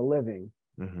do for a living.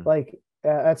 Mm-hmm. Like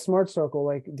at Smart Circle,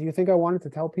 like, do you think I wanted to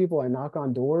tell people I knock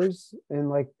on doors in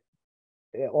like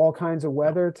all kinds of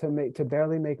weather to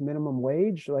barely make minimum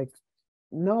wage? Like,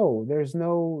 no, there's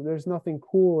nothing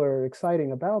cool or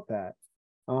exciting about that.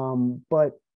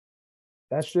 But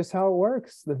that's just how it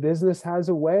works. The business has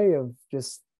a way of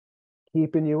just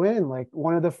keeping you in. Like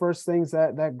one of the first things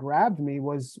that grabbed me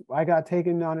was I got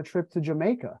taken on a trip to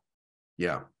Jamaica.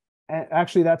 Yeah. And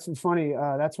actually, that's funny.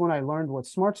 That's when I learned what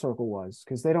Smart Circle was,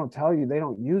 because they don't tell you, they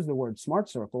don't use the word Smart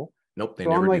Circle. Nope, they so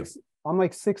never do. I'm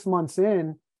like 6 months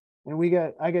in,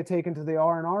 and I get taken to the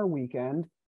R&R weekend,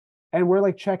 and we're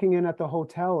like checking in at the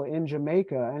hotel in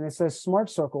Jamaica, and it says Smart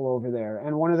Circle over there.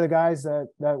 And one of the guys that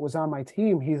was on my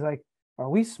team, he's like, "Are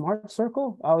we Smart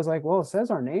Circle?" I was like, "Well, it says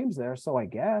our names there, so I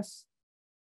guess."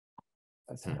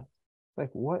 That's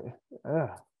like, what?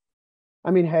 I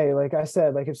mean, hey, like I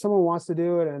said, like if someone wants to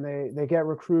do it and they get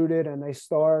recruited and they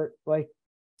start, like,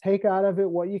 take out of it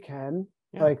what you can,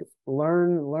 like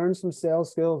learn some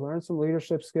sales skills, learn some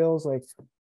leadership skills, like,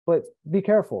 but be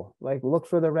careful, like look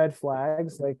for the red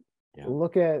flags, like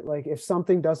look at, like, if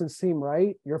something doesn't seem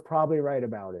right, you're probably right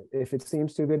about it. If it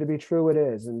seems too good to be true, it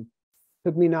is. And it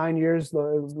took me 9 years, it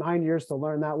was 9 years to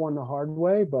learn that one the hard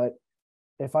way. But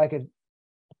if I could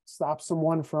stop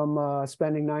someone from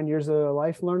spending 9 years of their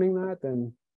life learning that,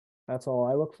 then that's all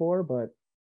I look for. But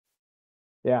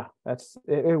yeah,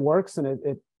 it works, and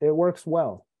it works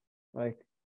well. Like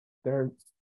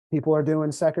people are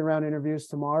doing second round interviews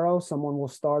tomorrow. Someone will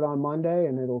start on Monday,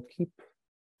 and it'll keep,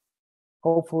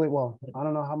 hopefully, well, I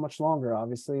don't know how much longer,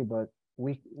 obviously, but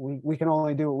we can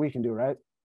only do what we can do, right?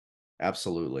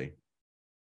 Absolutely.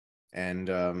 And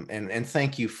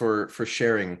thank you for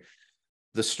sharing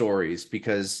the stories,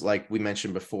 because like we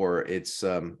mentioned before, it's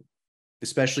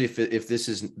especially if this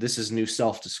is new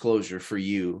self-disclosure for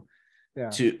you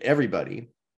to everybody.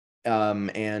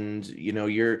 And you know,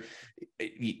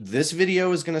 this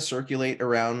video is going to circulate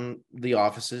around the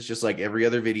offices just like every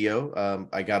other video.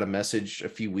 I got a message a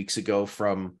few weeks ago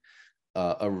from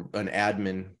an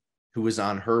admin who was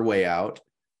on her way out,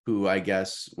 who I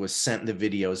guess was sent the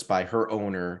videos by her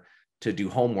owner to do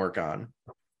homework on,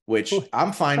 which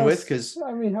I'm fine with, because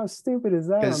I mean, how stupid is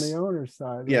that on the owner's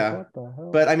side? Yeah, like, what the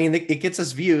hell? But I mean, it gets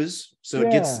us views, so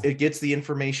it gets the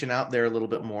information out there a little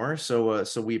bit more. So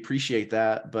we appreciate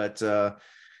that. But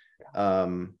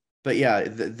yeah,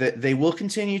 they will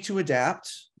continue to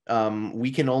adapt.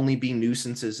 We can only be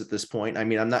nuisances at this point. I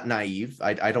mean, I'm not naive.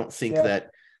 I don't think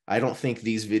I don't think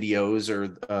these videos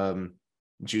or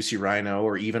Juicy Rhino,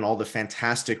 or even all the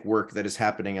fantastic work that is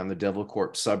happening on the Devil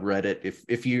Corp subreddit.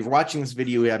 If you're watching this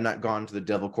video, you have not gone to the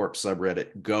Devil Corp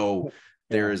subreddit, go.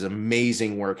 There is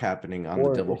amazing work happening on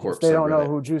the Devil Corp subreddit. If they don't know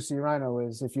who Juicy Rhino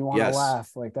is, if you want to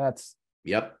laugh, like that's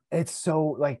it's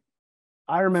so, like,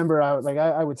 I remember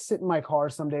I would sit in my car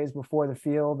some days before the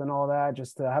field and all that,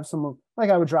 just to have some,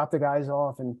 like, I would drop the guys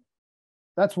off, and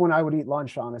that's when I would eat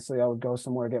lunch. Honestly, I would go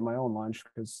somewhere, get my own lunch,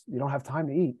 because you don't have time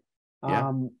to eat.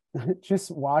 Just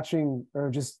watching or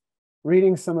just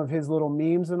reading some of his little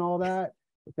memes and all that,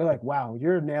 they're like, wow,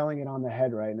 you're nailing it on the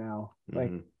head right now.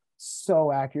 Like,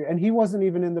 so accurate. And he wasn't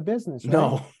even in the business,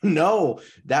 right? No,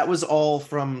 that was all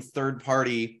from third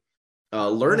party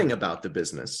learning about the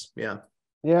business.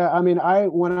 I mean,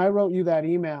 when I wrote you that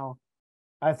email,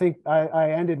 I think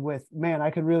I ended with, man,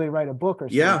 I could really write a book or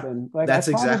something. Like, that's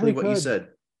exactly what you said.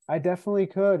 I definitely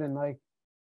could, and like,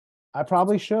 I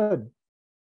probably should.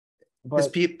 Because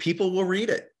people will read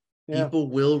it. People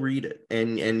will read it,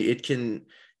 and it can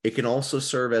also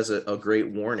serve as a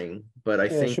great warning. But I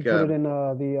think should put it in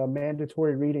the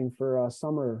mandatory reading for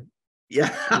summer. But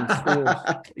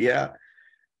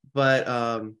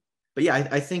yeah,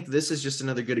 I think this is just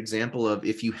another good example of,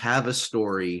 if you have a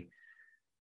story,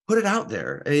 put it out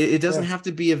there. It doesn't have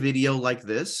to be a video like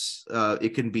this.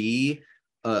 It can be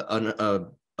an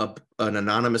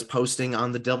anonymous posting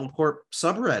on the Devil Corp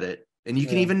subreddit. And you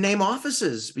can even name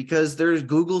offices because they're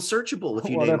Google searchable if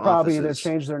you Well, they're name probably either offices.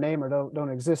 changed their name or don't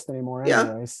exist anymore Yeah,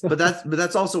 anyways. but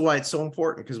that's also why it's so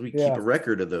important, because we keep a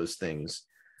record of those things.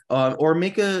 Or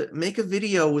make a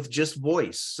video with just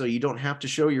voice, so you don't have to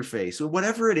show your face, or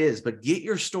whatever it is, but get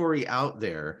your story out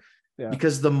there.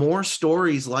 Because the more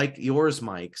stories like yours,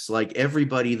 Mike's, like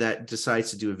everybody that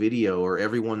decides to do a video, or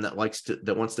everyone that wants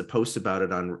to post about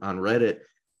it on Reddit,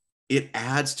 it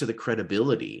adds to the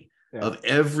credibility of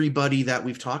everybody that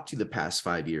we've talked to the past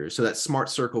 5 years. So that Smart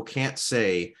Circle can't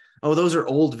say, oh, those are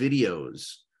old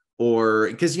videos, or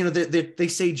because, you know, they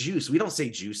say juice. We don't say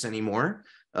juice anymore.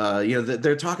 You know,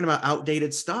 they're talking about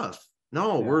outdated stuff.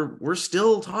 No, we're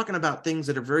still talking about things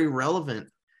that are very relevant.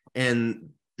 And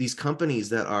these companies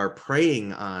that are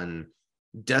preying on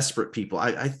desperate people.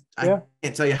 I can't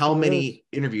tell you how many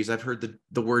interviews I've heard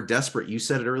the word desperate. You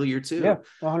said it earlier too. Yeah,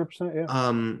 100%.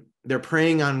 Yeah. They're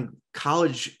preying on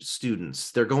college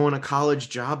students. They're going to college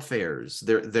job fairs.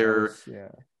 There's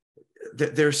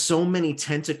so many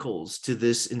tentacles to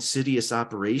this insidious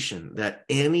operation that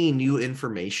any new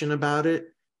information about it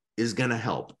is going to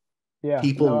help. Yeah,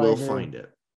 people will find it.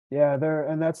 Yeah,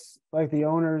 and that's like the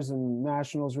owners and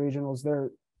nationals, regionals. They're,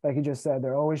 like you just said,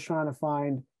 they're always trying to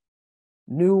find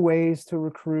new ways to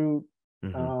recruit. I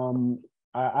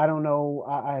don't know.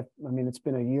 I mean, it's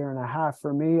been a year and a half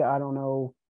for me. I don't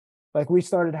know. Like, we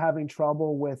started having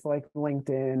trouble with like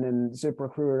LinkedIn and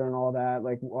ZipRecruiter and all that.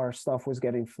 Like, our stuff was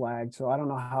getting flagged. So I don't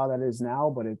know how that is now,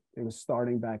 but it was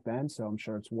starting back then. So I'm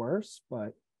sure it's worse.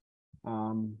 But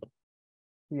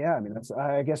yeah, I mean,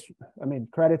 I guess, I mean,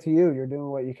 credit to you. You're doing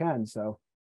what you can. So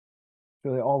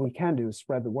really all we can do is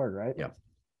spread the word, right? Yeah.